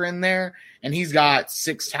Minter in there, and he's got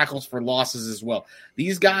 6 tackles for losses as well.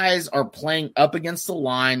 These guys are playing up against the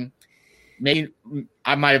line. Maybe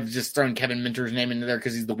I might have just thrown Kevin Minter's name into there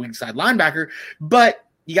because he's the weak side linebacker, but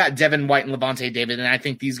you got Devin White and Levante David, and I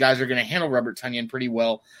think these guys are going to handle Robert Tonyan pretty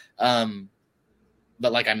well. But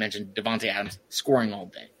like I mentioned, Devontae Adams scoring all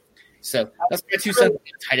day. So that's my 2 cents on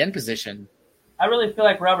the tight end position. I really feel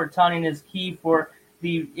like Robert Tonyan is key for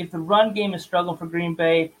if the run game is struggling for Green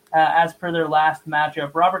Bay, as per their last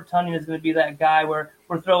matchup. Robert Tonyan is going to be that guy where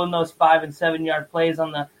we're throwing those 5 and 7 yard plays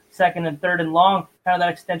on the 2nd and 3rd and long, kind of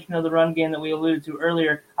that extension of the run game that we alluded to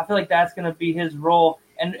earlier. I feel like that's going to be his role.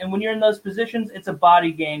 And when you're in those positions, it's a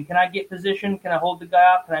body game. Can I get position? Can I hold the guy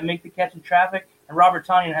off? Can I make the catch in traffic? And Robert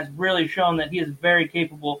Tonyan has really shown that he is very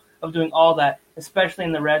capable of doing all that, especially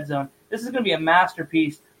in the red zone. This is going to be a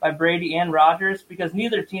masterpiece by Brady and Rodgers because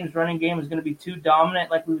neither team's running game is going to be too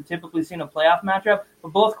dominant like we would typically see in a playoff matchup, but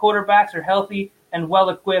both quarterbacks are healthy and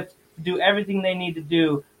well-equipped to do everything they need to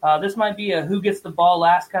do. This might be a who gets the ball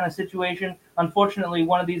last kind of situation. Unfortunately,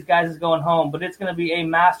 one of these guys is going home, but it's going to be a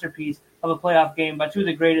masterpiece of a playoff game by 2 of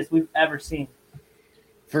the greatest we've ever seen.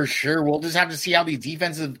 For sure. We'll just have to see how these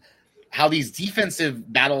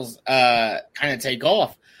defensive battles kind of take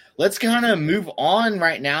off. Let's kind of move on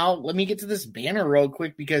right now. Let me get to this banner real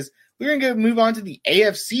quick because we're going to move on to the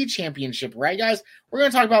AFC Championship, right, guys? We're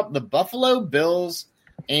going to talk about the Buffalo Bills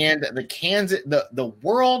and the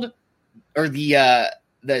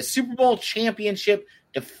Super Bowl championship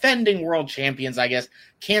defending world champions, I guess,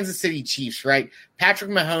 Kansas City Chiefs, right?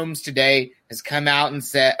 Patrick Mahomes today has come out and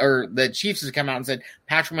said, or the Chiefs has come out and said,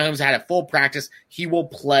 Patrick Mahomes had a full practice. He will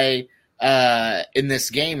play in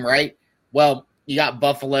this game, right? Well, you got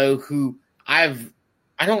Buffalo, who I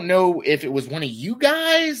don't know if it was one of you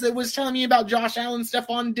guys that was telling me about Josh Allen,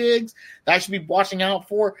 Stephon Diggs that I should be watching out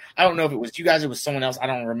for. I don't know if it was you guys, it was someone else. I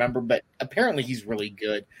don't remember, but apparently he's really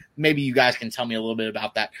good. Maybe you guys can tell me a little bit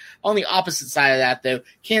about that. On the opposite side of that, though,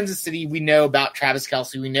 Kansas City, we know about Travis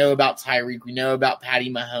Kelce. We know about Tyreek. We know about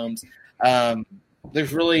Patty Mahomes.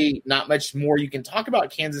 There's really not much more you can talk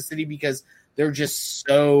about Kansas City because they're just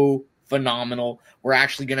so phenomenal. We're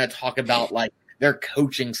actually going to talk about like their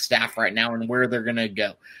coaching staff right now and where they're going to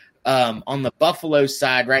go. On the Buffalo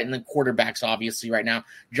side, right, and the quarterbacks, obviously, right now,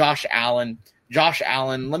 Josh Allen,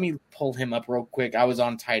 let me pull him up real quick. I was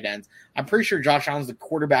on tight ends. I'm pretty sure Josh Allen's the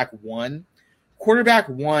quarterback one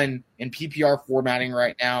in PPR formatting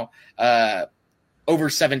right now, over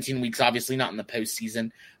 17 weeks, obviously not in the postseason.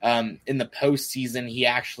 In the postseason, he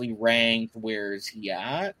actually ranked, where is he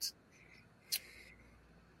at?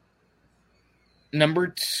 Number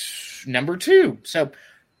two. So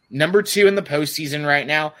number 2 in the postseason right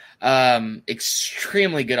now.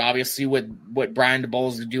 Extremely good, obviously, with what Brian DeBoer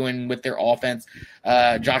is doing with their offense.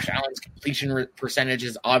 Josh Allen's completion percentage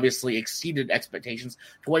has obviously exceeded expectations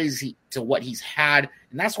to what he's had,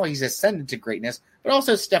 and that's why he's ascended to greatness. But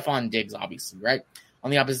also Stephon Diggs, obviously, right?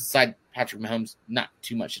 On the opposite side, Patrick Mahomes, not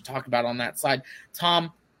too much to talk about on that side.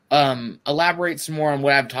 Tom, elaborate some more on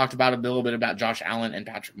what I've talked about a little bit about Josh Allen and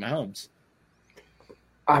Patrick Mahomes.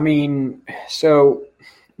 I mean, so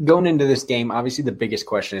going into this game, obviously the biggest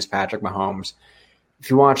question is Patrick Mahomes. If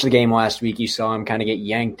you watched the game last week, you saw him kind of get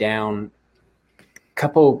yanked down. A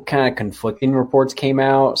couple kind of conflicting reports came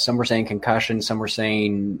out. Some were saying concussion. Some were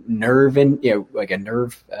saying like a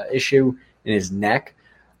nerve issue in his neck.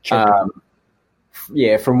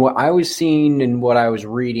 From what I was seeing and what I was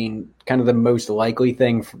reading, kind of the most likely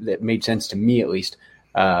thing that made sense to me, at least,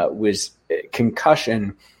 was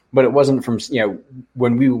concussion. But it wasn't from,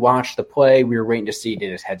 when we watched the play, we were waiting to see,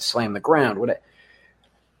 did his head slam the ground?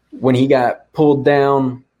 When he got pulled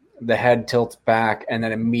down, the head tilts back and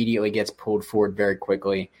then immediately gets pulled forward very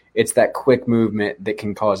quickly. It's that quick movement that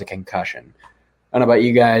can cause a concussion. I don't know about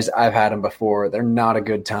you guys. I've had them before. They're not a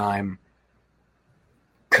good time.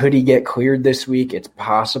 Could he get cleared this week? It's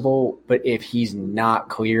possible. But if he's not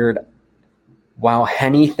cleared, while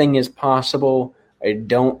anything is possible, I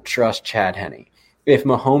don't trust Chad Henne. If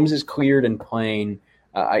Mahomes is cleared and playing,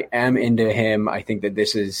 I am into him. I think that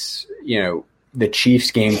this is, the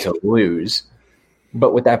Chiefs' game to lose.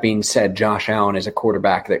 But with that being said, Josh Allen is a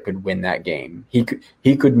quarterback that could win that game.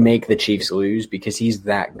 He could make the Chiefs lose because he's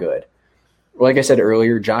that good. Like I said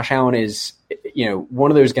earlier, Josh Allen is,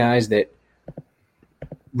 one of those guys that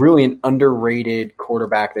really an underrated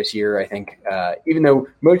quarterback this year. I think even though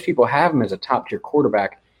most people have him as a top-tier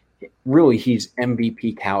quarterback, really he's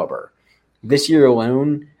MVP caliber. This year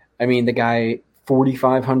alone, I mean, the guy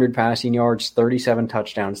 4,500 passing yards, 37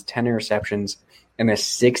 touchdowns, 10 interceptions, and a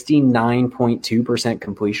 69.2%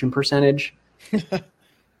 completion percentage.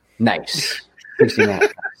 Nice. 69.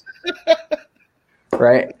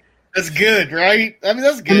 Right? That's good, right? I mean,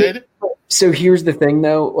 that's good. So here's the thing,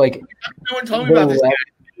 though. Like, no one told me about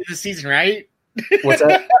this season, right? What's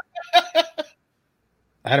that?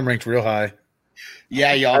 I had him ranked real high.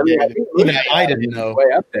 Yeah, y'all did. Even I didn't know.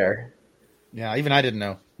 Way up there. Yeah, even I didn't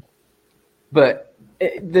know. But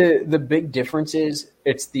the big difference is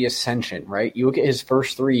it's the ascension, right? You look at his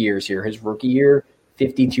first 3 years here. His rookie year,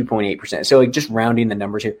 52.8%. So like just rounding the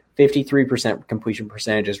numbers here, 53% completion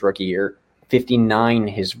percentage his rookie year, 59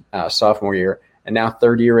 his sophomore year, and now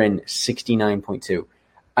third year in 69.2.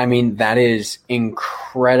 I mean, that is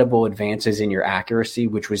incredible advances in your accuracy,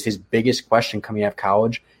 which was his biggest question coming out of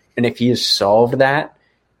college. And if he has solved that,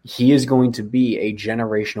 he is going to be a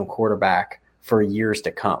generational quarterback for years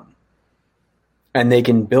to come. And they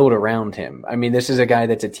can build around him. I mean, this is a guy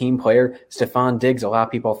that's a team player. Stephon Diggs, a lot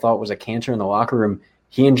of people thought was a cancer in the locker room.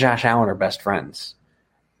 He and Josh Allen are best friends.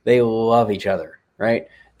 They love each other, right?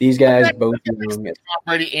 These guys both young.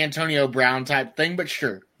 Brady, Antonio Brown type thing, but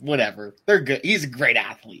sure, whatever. They're good. He's a great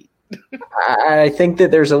athlete. I think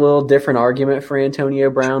that there's a little different argument for Antonio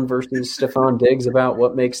Brown versus Stephon Diggs about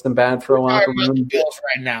what makes them bad for a locker room. Bills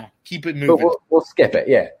right now. Keep it moving. But we'll skip it,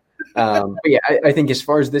 yeah. But yeah, I think as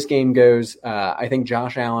far as this game goes, I think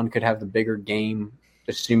Josh Allen could have the bigger game,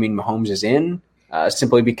 assuming Mahomes is in,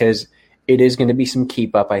 simply because it is going to be some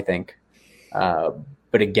keep up, I think.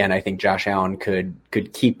 But again, I think Josh Allen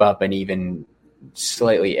could keep up and even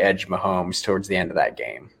slightly edge Mahomes towards the end of that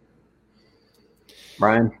game.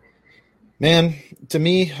 Brian? Man, to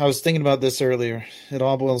me, I was thinking about this earlier. It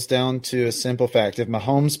all boils down to a simple fact. If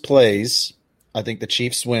Mahomes plays, I think the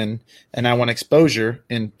Chiefs win, and I want exposure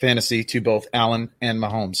in fantasy to both Allen and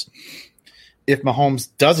Mahomes. If Mahomes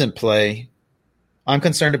doesn't play, I'm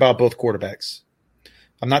concerned about both quarterbacks.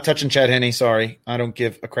 I'm not touching Chad Henne, sorry. I don't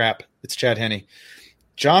give a crap. It's Chad Henne.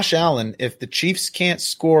 Josh Allen, if the Chiefs can't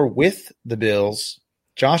score with the Bills,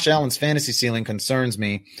 Josh Allen's fantasy ceiling concerns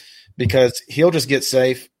me because he'll just get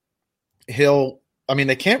safe.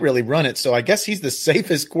 They can't really run it, so I guess he's the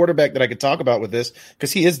safest quarterback that I could talk about with this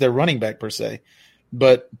because he is their running back per se.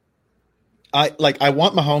 But I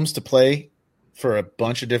want Mahomes to play for a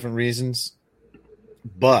bunch of different reasons.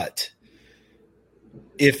 But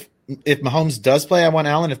if Mahomes does play, I want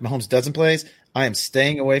Allen. If Mahomes doesn't play, I am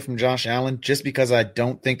staying away from Josh Allen just because I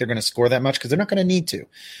don't think they're going to score that much because they're not going to need to.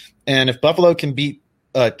 And if Buffalo can beat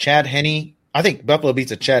Chad Henne, I think Buffalo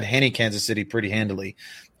beats a Chad Henne Kansas City pretty handily.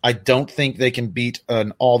 I don't think they can beat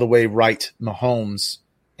an all-the-way right Mahomes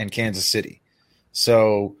and Kansas City.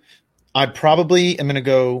 So I probably am going to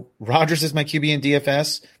go Rodgers as my QB in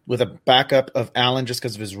DFS with a backup of Allen just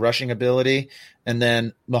because of his rushing ability. And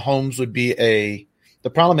then Mahomes would be the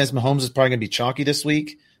problem is Mahomes is probably going to be chalky this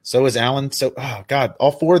week. So is Allen. So,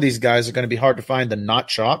 all four of these guys are going to be hard to find the not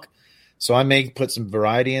chalk. So I may put some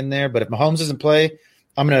variety in there. But if Mahomes doesn't play,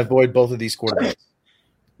 I'm going to avoid both of these quarterbacks.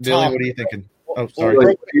 Billy, what are you thinking? Oh,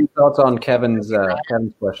 sorry. Your thoughts on Kevin's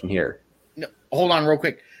question here? No, hold on real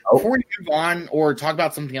quick. Before we move on or talk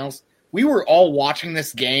about something else, we were all watching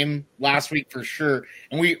this game last week for sure,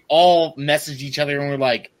 and we all messaged each other and we're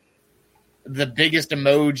like, the biggest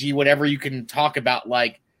emoji, whatever you can talk about.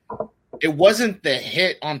 Like, it wasn't the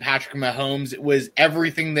hit on Patrick Mahomes. It was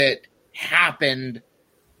everything that happened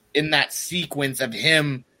in that sequence of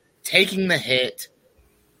him taking the hit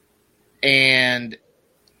and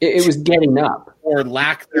it was getting up. Or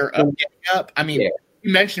lack thereof getting up. I mean,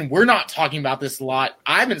 You mentioned we're not talking about this a lot.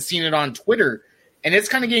 I haven't seen it on Twitter, and it's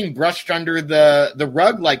kind of getting brushed under the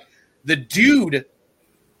rug. Like, the dude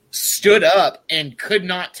stood up and could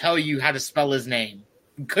not tell you how to spell his name.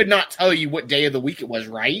 Could not tell you what day of the week it was,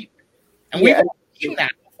 right? And we've seen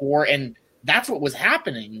that before, and that's what was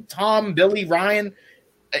happening. Tom, Billy, Ryan,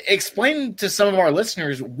 explain to some of our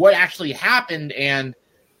listeners what actually happened and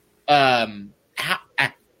how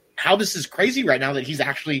this is crazy right now that he's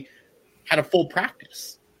actually had a full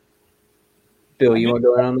practice. Bill, you want to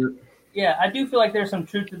go around that? Yeah, I do feel like there's some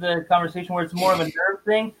truth to the conversation where it's more of a nerve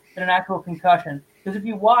thing than an actual concussion. Because if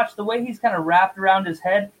you watch the way he's kind of wrapped around his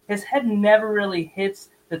head never really hits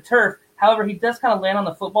the turf. However, he does kind of land on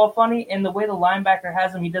the football funny, and the way the linebacker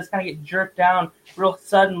has him, he does kind of get jerked down real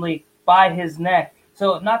suddenly by his neck.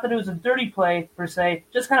 So not that it was a dirty play per se,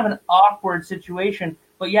 just kind of an awkward situation.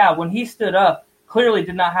 But yeah, when he stood up, clearly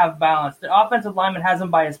did not have balance. The offensive lineman has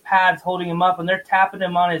him by his pads, holding him up, and they're tapping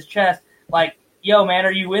him on his chest like, yo, man,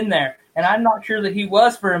 are you in there? And I'm not sure that he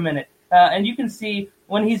was for a minute. And you can see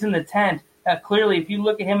when he's in the tent, clearly, if you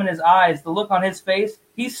look at him in his eyes, the look on his face,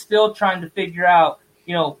 he's still trying to figure out,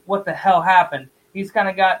 what the hell happened. He's kind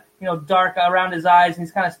of got, dark around his eyes, and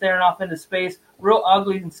he's kind of staring off into space. Real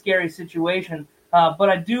ugly and scary situation. But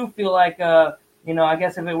I do feel like, I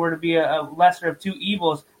guess if it were to be a lesser of two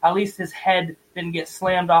evils, at least his head didn't get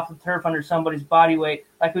slammed off the turf under somebody's body weight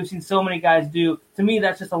like we've seen so many guys do. To me,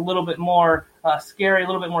 that's just a little bit more scary, a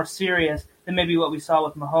little bit more serious than maybe what we saw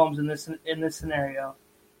with Mahomes in this scenario.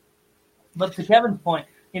 But to Kevin's point,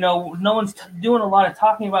 no one's doing a lot of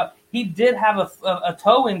talking about. He did have a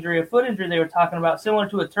toe injury, a foot injury they were talking about, similar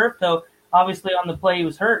to a turf toe. Obviously, on the play he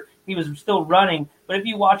was hurt. He was still running. But if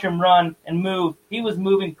you watch him run and move, he was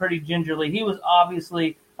moving pretty gingerly. He was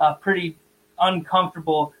obviously pretty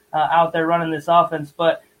uncomfortable out there running this offense.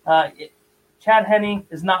 But Chad Henne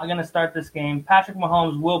is not going to start this game. Patrick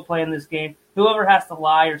Mahomes will play in this game. Whoever has to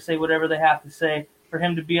lie or say whatever they have to say for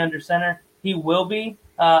him to be under center, he will be.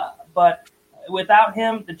 But without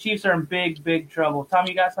him, the Chiefs are in big, big trouble. Tom,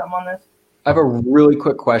 you got something on this? I have a really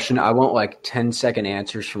quick question. I want 10-second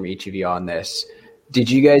answers from each of you on this. Did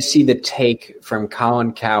you guys see the take from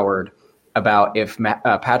Colin Cowherd about if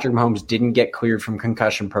Patrick Mahomes didn't get cleared from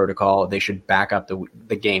concussion protocol, they should back up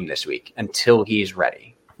the game this week until he's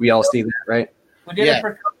ready? We all see that, right? We did it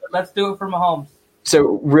for COVID. Let's do it for Mahomes.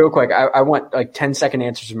 So real quick, I want 10-second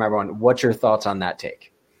answers from everyone. What's your thoughts on that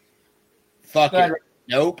take? Fuck it.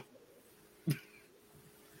 Nope.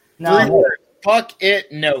 No. 3 words. Fuck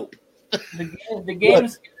it. Nope. The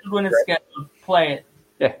game's scheduled when it's scheduled. Play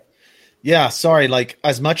it. Yeah, sorry.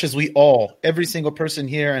 As much as every single person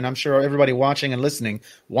here, and I'm sure everybody watching and listening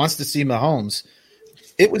wants to see Mahomes,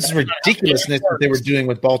 it was ridiculousness that they were doing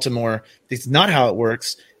with Baltimore. It's not how it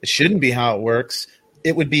works. It shouldn't be how it works.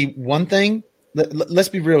 It would be one thing. Let's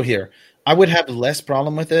be real here. I would have less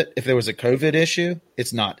problem with it if there was a COVID issue.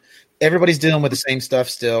 It's not. Everybody's dealing with the same stuff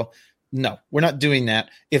still. No, we're not doing that.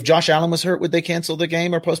 If Josh Allen was hurt, would they cancel the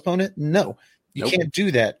game or postpone it? No. You can't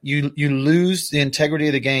do that. You lose the integrity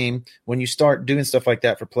of the game when you start doing stuff like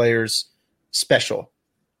that for players special.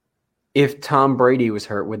 If Tom Brady was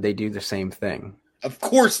hurt, would they do the same thing? Of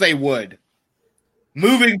course they would.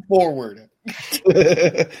 Moving forward.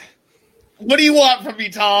 What do you want from me,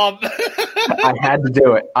 Tom? I had to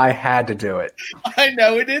do it. I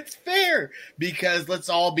know, and it's fair because let's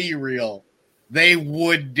all be real. They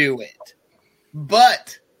would do it.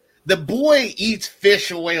 But the boy eats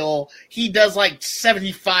fish oil. He does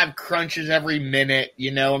 75 crunches every minute.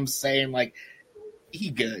 You know what I'm saying? He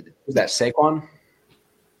good. Is that Saquon?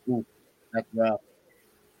 Ooh, that's rough.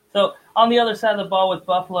 So on the other side of the ball with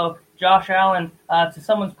Buffalo, Josh Allen, to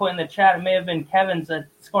someone's point in the chat, it may have been Kevin's,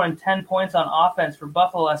 scoring 10 points on offense for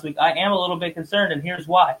Buffalo last week. I am a little bit concerned, and here's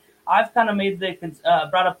why. I've kind of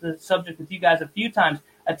brought up the subject with you guys a few times.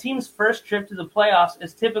 A team's first trip to the playoffs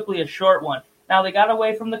is typically a short one. Now, they got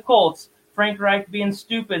away from the Colts, Frank Reich being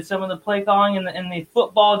stupid, some of the play calling and the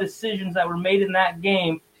football decisions that were made in that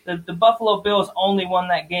game. The Buffalo Bills only won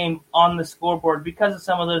that game on the scoreboard because of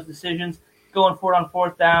some of those decisions, going for it on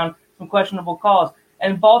fourth down, some questionable calls.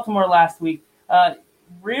 And Baltimore last week,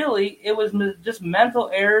 really, it was just mental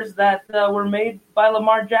errors that were made by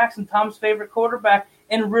Lamar Jackson, Tom's favorite quarterback,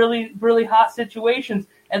 in really, really hot situations.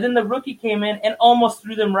 And then the rookie came in and almost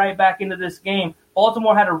threw them right back into this game.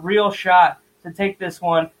 Baltimore had a real shot to take this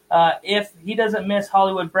one. If he doesn't miss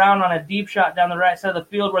Hollywood Brown on a deep shot down the right side of the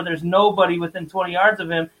field where there's nobody within 20 yards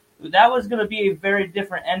of him, that was going to be a very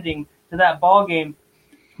different ending to that ball game.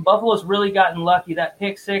 Buffalo's really gotten lucky. That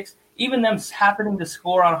pick six, even them happening to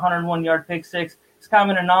score on a 101-yard pick six, is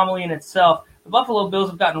kind of an anomaly in itself. The Buffalo Bills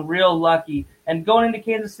have gotten real lucky. And going into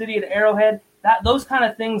Kansas City at Arrowhead, those kind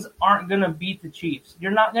of things aren't going to beat the Chiefs.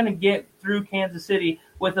 You're not going to get through Kansas City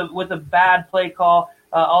with a bad play call.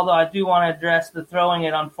 Although I do want to address the throwing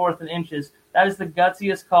it on 4th and inches. That is the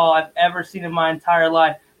gutsiest call I've ever seen in my entire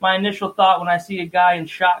life. My initial thought when I see a guy in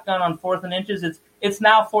shotgun on 4th and inches, it's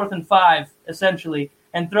now 4th and 5, essentially.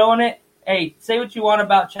 And throwing it, hey, say what you want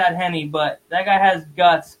about Chad Henne, but that guy has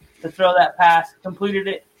guts to throw that pass, completed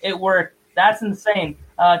it, it worked. That's insane.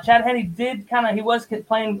 Chad Henne he was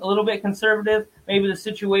playing a little bit conservative, maybe the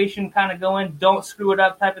situation kind of going, don't screw it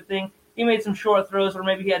up type of thing. He made some short throws where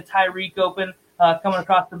maybe he had Tyreek open, coming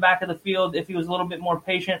across the back of the field if he was a little bit more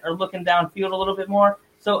patient or looking downfield a little bit more.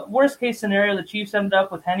 So worst case scenario, the Chiefs ended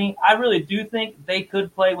up with Henne. I really do think they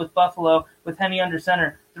could play with Buffalo with Henne under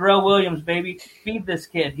center. Darrell Williams, baby, feed this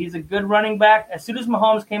kid. He's a good running back. As soon as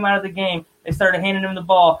Mahomes came out of the game, they started handing him the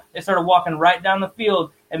ball. They started walking right down the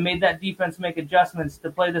field and made that defense make adjustments to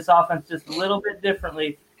play this offense just a little bit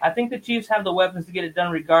differently. I think the Chiefs have the weapons to get it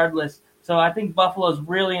done regardless, So I think Buffalo's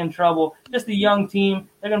really in trouble. Just a young team.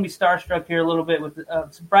 They're going to be starstruck here a little bit with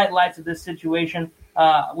some bright lights of this situation.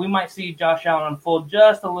 We might see Josh Allen unfold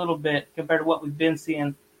just a little bit compared to what we've been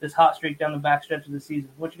seeing this hot streak down the backstretch of the season.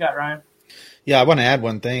 What you got, Ryan? Yeah, I want to add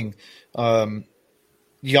one thing.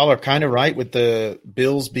 Y'all are kind of right with the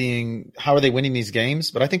Bills being, how are they winning these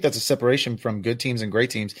games? But I think that's a separation from good teams and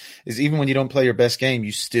great teams, is even when you don't play your best game,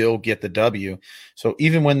 you still get the W. So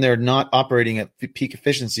even when they're not operating at peak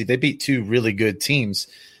efficiency, they beat two really good teams,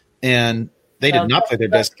 and they did not play their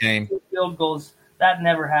best game. Field goals, that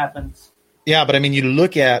never happens. Yeah, but I mean, you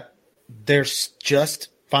look at, they're just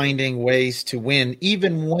finding ways to win,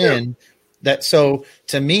 even when that. So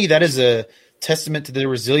to me, that is a testament to their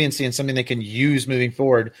resiliency and something they can use moving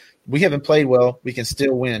forward. We haven't played well. We can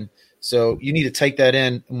still win. So you need to take that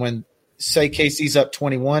in. When, say, KC's up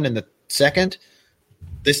 21 in the second,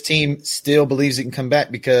 this team still believes it can come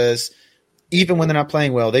back, because even when they're not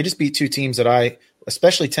playing well, they just beat two teams that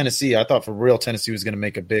especially Tennessee, I thought for real Tennessee was going to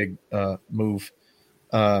make a big move.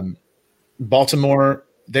 Baltimore,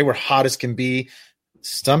 they were hot as can be.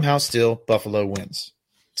 Somehow still Buffalo wins.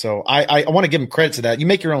 So I want to give them credit to that. You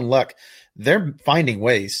make your own luck. They're finding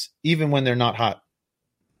ways, even when they're not hot.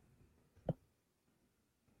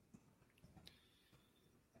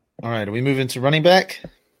 All right, are we moving to running back?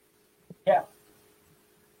 Yeah.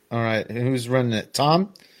 All right, who's running it?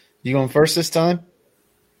 Tom, you going first this time?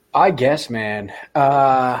 I guess, man.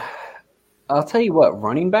 I'll tell you what,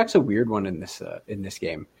 running back's a weird one in this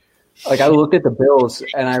game. Like, I looked at the Bills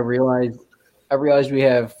and I realized we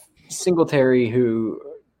have Singletary, who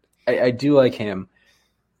I do like him.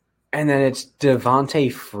 And then it's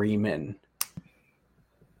Devontae Freeman.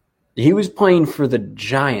 He was playing for the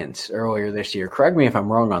Giants earlier this year. Correct me if I'm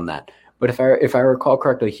wrong on that. But if I recall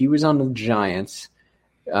correctly, he was on the Giants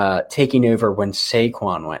taking over when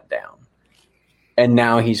Saquon went down. And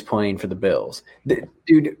now he's playing for the Bills.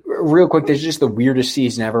 Dude, real quick, this is just the weirdest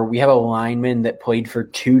season ever. We have a lineman that played for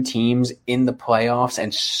two teams in the playoffs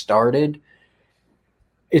and started.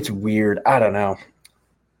 It's weird. I don't know.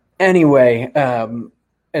 Anyway,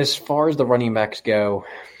 as far as the running backs go,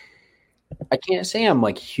 I can't say I'm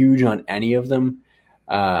like huge on any of them,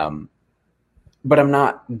 but I'm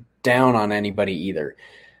not down on anybody either.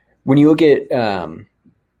 When you look at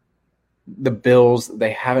the Bills,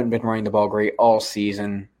 they haven't been running the ball great all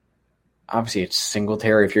season. Obviously, it's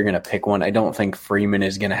Singletary if you're going to pick one. I don't think Freeman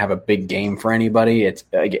is going to have a big game for anybody.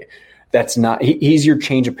 That's not. He's your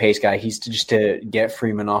change of pace guy. He's just to get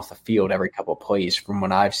Freeman off the field every couple of plays, from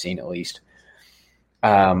what I've seen at least.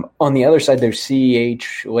 On the other side, there's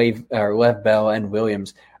CEH, Lev Bell, and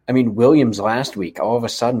Williams. I mean, Williams last week all of a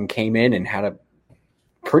sudden came in and had a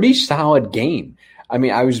pretty solid game. I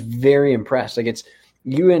mean, I was very impressed. Like,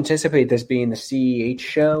 you anticipate this being the CEH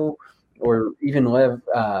show or even Lev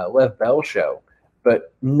Bell show,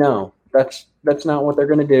 but no, that's not what they're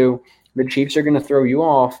going to do. The Chiefs are going to throw you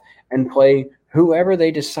off and play whoever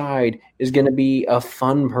they decide is going to be a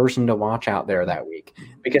fun person to watch out there that week.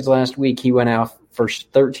 Because last week he went out for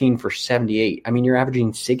 13 for 78. I mean, you're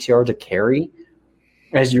averaging 6 yards a carry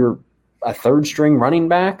as you're a third-string running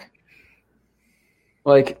back.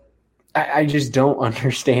 Like, I just don't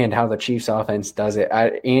understand how the Chiefs offense does it.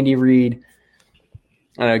 Andy Reid,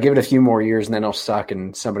 I don't know, give it a few more years and then he'll suck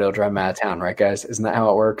and somebody will drive him out of town, right, guys? Isn't that how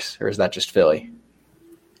it works, or is that just Philly?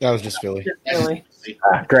 That was just Philly.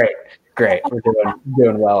 Great. We're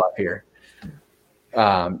doing well up here.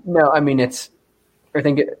 No, I mean, I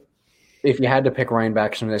think if you had to pick running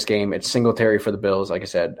backs from this game, it's Singletary for the Bills. Like I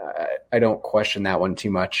said, I don't question that one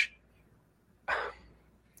too much.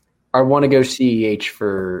 I want to go CEH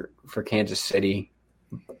for Kansas City.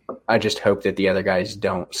 I just hope that the other guys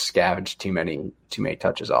don't scavenge too many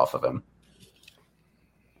touches off of him.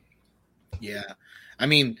 Yeah. I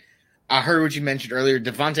mean, I heard what you mentioned earlier.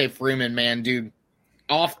 Devontae Freeman, man, dude,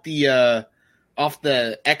 off the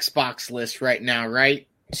Xbox list right now, right,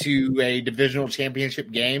 to a divisional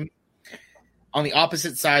championship game. On the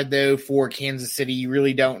opposite side, though, for Kansas City, you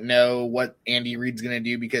really don't know what Andy Reid's going to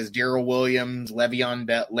do, because Darrell Williams,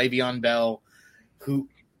 Le'Veon Bell, who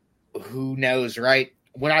knows, right?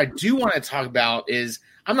 What I do want to talk about is,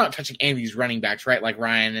 I'm not touching Andy's running backs, right? Like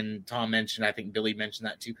Ryan and Tom mentioned, I think Billy mentioned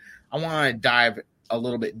that too. I want to dive a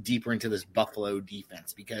little bit deeper into this Buffalo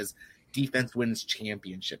defense, because defense wins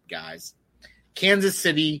championship, guys. Kansas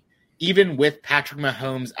City, even with Patrick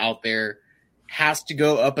Mahomes out there, has to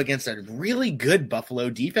go up against a really good Buffalo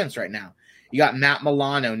defense right now. You got Matt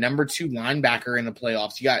Milano, number 2 linebacker in the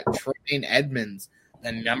playoffs. You got Tremaine Edmonds,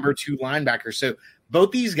 the number 2 linebacker. So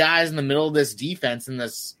both these guys in the middle of this defense in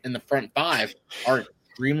the front 5 are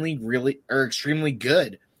extremely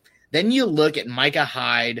good. Then you look at Micah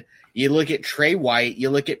Hyde, you look at Trey White, you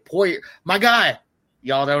look at Poyer. My guy,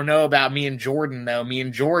 y'all don't know about me and Jordan, though. Me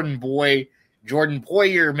and Jordan, boy, Jordan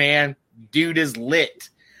Poyer, man, dude is lit.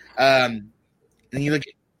 And then you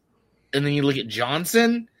look at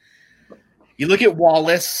Johnson, you look at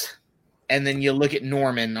Wallace, and then you look at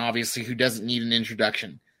Norman, obviously, who doesn't need an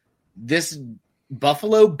introduction. This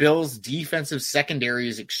Buffalo Bills defensive secondary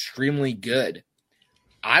is extremely good.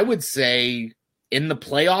 I would say in the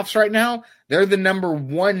playoffs right now, they're the number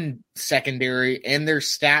one secondary, and their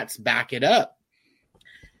stats back it up.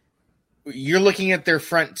 You're looking at their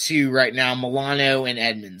front two right now, Milano and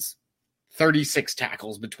Edmonds. 36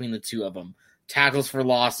 tackles between the two of them. Tackles for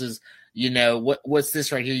losses. You know, what's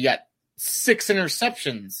this right here? You got 6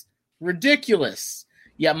 interceptions. Ridiculous.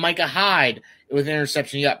 You got Micah Hyde with an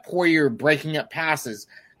interception. You got Poyer breaking up passes.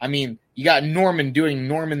 I mean, you got Norman doing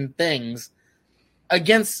Norman things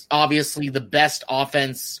against, obviously, the best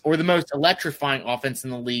offense or the most electrifying offense in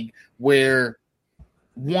the league, where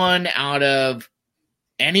one out of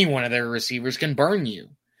any one of their receivers can burn you.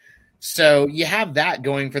 So you have that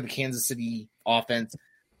going for the Kansas City offense.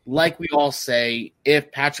 Like we all say,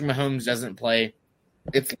 if Patrick Mahomes doesn't play,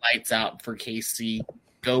 it's lights out for KC.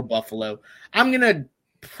 Go Buffalo. I'm going to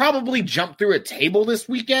probably jump through a table this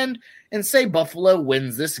weekend and say Buffalo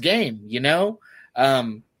wins this game, you know?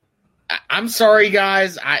 I'm sorry,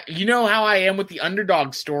 guys. You know how I am with the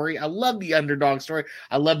underdog story. I love the underdog story.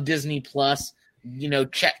 I love Disney Plus. You know,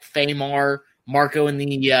 check Famar. Marco in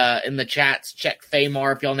the chats, check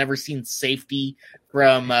Famar if y'all never seen Safety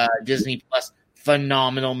from Disney Plus.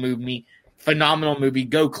 Phenomenal movie.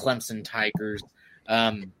 Go Clemson Tigers.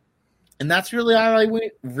 And that's really all I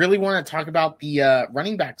really want to talk about the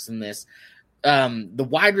running backs in this. The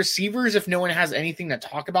wide receivers, if no one has anything to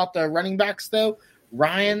talk about the running backs, though,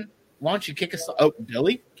 Ryan, why don't you kick us off? Oh,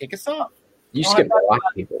 Billy, kick us off. You skipped a lot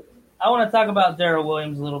of people. I want to talk about Darrell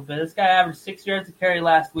Williams a little bit. This guy averaged 6 yards a carry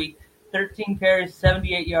last week, 13 carries,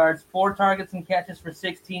 78 yards, 4 targets and catches for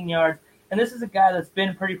 16 yards. And this is a guy that's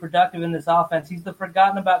been pretty productive in this offense. He's the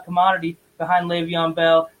forgotten about commodity behind Le'Veon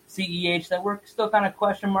Bell, CEH, that we're still kind of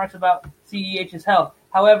question marks about CEH's health.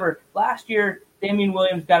 However, last year, Damian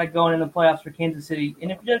Williams got it going in the playoffs for Kansas City.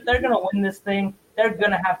 And if they're going to win this thing, they're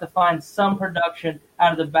going to have to find some production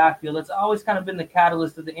out of the backfield. It's always kind of been the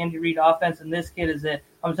catalyst of the Andy Reid offense, and this kid is it.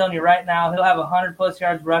 I'm telling you right now, he'll have 100-plus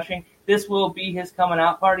yards rushing. This will be his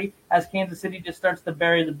coming-out party as Kansas City just starts to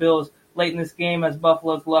bury the Bills late in this game as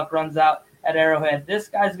Buffalo's luck runs out at Arrowhead. This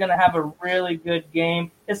guy's going to have a really good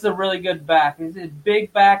game. It's a really good back. He's a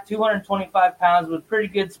big back, 225 pounds with pretty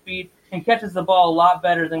good speed, and catches the ball a lot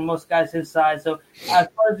better than most guys his size. So as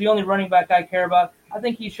far as the only running back I care about, I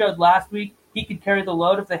think he showed last week he could carry the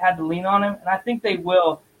load if they had to lean on him, and I think they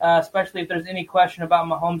will, especially if there's any question about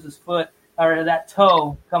Mahomes' foot or that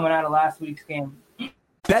toe coming out of last week's game.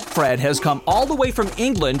 Betfred has come all the way from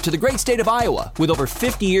England to the great state of Iowa with over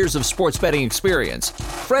 50 years of sports betting experience.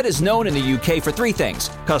 Fred is known in the UK for 3 things: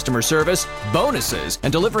 customer service, bonuses,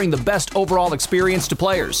 and delivering the best overall experience to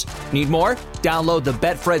players. Need more? Download the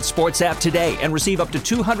Betfred Sports app today and receive up to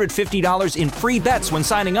 $250 in free bets when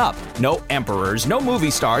signing up. No emperors, no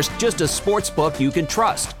movie stars, just a sports book you can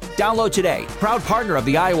trust. Download today. Proud partner of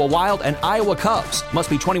the Iowa Wild and Iowa Cubs. Must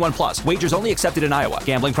be 21 plus. Wagers only accepted in Iowa.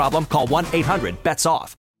 Gambling problem? Call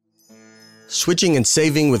 1-800-BETS-OFF. Switching and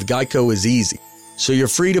saving with Geico is easy, so you're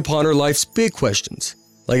free to ponder life's big questions.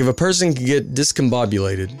 Like if a person can get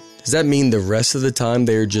discombobulated, does that mean the rest of the time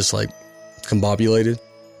they're just like combobulated?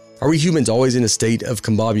 Are we humans always in a state of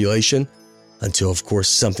combobulation? Until, of course,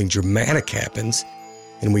 something dramatic happens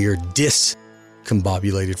and we are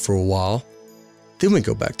discombobulated for a while. Then we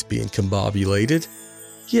go back to being combobulated.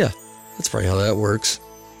 Yeah, that's probably how that works.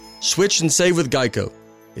 Switch and save with Geico.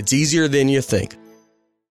 It's easier than you think.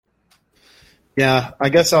 Yeah, I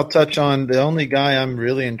guess I'll touch on the only guy I'm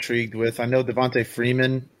really intrigued with. I know Devontae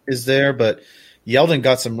Freeman is there, but Yeldon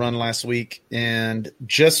got some run last week, and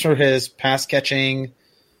just for his pass-catching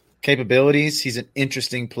capabilities, he's an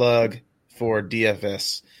interesting plug for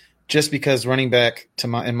DFS. Just because running back,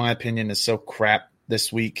 in my opinion, is so crap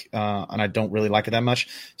this week, and I don't really like it that much.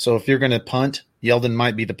 So if you're going to punt, Yeldon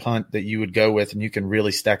might be the punt that you would go with, and you can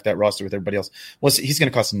really stack that roster with everybody else. He's going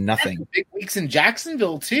to cost nothing. Big weeks in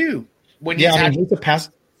Jacksonville, too. He's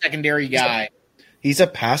a secondary guy. He's a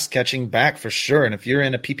pass-catching back for sure, and if you're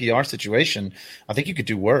in a PPR situation, I think you could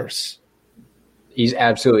do worse. He's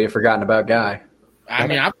absolutely a forgotten about guy. I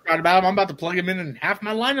mean, I forgot about him. I'm about to plug him in half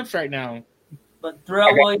my lineups right now. But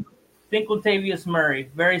Darrell Williams, think Latavius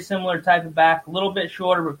Murray, very similar type of back, a little bit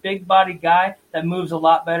shorter, but big-body guy that moves a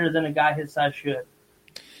lot better than a guy his size should.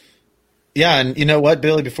 Yeah, and you know what,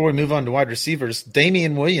 Billy, before we move on to wide receivers,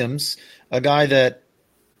 Damian Williams, a guy that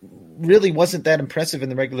really wasn't that impressive in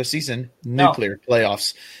the regular season, nuclear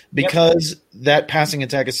playoffs, because that passing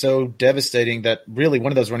attack is so devastating that really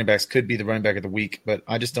one of those running backs could be the running back of the week, but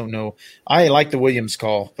I just don't know. I like the Williams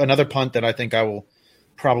call. Another punt that I think I will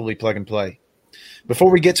probably plug and play. Before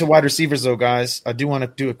we get to wide receivers, though, guys, I do want to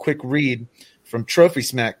do a quick read from Trophy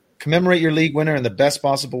Smack. Commemorate your league winner in the best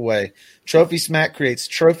possible way. Trophy Smack creates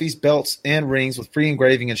trophies, belts, and rings with free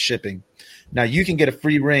engraving and shipping. Now, you can get a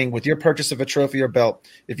free ring with your purchase of a trophy or belt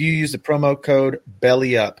if you use the promo code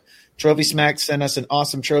BELLYUP. Trophy Smack sent us an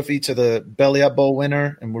awesome trophy to the Belly Up Bowl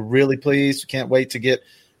winner, and we're really pleased. We can't wait to get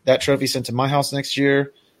that trophy sent to my house next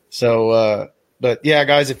year. So, but yeah,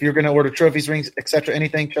 guys, if you're going to order trophies, rings, etc.,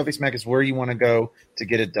 anything, Trophy Smack is where you want to go to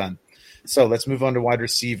get it done. So let's move on to wide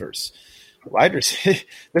receivers.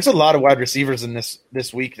 There's a lot of wide receivers in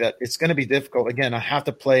this week that it's going to be difficult. Again, I have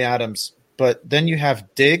to play Adams, but then you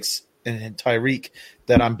have Diggs and Tyreek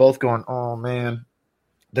that I'm both going, oh man,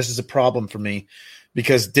 this is a problem for me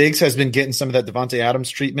because Diggs has been getting some of that Devontae Adams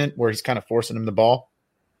treatment where he's kind of forcing him the ball.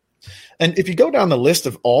 And if you go down the list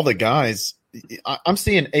of all the guys, I'm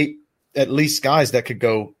seeing 8 at least guys that could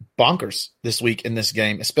go bonkers this week in this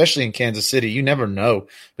game, especially in Kansas City. You never know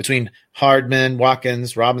between Hardman,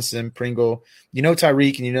 Watkins, Robinson, Pringle. You know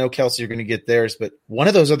Tyreek and you know Kelsey are going to get theirs, but one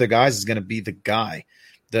of those other guys is going to be the guy,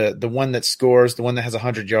 the one that scores, the one that has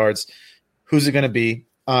 100 yards. Who's it going to be?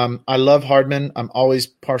 I love Hardman. I'm always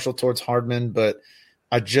partial towards Hardman, but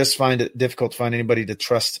I just find it difficult to find anybody to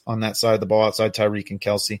trust on that side of the ball outside Tyreek and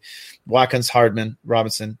Kelsey. Watkins, Hardman,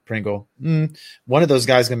 Robinson, Pringle. One of those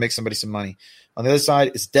guys is going to make somebody some money. On the other side,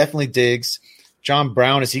 it's definitely Diggs. John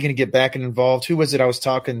Brown, is he going to get back and involved? Who was it I was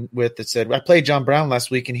talking with that said, I played John Brown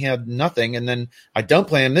last week and he had nothing, and then I don't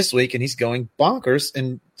play him this week and he's going bonkers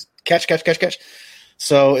and catch.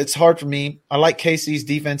 So it's hard for me. I like KC's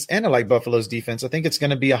defense and I like Buffalo's defense. I think it's going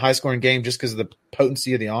to be a high-scoring game just because of the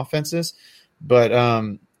potency of the offenses. But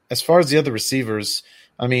as far as the other receivers,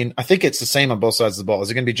 I mean, I think it's the same on both sides of the ball.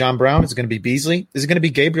 Is it going to be John Brown? Is it going to be Beasley? Is it going to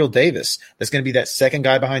be Gabriel Davis? That's going to be that second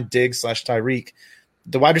guy behind Diggs / Tyreek.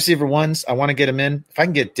 The wide receiver ones, I want to get them in. If I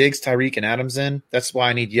can get Diggs, Tyreek, and Adams in, that's why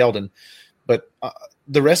I need Yeldon. But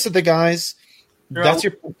the rest of the guys, that's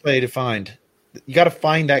your play to find. You got to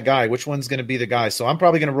find that guy. Which one's going to be the guy? So I'm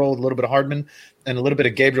probably going to roll with a little bit of Hardman and a little bit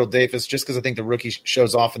of Gabriel Davis just because I think the rookie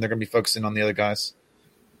shows off and they're going to be focusing on the other guys.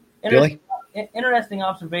 Billy? Interesting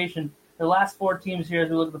observation. The last 4 teams here, as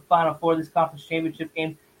we look at the Final Four of this conference championship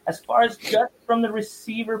game, as far as just from the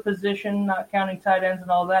receiver position, not counting tight ends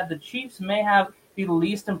and all that, the Chiefs may have the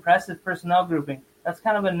least impressive personnel grouping. That's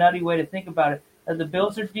kind of a nutty way to think about it. The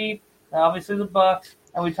Bills are deep, obviously the Bucs,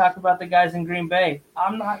 and we talked about the guys in Green Bay.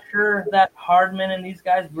 I'm not sure that Hardman and these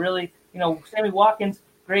guys really, Sammy Watkins,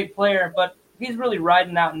 great player, but he's really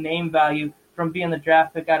riding out name value from being the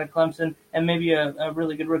draft pick out of Clemson and maybe a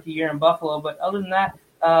really good rookie year in Buffalo. But other than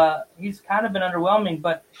that, he's kind of been underwhelming.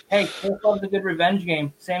 But, hey, this was a good revenge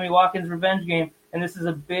game, Sammy Watkins' revenge game, and this is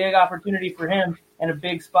a big opportunity for him and a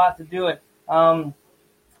big spot to do it.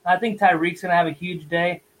 I think Tyreek's going to have a huge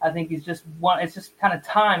day. I think it's just kind of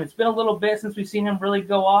time. It's been a little bit since we've seen him really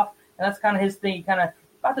go off, and that's kind of his thing.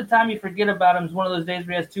 About the time you forget about him is one of those days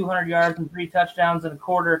where he has 200 yards and 3 touchdowns in a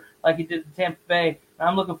quarter like he did in Tampa Bay. And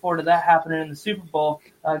I'm looking forward to that happening in the Super Bowl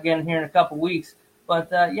again here in a couple weeks.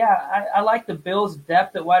 But, I like the Bills'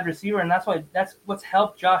 depth at wide receiver, and that's what's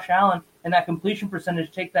helped Josh Allen and that completion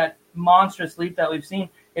percentage take that monstrous leap that we've seen.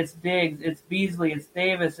 It's Diggs, it's Beasley, it's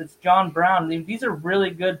Davis, it's John Brown. These are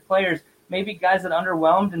really good players. Maybe guys that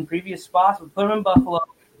underwhelmed in previous spots would put them in Buffalo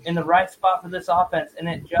in the right spot for this offense, and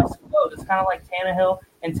it just flows. It's kind of like Tannehill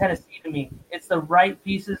and Tennessee to me. It's the right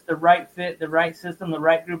pieces, the right fit, the right system, the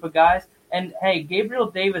right group of guys. And, hey, Gabriel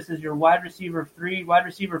Davis is your wide receiver 3, wide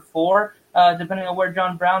receiver 4, depending on where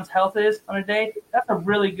John Brown's health is on a day. That's a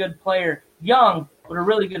really good player. Young, but a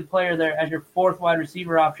really good player there as your 4th wide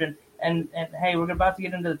receiver option. And hey, we're about to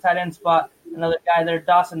get into the tight end spot. Another guy there,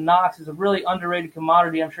 Dawson Knox, is a really underrated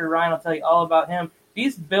commodity. I'm sure Ryan will tell you all about him.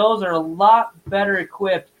 These Bills are a lot better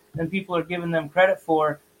equipped than people are giving them credit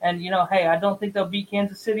for. And, hey, I don't think they'll beat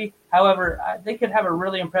Kansas City. However, they could have a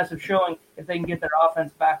really impressive showing if they can get their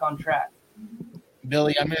offense back on track.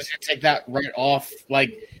 Billy, I'm just going to take that right off.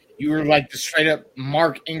 You were the straight-up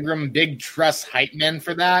Mark Ingram, big trust hype man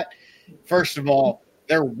for that. First of all,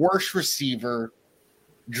 their worst receiver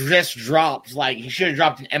just dropped. He should have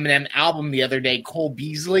dropped an Eminem album the other day, Cole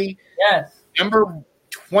Beasley. Yes. Number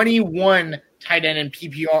 21 tight end in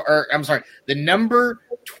PPR, the number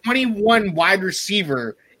 21 wide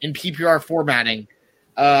receiver in PPR formatting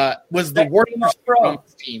was the worst receiver on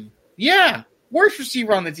this team. Yeah. worst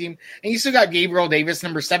receiver on the team. And you still got Gabriel Davis,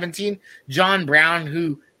 number 17, John Brown,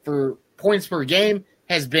 who for points per game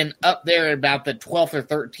has been up there at about the 12th or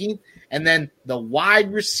 13th. And then the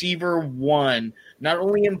wide receiver 1, not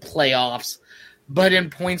only in playoffs, but in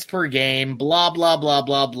points per game, blah, blah, blah,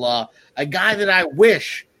 blah, blah. A guy that I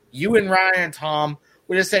wish you and Ryan and Tom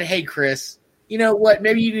would have said, hey, Chris, you know what?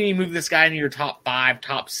 Maybe you need to move this guy into your top 5,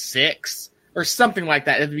 top 6, or something like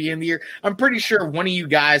that at the beginning of the year. I'm pretty sure one of you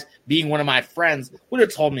guys, being one of my friends, would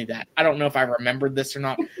have told me that. I don't know if I remembered this or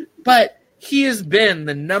not, but he has been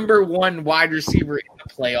the number 1 wide receiver in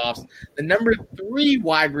the playoffs, the number 3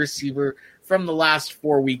 wide receiver from the last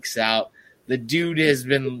 4 weeks out. The dude has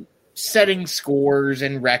been setting scores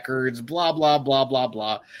and records, blah, blah, blah, blah,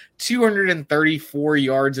 blah. 234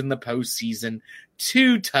 yards in the postseason,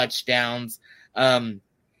 2 touchdowns. And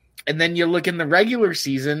then you look in the regular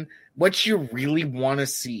season, what you really want to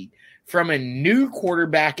see from a new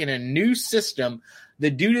quarterback in a new system. The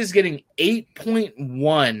dude is getting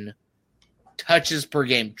 8.1 touches per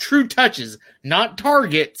game. True touches, not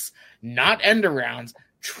targets, not end arounds,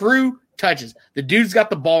 true touches. The dude's got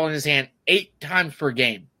the ball in his hand 8 times per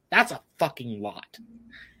game. That's a fucking lot.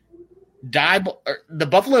 The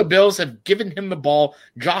Buffalo Bills have given him the ball.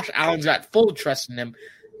 Josh Allen's got full trust in him.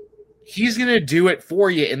 He's going to do it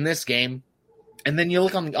for you in this game. And then you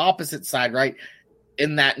look on the opposite side, right?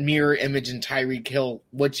 In that mirror image in Tyreek Hill,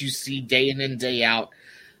 what you see day in and day out,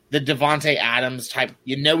 the Devontae Adams type,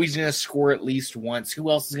 you know he's going to score at least once. Who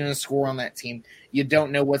else is going to score on that team? You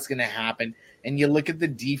don't know what's going to happen. And you look at the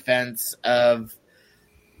defense of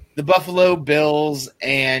the Buffalo Bills,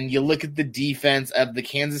 and you look at the defense of the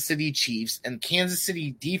Kansas City Chiefs, and Kansas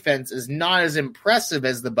City defense is not as impressive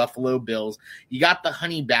as the Buffalo Bills. You got the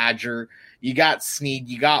Honey Badger, you got Snead,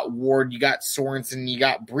 you got Ward, you got Sorensen, you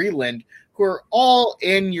got Breland, who are all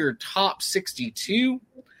in your top 62,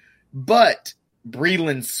 but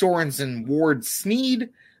Breland, Sorensen, Ward, Snead,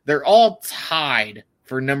 they're all tied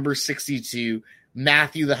for number 62.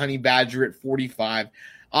 Matthew the Honey Badger at 45.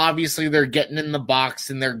 Obviously, they're getting in the box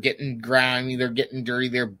and they're getting grimy, they're getting dirty,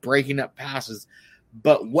 they're breaking up passes.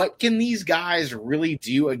 But what can these guys really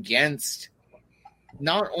do against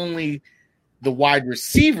not only the wide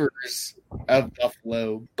receivers of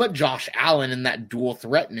Buffalo, but Josh Allen and that dual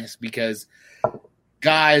threatness? Because,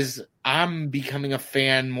 guys, I'm becoming a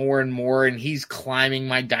fan more and more, and he's climbing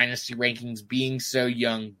my dynasty rankings, being so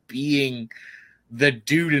young, being the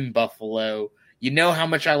dude in Buffalo. You know how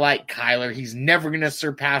much I like Kyler. He's never going to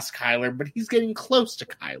surpass Kyler, but he's getting close to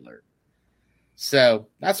Kyler. So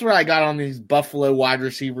that's what I got on these Buffalo wide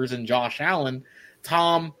receivers and Josh Allen.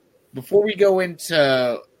 Tom, before we go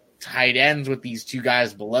into tight ends with these 2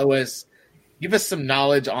 guys below us, give us some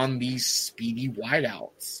knowledge on these speedy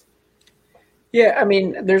wideouts. Yeah, I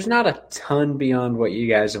mean, there's not a ton beyond what you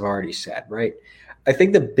guys have already said, right? I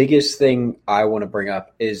think the biggest thing I want to bring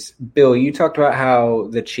up is, Bill, you talked about how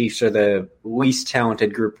the Chiefs are the least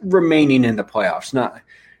talented group remaining in the playoffs.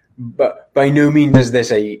 But by no means is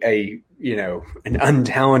this an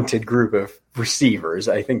untalented group of receivers.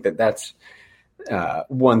 I think that's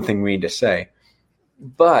one thing we need to say.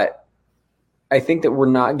 But I think that we're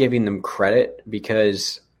not giving them credit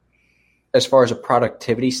because as far as a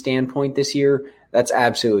productivity standpoint this year, that's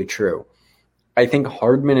absolutely true. I think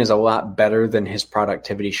Hardman is a lot better than his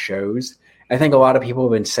productivity shows. I think a lot of people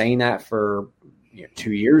have been saying that for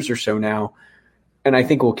 2 years or so now, and I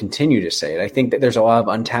think we'll continue to say it. I think that there's a lot of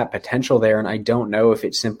untapped potential there, and I don't know if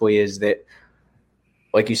it simply is that,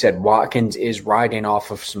 like you said, Watkins is riding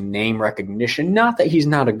off of some name recognition. Not that he's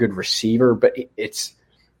not a good receiver, but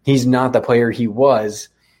he's not the player he was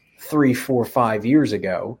 3, 4, 5 years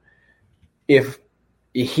ago. If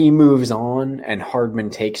he moves on and Hardman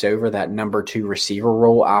takes over that number 2 receiver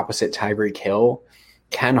role opposite Tyreek Hill,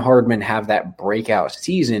 can Hardman have that breakout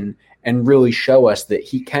season and really show us that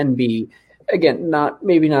he can be, again,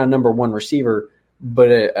 maybe not a number 1 receiver,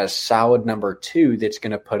 but a solid number 2 that's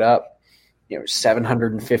going to put up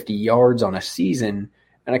 750 yards on a season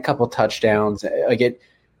and a couple touchdowns?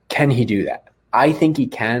 Can he do that? I think he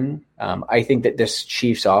can. I think that this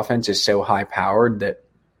Chiefs offense is so high powered that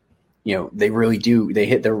they really do. They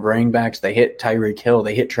hit their running backs. They hit Tyreek Hill.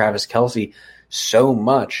 They hit Travis Kelce so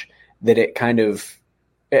much that it kind of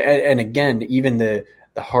 – and again, even the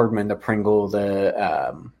Hardman, the Pringle,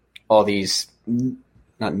 all these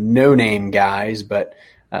not no-name guys, but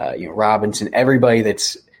Robinson, everybody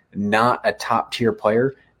that's not a top-tier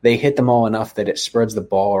player, they hit them all enough that it spreads the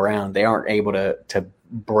ball around. They aren't able to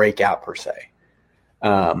break out per se.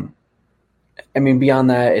 Beyond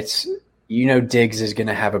that, it's – Diggs is going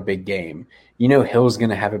to have a big game. Hill's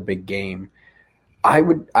going to have a big game. I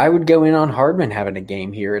would go in on Hardman having a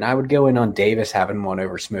game here, and I would go in on Davis having one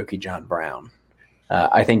over Smokey John Brown.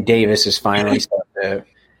 I think Davis is finally starting to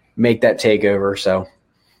make that takeover. So,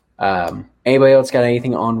 anybody else got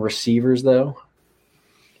anything on receivers though?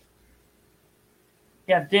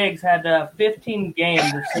 Yeah, Diggs had 15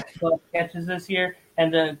 games or 6+ catches this year,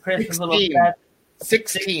 and Chris' little stat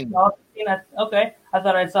 16. Okay, I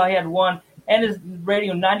thought I saw he had one. And his rating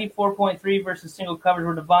of 94.3 versus single coverage,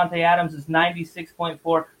 where Devontae Adams is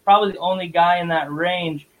 96.4, probably the only guy in that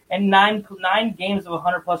range. And nine games of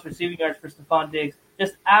 100+ receiving yards for Stephon Diggs.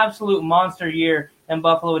 Just absolute monster year in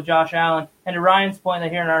Buffalo with Josh Allen. And to Ryan's point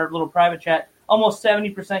here in our little private chat, almost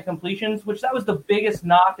 70% completions, which that was the biggest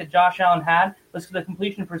knock that Josh Allen had, was the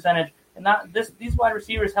completion percentage. And these wide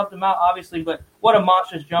receivers helped him out, obviously, but what a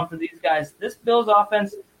monstrous jump for these guys. This Bills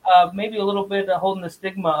offense, maybe a little bit holding the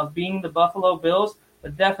stigma of being the Buffalo Bills,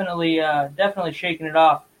 but definitely shaking it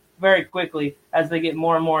off very quickly as they get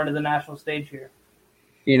more and more into the national stage here.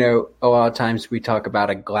 You know, a lot of times we talk about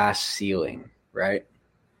a glass ceiling, right?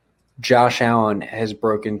 Josh Allen has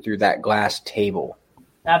broken through that glass table.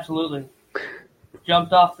 Absolutely.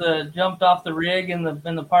 Jumped off the rig in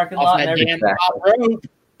the parking lot.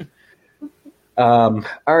 All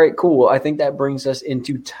right, cool. I think that brings us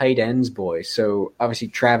into tight ends, boys. So obviously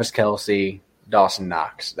Travis Kelce, Dawson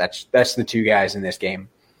Knox. That's the two guys in this game.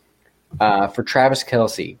 For Travis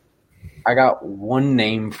Kelce, I got one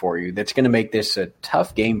name for you that's going to make this a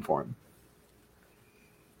tough game for him.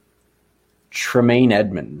 Tremaine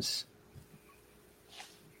Edmonds.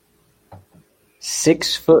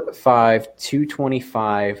 6'5",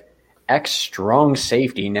 225, ex-strong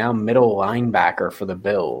safety, now middle linebacker for the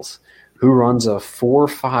Bills, who runs a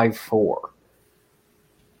 4.54.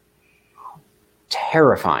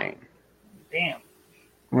 Terrifying. Damn.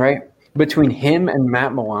 Right? Between him and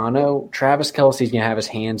Matt Milano, Travis Kelce's going to have his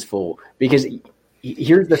hands full. Because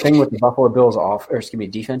here's the thing with the Buffalo Bills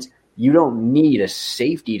defense. You don't need a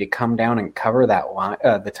safety to come down and cover that line,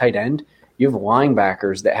 the tight end. You have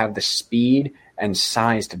linebackers that have the speed and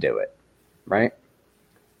size to do it, right?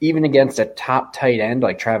 Even against a top tight end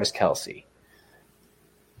like Travis Kelce.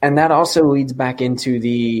 And that also leads back into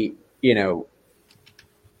the,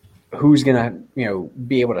 who's going to,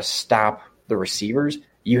 be able to stop the receivers.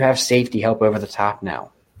 You have safety help over the top now.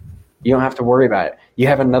 You don't have to worry about it. You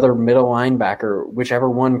have another middle linebacker, whichever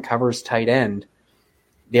one covers tight end,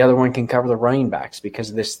 the other one can cover the running backs because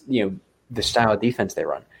of this, the style of defense they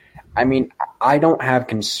run. I mean, I don't have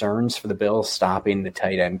concerns for the Bills stopping the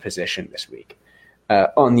tight end position this week.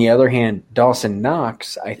 On the other hand, Dawson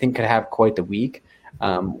Knox, I think, could have quite the week.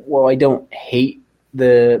 Well, I don't hate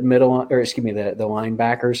the the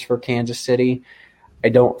linebackers for Kansas City. I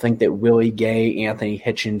don't think that Willie Gay, Anthony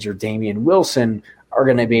Hitchens, or Damian Wilson are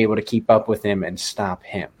going to be able to keep up with him and stop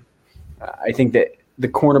him. I think that the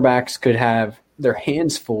cornerbacks could have their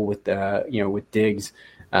hands full with with Diggs,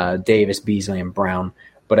 Davis, Beasley, and Brown.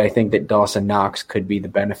 But I think that Dawson Knox could be the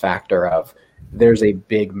benefactor of there's a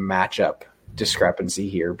big matchup discrepancy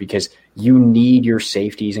here because you need your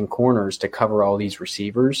safeties and corners to cover all these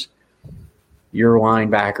receivers. Your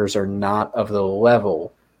linebackers are not of the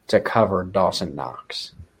level to cover Dawson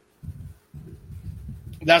Knox.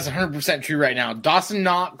 That's 100% true right now. Dawson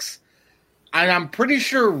Knox, and I'm pretty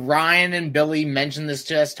sure Ryan and Billy mentioned this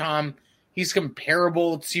to us, Tom. He's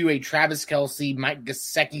comparable to a Travis Kelce, Mike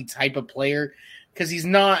Gesicki type of player because he's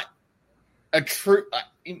not a true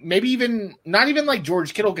maybe even not even like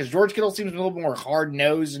George Kittle, because George Kittle seems a little more hard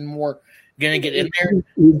nosed and more gonna get in there.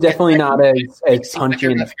 He's definitely not as punchy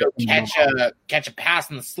in the catch a pass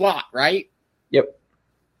in the slot, right? Yep.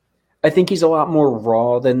 I think he's a lot more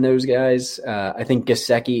raw than those guys. I think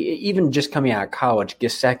Gesicki, even just coming out of college,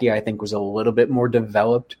 Gesicki I think was a little bit more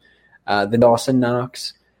developed than Dawson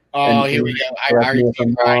Knox. Oh, here we go.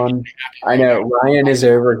 I know Ryan is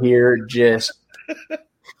over here just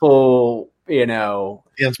full,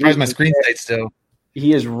 Yeah, I'm surprised my screen stayed still.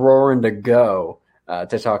 He is roaring to go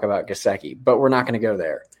to talk about Gesicki, but we're not going to go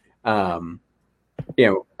there.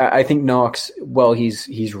 I think Knox, well,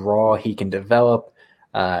 he's raw. He can develop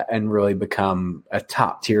and really become a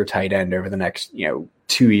top tier tight end over the next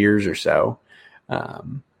 2 years or so.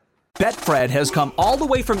 Betfred has come all the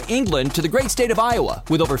way from England to the great state of Iowa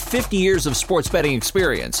with over 50 years of sports betting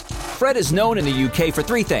experience. Fred is known in the UK for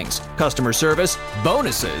three things: customer service,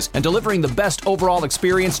 bonuses, and delivering the best overall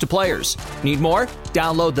experience to players. Need more?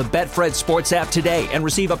 Download the Betfred Sports app today and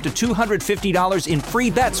receive up to $250 in free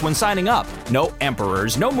bets when signing up. No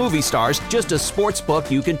emperors, no movie stars, just a sports book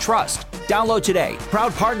you can trust. Download today.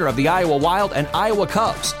 Proud partner of the Iowa Wild and Iowa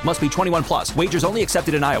Cubs. Must be 21 plus. Wagers only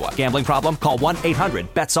accepted in Iowa. Gambling problem? Call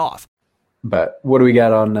 1-800-BETS-OFF. But what do we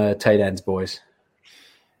got on tight ends, boys?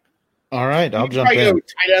 All right, I'll You could jump probably in. go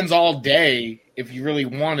tight ends all day if you really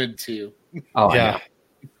wanted to. Oh, Yeah,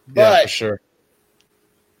 But for sure.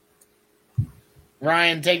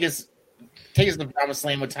 Ryan, take us to the promised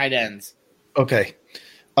land with tight ends. Okay.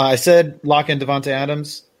 I said lock in Devontae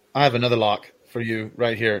Adams. I have another lock for you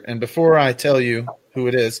right here. And before I tell you who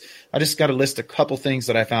it is, I just got to list a couple things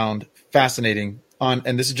that I found fascinating on,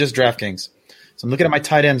 and this is just DraftKings. So I'm looking at my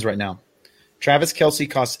tight ends right now. Travis Kelce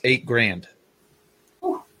costs $8,000.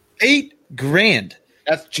 $8,000.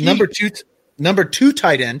 That's cheap. Number two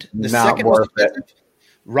tight end, the Not second most worth it. expensive,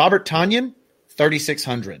 Robert Tonyan,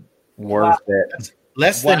 $3,600. Worth it.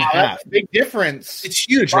 Less Wow, than half. that's a big difference. It's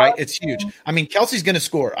huge, right? It's huge. I mean, Kelsey's going to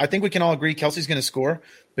score. I think we can all agree Kelsey's going to score,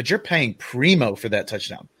 but you're paying primo for that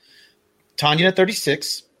touchdown. Tonyan at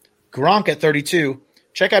 36, Gronk at 32.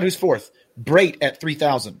 Check out who's fourth. Brait at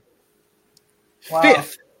 3,000. Wow.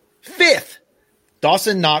 Fifth,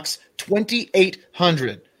 Dawson Knox,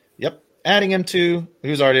 2,800. Yep. Adding him to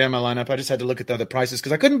who's already on my lineup. I just had to look at the other prices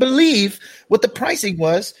because I couldn't believe what the pricing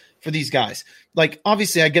was for these guys. Like,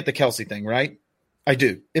 obviously, I get the Kelsey thing, right? I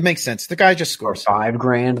do. It makes sense. The guy just For scores.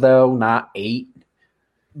 $5,000 though, not 8.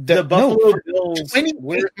 The Buffalo no, Bills. 28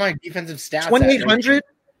 Where's my defensive stats? 2,800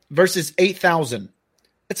 versus 8,000.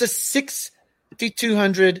 It's a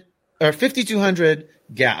 6,200 or 5,200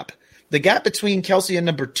 gap. The gap between Kelsey and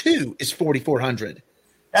number 2 is 4,400.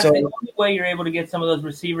 That's So- the only way you're able to get some of those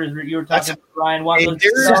receivers that you were That's- talking about, Ryan. One Hey, of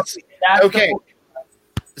those there's- that's okay.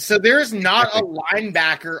 the- So there's not a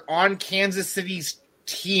linebacker on Kansas City's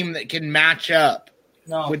team that can match up.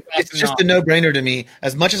 no. With It's Dawson just Knox. a no-brainer to me.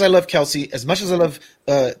 As much as I love Kelsey, as much as I love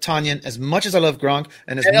Tonyan, as much as I love Gronk,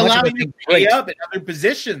 and as It much as I allows you to think pay Brait, up at other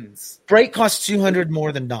positions. Brait costs 200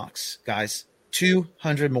 more than Knox, guys.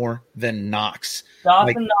 200 more than Knox.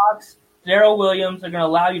 Dawson Knox, Darrell Williams are going to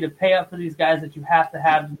allow you to pay up for these guys that you have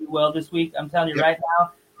to do well this week. I'm telling you Yep. right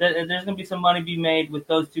now, that there's going to be some money to be made with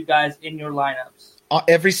those two guys in your lineups.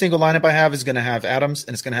 Every single lineup I have is going to have Adams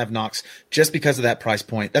and it's going to have Knox just because of that price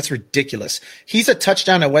point. That's ridiculous. He's a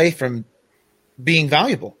touchdown away from being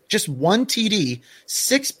valuable. Just one TD,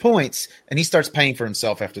 6 points, and he starts paying for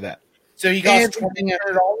himself after that. So he And- costs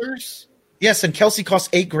 $200. Yes, and Kelsey costs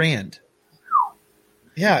 $8,000.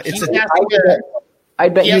 Yeah, it's a I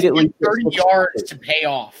bet He you'd has at least 30 yards to pay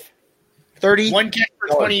off. 30. One catch for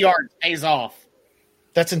 20 yards pays off.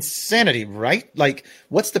 That's insanity, right? Like,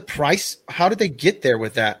 what's the price? How did they get there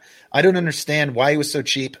with that? I don't understand why he was so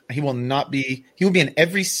cheap. He will be in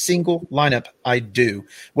every single lineup I do,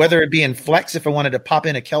 whether it be in flex if I wanted to pop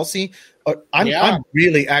in a Kelsey. I'm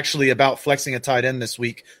really actually about flexing a tight end this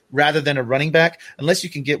week rather than a running back, unless you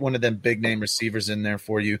can get one of them big name receivers in there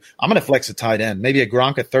for you. I'm going to flex a tight end, maybe a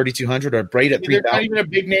Gronk at 3,200 or a Brait at There's not 3,000. even a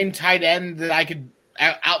big name tight end that I could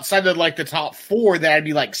outside of like the top 4 that I'd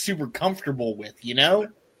be like super comfortable with, you know?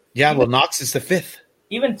 Yeah, well, Knox is the 5th.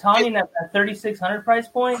 Even Tonyan at that 3,600 price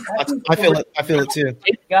point, I feel it. I feel it too.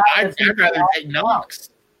 I'd rather take Knox.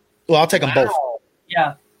 Well, I'll take them both.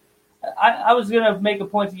 Yeah. I was going to make a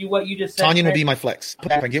point to you what you just said. Tonyan will be my flex.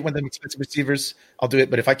 If I get one of them expensive receivers, I'll do it.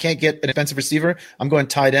 But if I can't get an expensive receiver, I'm going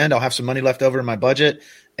tight end. I'll have some money left over in my budget,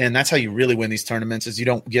 and that's how you really win these tournaments. Is you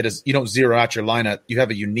don't zero out your lineup. You have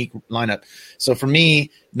a unique lineup. So for me,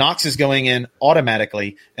 Knox is going in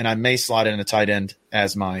automatically, and I may slot in a tight end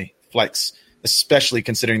as my flex, especially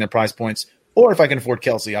considering their price points. Or if I can afford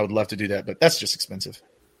Kelsey, I would love to do that, but that's just expensive.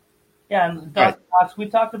 Yeah, and Dawson Knox, we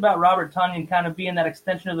talked about Robert Tonyan kind of being that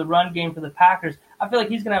extension of the run game for the Packers. I feel like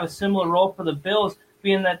he's going to have a similar role for the Bills,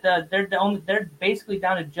 being that they're basically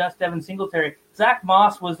down to just Devin Singletary. Zach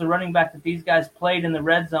Moss was the running back that these guys played in the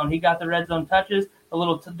red zone. He got the red zone touches, the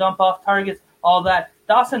little dump off targets, all that.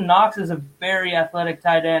 Dawson Knox is a very athletic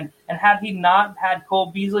tight end, and had he not had Cole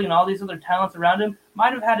Beasley and all these other talents around him,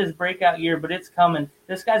 might have had his breakout year, but it's coming.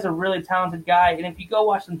 This guy's a really talented guy, and if you go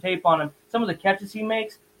watch some tape on him, some of the catches he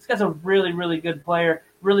makes, this guy's a really, really good player,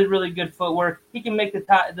 really, really good footwork. He can make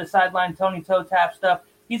the sideline Tony toe tap stuff.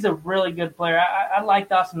 He's a really good player. I like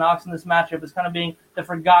Dawson Knox in this matchup as kind of being the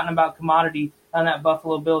forgotten about commodity on that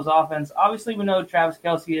Buffalo Bills offense. Obviously, we know Travis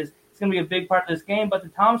Kelce is going to be a big part of this game, but to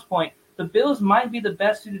Tom's point, the Bills might be the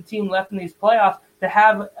best suited team left in these playoffs to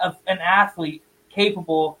have an athlete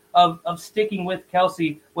capable of sticking with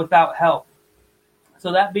Kelce without help.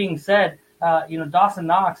 So that being said, Dawson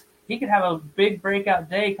Knox, he could have a big breakout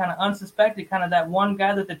day, kind of unsuspected, kind of that one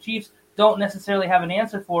guy that the Chiefs don't necessarily have an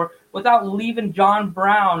answer for without leaving John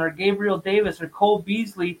Brown or Gabriel Davis or Cole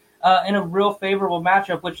Beasley in a real favorable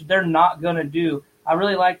matchup, which they're not going to do. I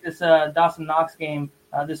really like this Dawson Knox game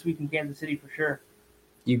this week in Kansas City for sure.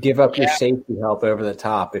 You give up your safety help over the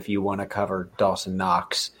top if you want to cover Dawson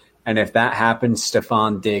Knox. And if that happens,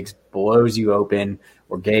 Stephon Diggs blows you open,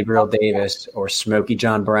 or Gabriel Davis or Smokey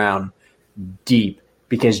John Brown deep,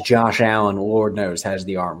 because Josh Allen, Lord knows, has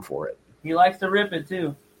the arm for it. He likes to rip it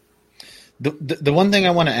too. The one thing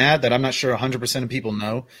I want to add that I'm not sure 100% of people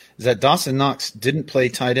know is that Dawson Knox didn't play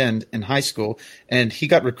tight end in high school, and he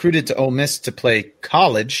got recruited to Ole Miss to play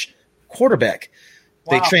college quarterback.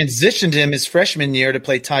 Wow. They transitioned him his freshman year to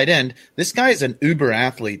play tight end. This guy is an uber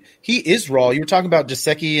athlete. He is raw. You were talking about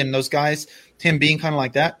Gesicki and those guys, him being kind of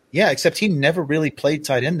like that. Yeah, except he never really played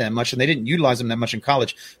tight end that much, and they didn't utilize him that much in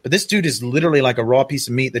college. But this dude is literally like a raw piece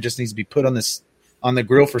of meat that just needs to be put on the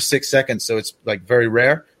grill for 6 seconds, so it's like very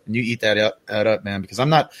rare. And you eat that up, man, because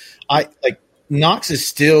Knox is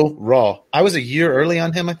still raw. I was a year early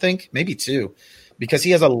on him, I think, maybe 2, because he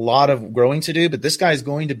has a lot of growing to do. But this guy is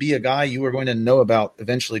going to be a guy you are going to know about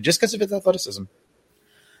eventually just because of his athleticism.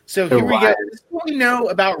 So here we go. This is what we know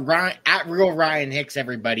about Ryan, at Real Ryan Hicks,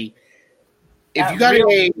 everybody. If you got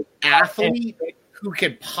an athlete who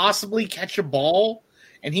could possibly catch a ball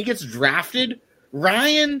and he gets drafted,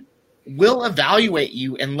 Ryan will evaluate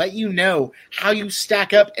you and let you know how you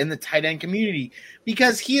stack up in the tight end community,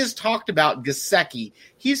 because he has talked about Gesicki.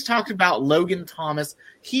 He's talked about Logan Thomas.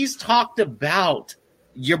 He's talked about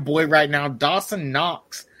your boy right now, Dawson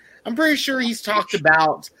Knox. I'm pretty sure he's talked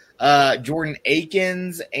about Jordan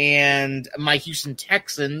Akins and my Houston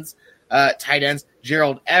Texans tight ends,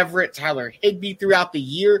 Gerald Everett, Tyler Higbee throughout the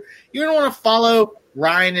year. You're going to want to follow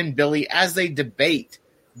Ryan and Billy as they debate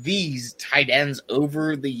these tight ends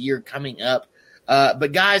over the year coming up.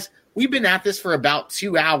 But guys, we've been at this for about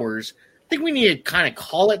 2 hours. I think we need to kind of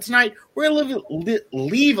call it tonight. We're going to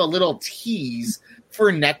leave a little tease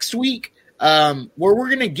for next week, where we're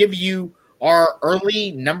going to give you our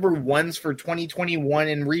early number ones for 2021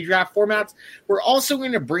 in redraft formats. We're also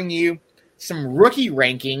going to bring you some rookie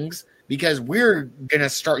rankings, because we're going to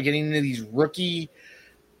start getting into these rookie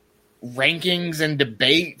rankings and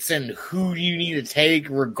debates and who you need to take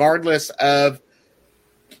regardless of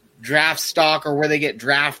draft stock or where they get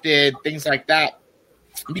drafted, things like that.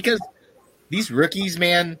 Because these rookies,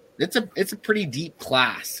 man, it's a pretty deep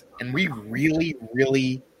class, and we really,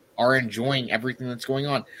 really are enjoying everything that's going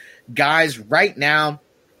on. Guys, right now,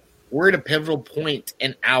 we're at a pivotal point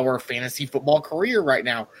in our fantasy football career right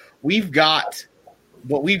now. We've got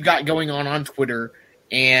what we've got going on Twitter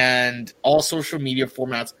and all social media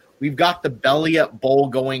formats. We've got the Belly Up Bowl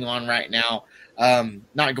going on right now.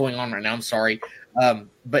 Not going on right now, I'm sorry.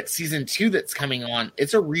 But season 2 that's coming on,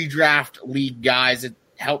 it's a redraft league, guys. It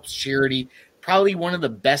helps charity. Probably one of the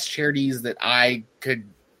best charities that I could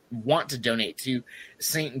want to donate to,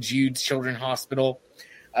 St. Jude's Children's Hospital.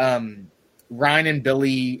 Ryan and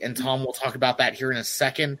Billy and Tom will talk about that here in a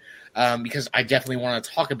second, because I definitely want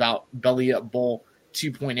to talk about Belly Up Bowl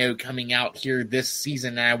 2.0 coming out here this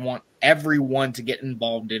season, and I want everyone to get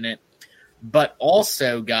involved in it. But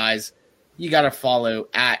also, guys, you got to follow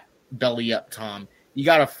at Belly Up Tom. You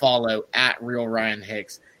got to follow at Real Ryan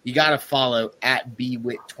Hicks. You got to follow at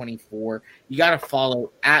BWit24. You got to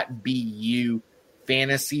follow at BU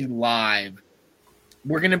Fantasy Live.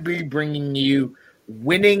 We're going to be bringing you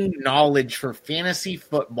winning knowledge for fantasy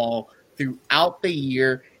football throughout the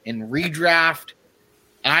year in redraft,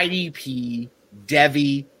 IDP,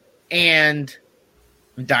 Devy, and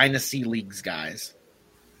Dynasty Leagues, guys.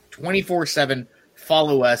 24/7.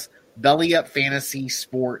 Follow us. Belly Up Fantasy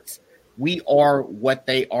Sports. We are what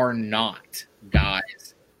they are not,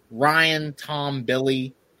 guys. Ryan, Tom,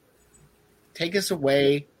 Billy, take us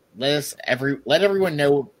away. Let everyone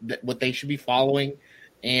know what they should be following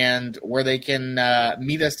and where they can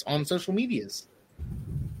meet us on social medias.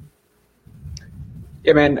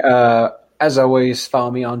 Yeah, man. As always, follow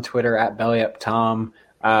me on Twitter at BellyUpTom.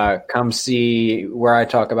 Come see where I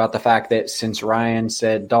talk about the fact that since Ryan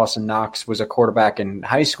said Dawson Knox was a quarterback in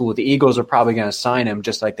high school, the Eagles are probably going to sign him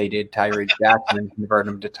just like they did Tyree Jackson and convert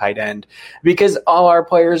him to tight end, because all our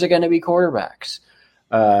players are going to be quarterbacks.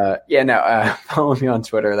 Follow me on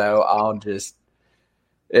Twitter, though.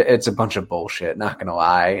 It's a bunch of bullshit, not going to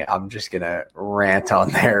lie. I'm just going to rant on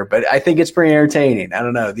there, but I think it's pretty entertaining. I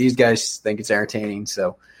don't know. These guys think it's entertaining,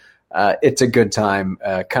 so it's a good time.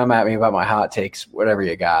 Come at me about my hot takes, whatever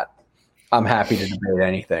you got. I'm happy to debate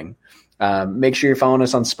anything. Make sure you're following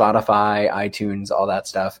us on Spotify, iTunes, all that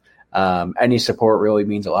stuff. Any support really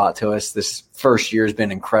means a lot to us. This first year has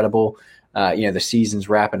been incredible. The season's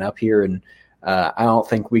wrapping up here, and I don't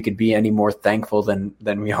think we could be any more thankful than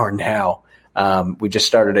we are now. We just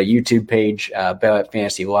started a YouTube page, Belly Up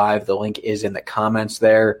Fantasy Live. The link is in the comments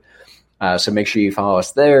there. So make sure you follow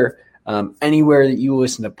us there. Anywhere that you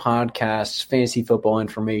listen to podcasts, fantasy football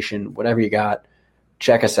information, whatever you got,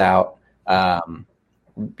 check us out.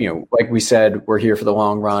 like we said, we're here for the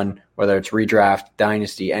long run, whether it's redraft,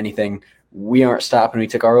 dynasty, anything. We aren't stopping. We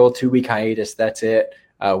took our little 2-week hiatus. That's it.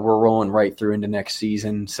 We're rolling right through into next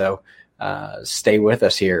season. So stay with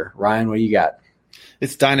us here. Ryan, what do you got?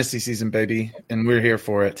 It's dynasty season, baby, and we're here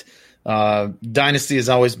for it. Dynasty has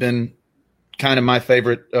always been kind of my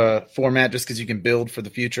favorite format just because you can build for the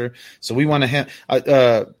future. So we want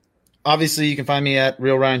to obviously you can find me at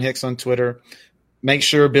Real Ryan Hicks on Twitter. Make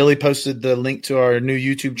sure Billy posted the link to our new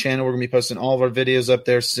YouTube channel. We're going to be posting all of our videos up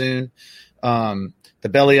there soon. The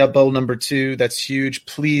Belly Up Bowl #2, that's huge.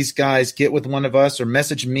 Please, guys, get with one of us or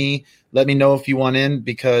message me. Let me know if you want in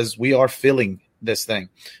because we are filling this thing.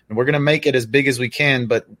 And we're going to make it as big as we can,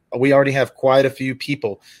 but we already have quite a few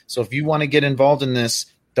people. So if you want to get involved in this,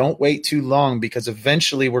 don't wait too long because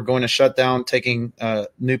eventually we're going to shut down taking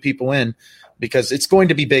new people in because it's going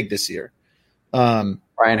to be big this year. Ryan,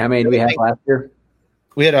 how many did we have last year?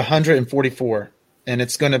 We had 144, and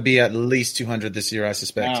it's going to be at least 200 this year, I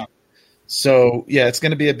suspect. Wow. So, yeah, it's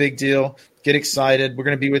going to be a big deal. Get excited. We're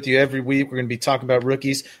going to be with you every week. We're going to be talking about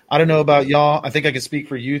rookies. I don't know about y'all. I think I can speak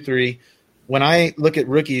for you three. When I look at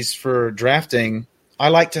rookies for drafting, I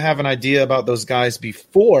like to have an idea about those guys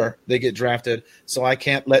before they get drafted so I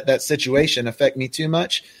can't let that situation affect me too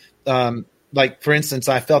much. Like, for instance,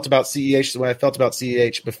 I felt about CEH the way I felt about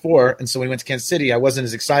CEH before, and so when he went to Kansas City, I wasn't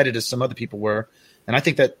as excited as some other people were. And I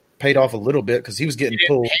think that paid off a little bit because he was getting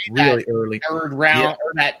pulled really early. Third round,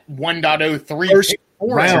 or that 1.03 first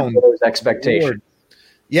round expectation.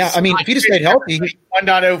 Yeah, I mean, if he'd have stayed healthy,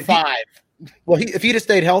 1.05. Well, if he'd have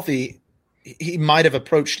stayed healthy, he might have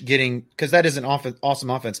approached getting because that is an awesome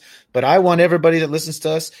offense. But I want everybody that listens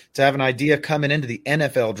to us to have an idea coming into the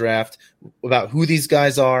NFL draft about who these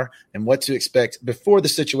guys are and what to expect before the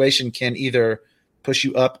situation can either push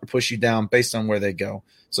you up or push you down based on where they go.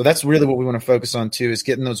 So that's really what we want to focus on too, is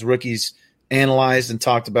getting those rookies analyzed and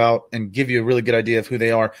talked about and give you a really good idea of who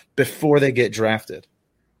they are before they get drafted.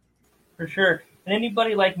 For sure. And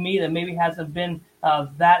anybody like me that maybe hasn't been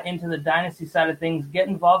that into the dynasty side of things, get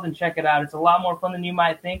involved and check it out. It's a lot more fun than you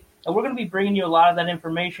might think. And we're going to be bringing you a lot of that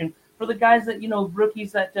information for the guys that,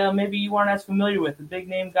 rookies that maybe you aren't as familiar with, the big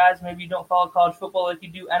name guys, maybe you don't follow college football like you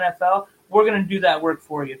do NFL. We're going to do that work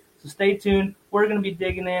for you. So stay tuned. We're going to be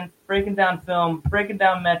digging in, breaking down film, breaking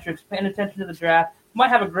down metrics, paying attention to the draft. We might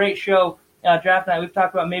have a great show draft night. We've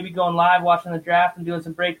talked about maybe going live, watching the draft, and doing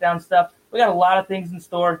some breakdown stuff. We got a lot of things in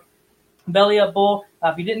store. Belly Up Bowl.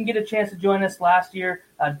 If you didn't get a chance to join us last year,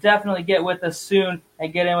 definitely get with us soon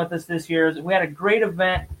and get in with us this year. We had a great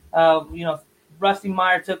event. Rusty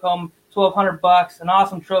Meyer took home $1,200, an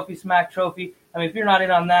awesome trophy, Smack Trophy. I mean, if you're not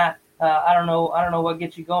in on that, I don't know what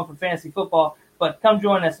gets you going for fantasy football. But come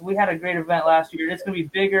join us. We had a great event last year. It's going to be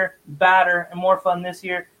bigger, badder, and more fun this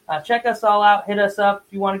year. Check us all out. Hit us up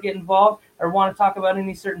if you want to get involved or want to talk about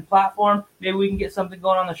any certain platform. Maybe we can get something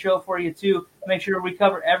going on the show for you, too. Make sure we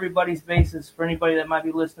cover everybody's bases for anybody that might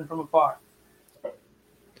be listening from afar.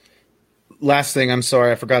 Last thing, I'm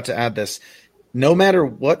sorry, I forgot to add this. No matter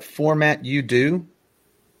what format you do,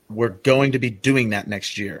 we're going to be doing that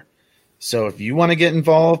next year. So if you want to get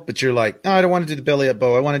involved, but you're like, I don't want to do the Belly Up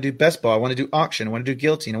Bowl. I want to do Best Ball. I want to do Auction. I want to do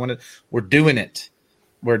Guillotine. We're doing it.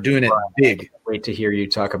 We're doing it big. Wait to hear you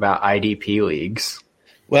talk about IDP leagues.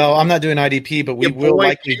 Well, I'm not doing IDP, but we will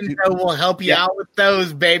likely do. We'll help you out with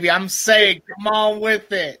those, baby. I'm saying, come on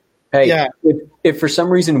with it. Hey, yeah. If for some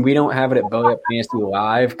reason we don't have it at Belly Up Fantasy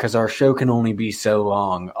Live, because our show can only be so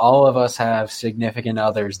long, all of us have significant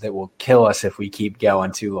others that will kill us if we keep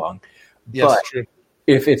going too long. Yes, but true.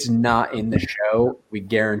 If it's not in the show, we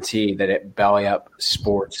guarantee that at Belly Up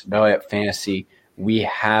Sports, Belly Up Fantasy, we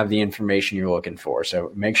have the information you're looking for.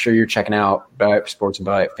 So make sure you're checking out Belly Up Sports and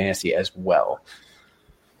Belly Up Fantasy as well.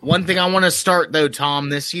 One thing I want to start though, Tom,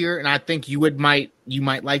 this year, and I think you might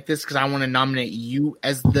like this because I want to nominate you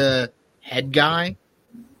as the head guy.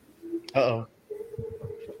 Uh-oh.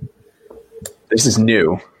 This is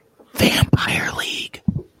new. Vampire League.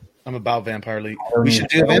 I'm about Vampire League. We should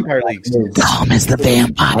do Vampire Leagues. Tom is the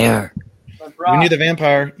vampire. When you're the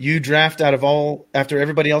vampire, you draft after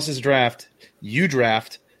everybody else's draft, you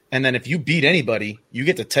draft, and then if you beat anybody, you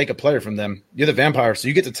get to take a player from them. You're the vampire, so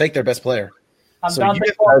you get to take their best player. That's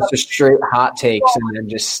just straight hot takes and then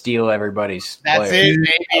just steal everybody's That's player. it,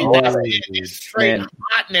 baby. That's it. It's straight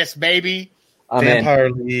hotness, baby. Vampire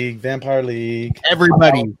League.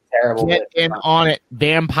 Everybody, terrible. Get in on it.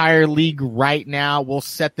 Vampire League right now. We'll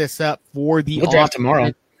set this up for the draft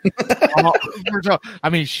tomorrow. I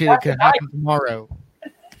mean, shit, it could happen tomorrow.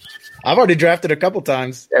 I've already drafted a couple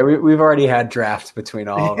times. Yeah, we've already had drafts between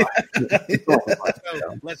all of us.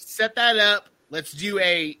 So let's set that up. Let's do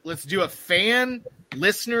a fan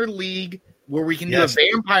listener league where we can do a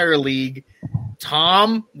vampire league.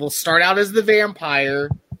 Tom will start out as the vampire,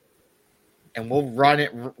 and we'll run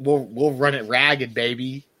it. We'll run it ragged,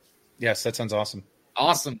 baby. Yes, that sounds awesome.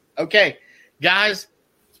 Awesome. Okay, guys,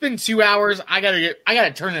 it's been 2 hours. I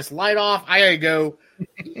gotta turn this light off. I gotta go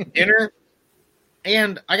eat dinner,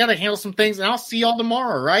 and I gotta handle some things. And I'll see y'all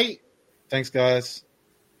tomorrow. Right? Thanks, guys.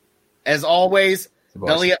 As always,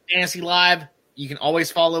 Belly Up Fantasy Live. You can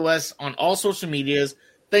always follow us on all social medias.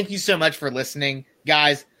 Thank you so much for listening,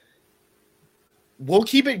 guys. We'll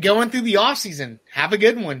keep it going through the offseason. Have a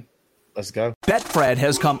good one. Let's go. Betfred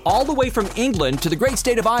has come all the way from England to the great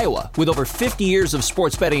state of Iowa with over 50 years of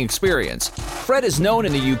sports betting experience. Fred is known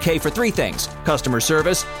in the UK for 3 things: customer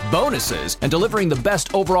service, bonuses, and delivering the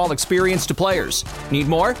best overall experience to players. Need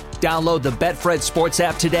more? Download the Betfred Sports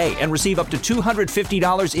app today and receive up to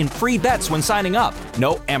 $250 in free bets when signing up.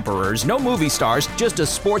 No emperors, no movie stars, just a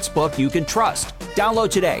sports book you can trust.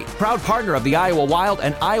 Download today. Proud partner of the Iowa Wild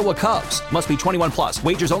and Iowa Cubs. Must be 21 plus.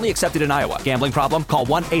 Wagers only accepted in Iowa. Gambling problem? Call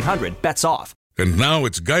 1-800-BETS-OFF. And now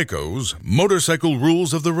it's Geico's Motorcycle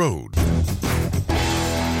Rules of the Road.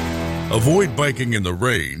 Avoid biking in the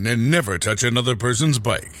rain and never touch another person's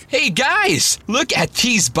bike. Hey guys, look at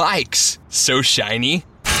these bikes. So shiny.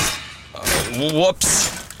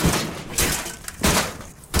 Whoops.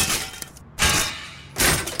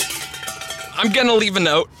 I'm gonna leave a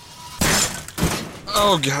note.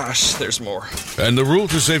 Oh gosh, there's more. And the rule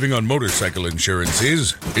to saving on motorcycle insurance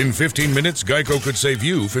is, in 15 minutes, Geico could save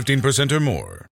you 15% or more.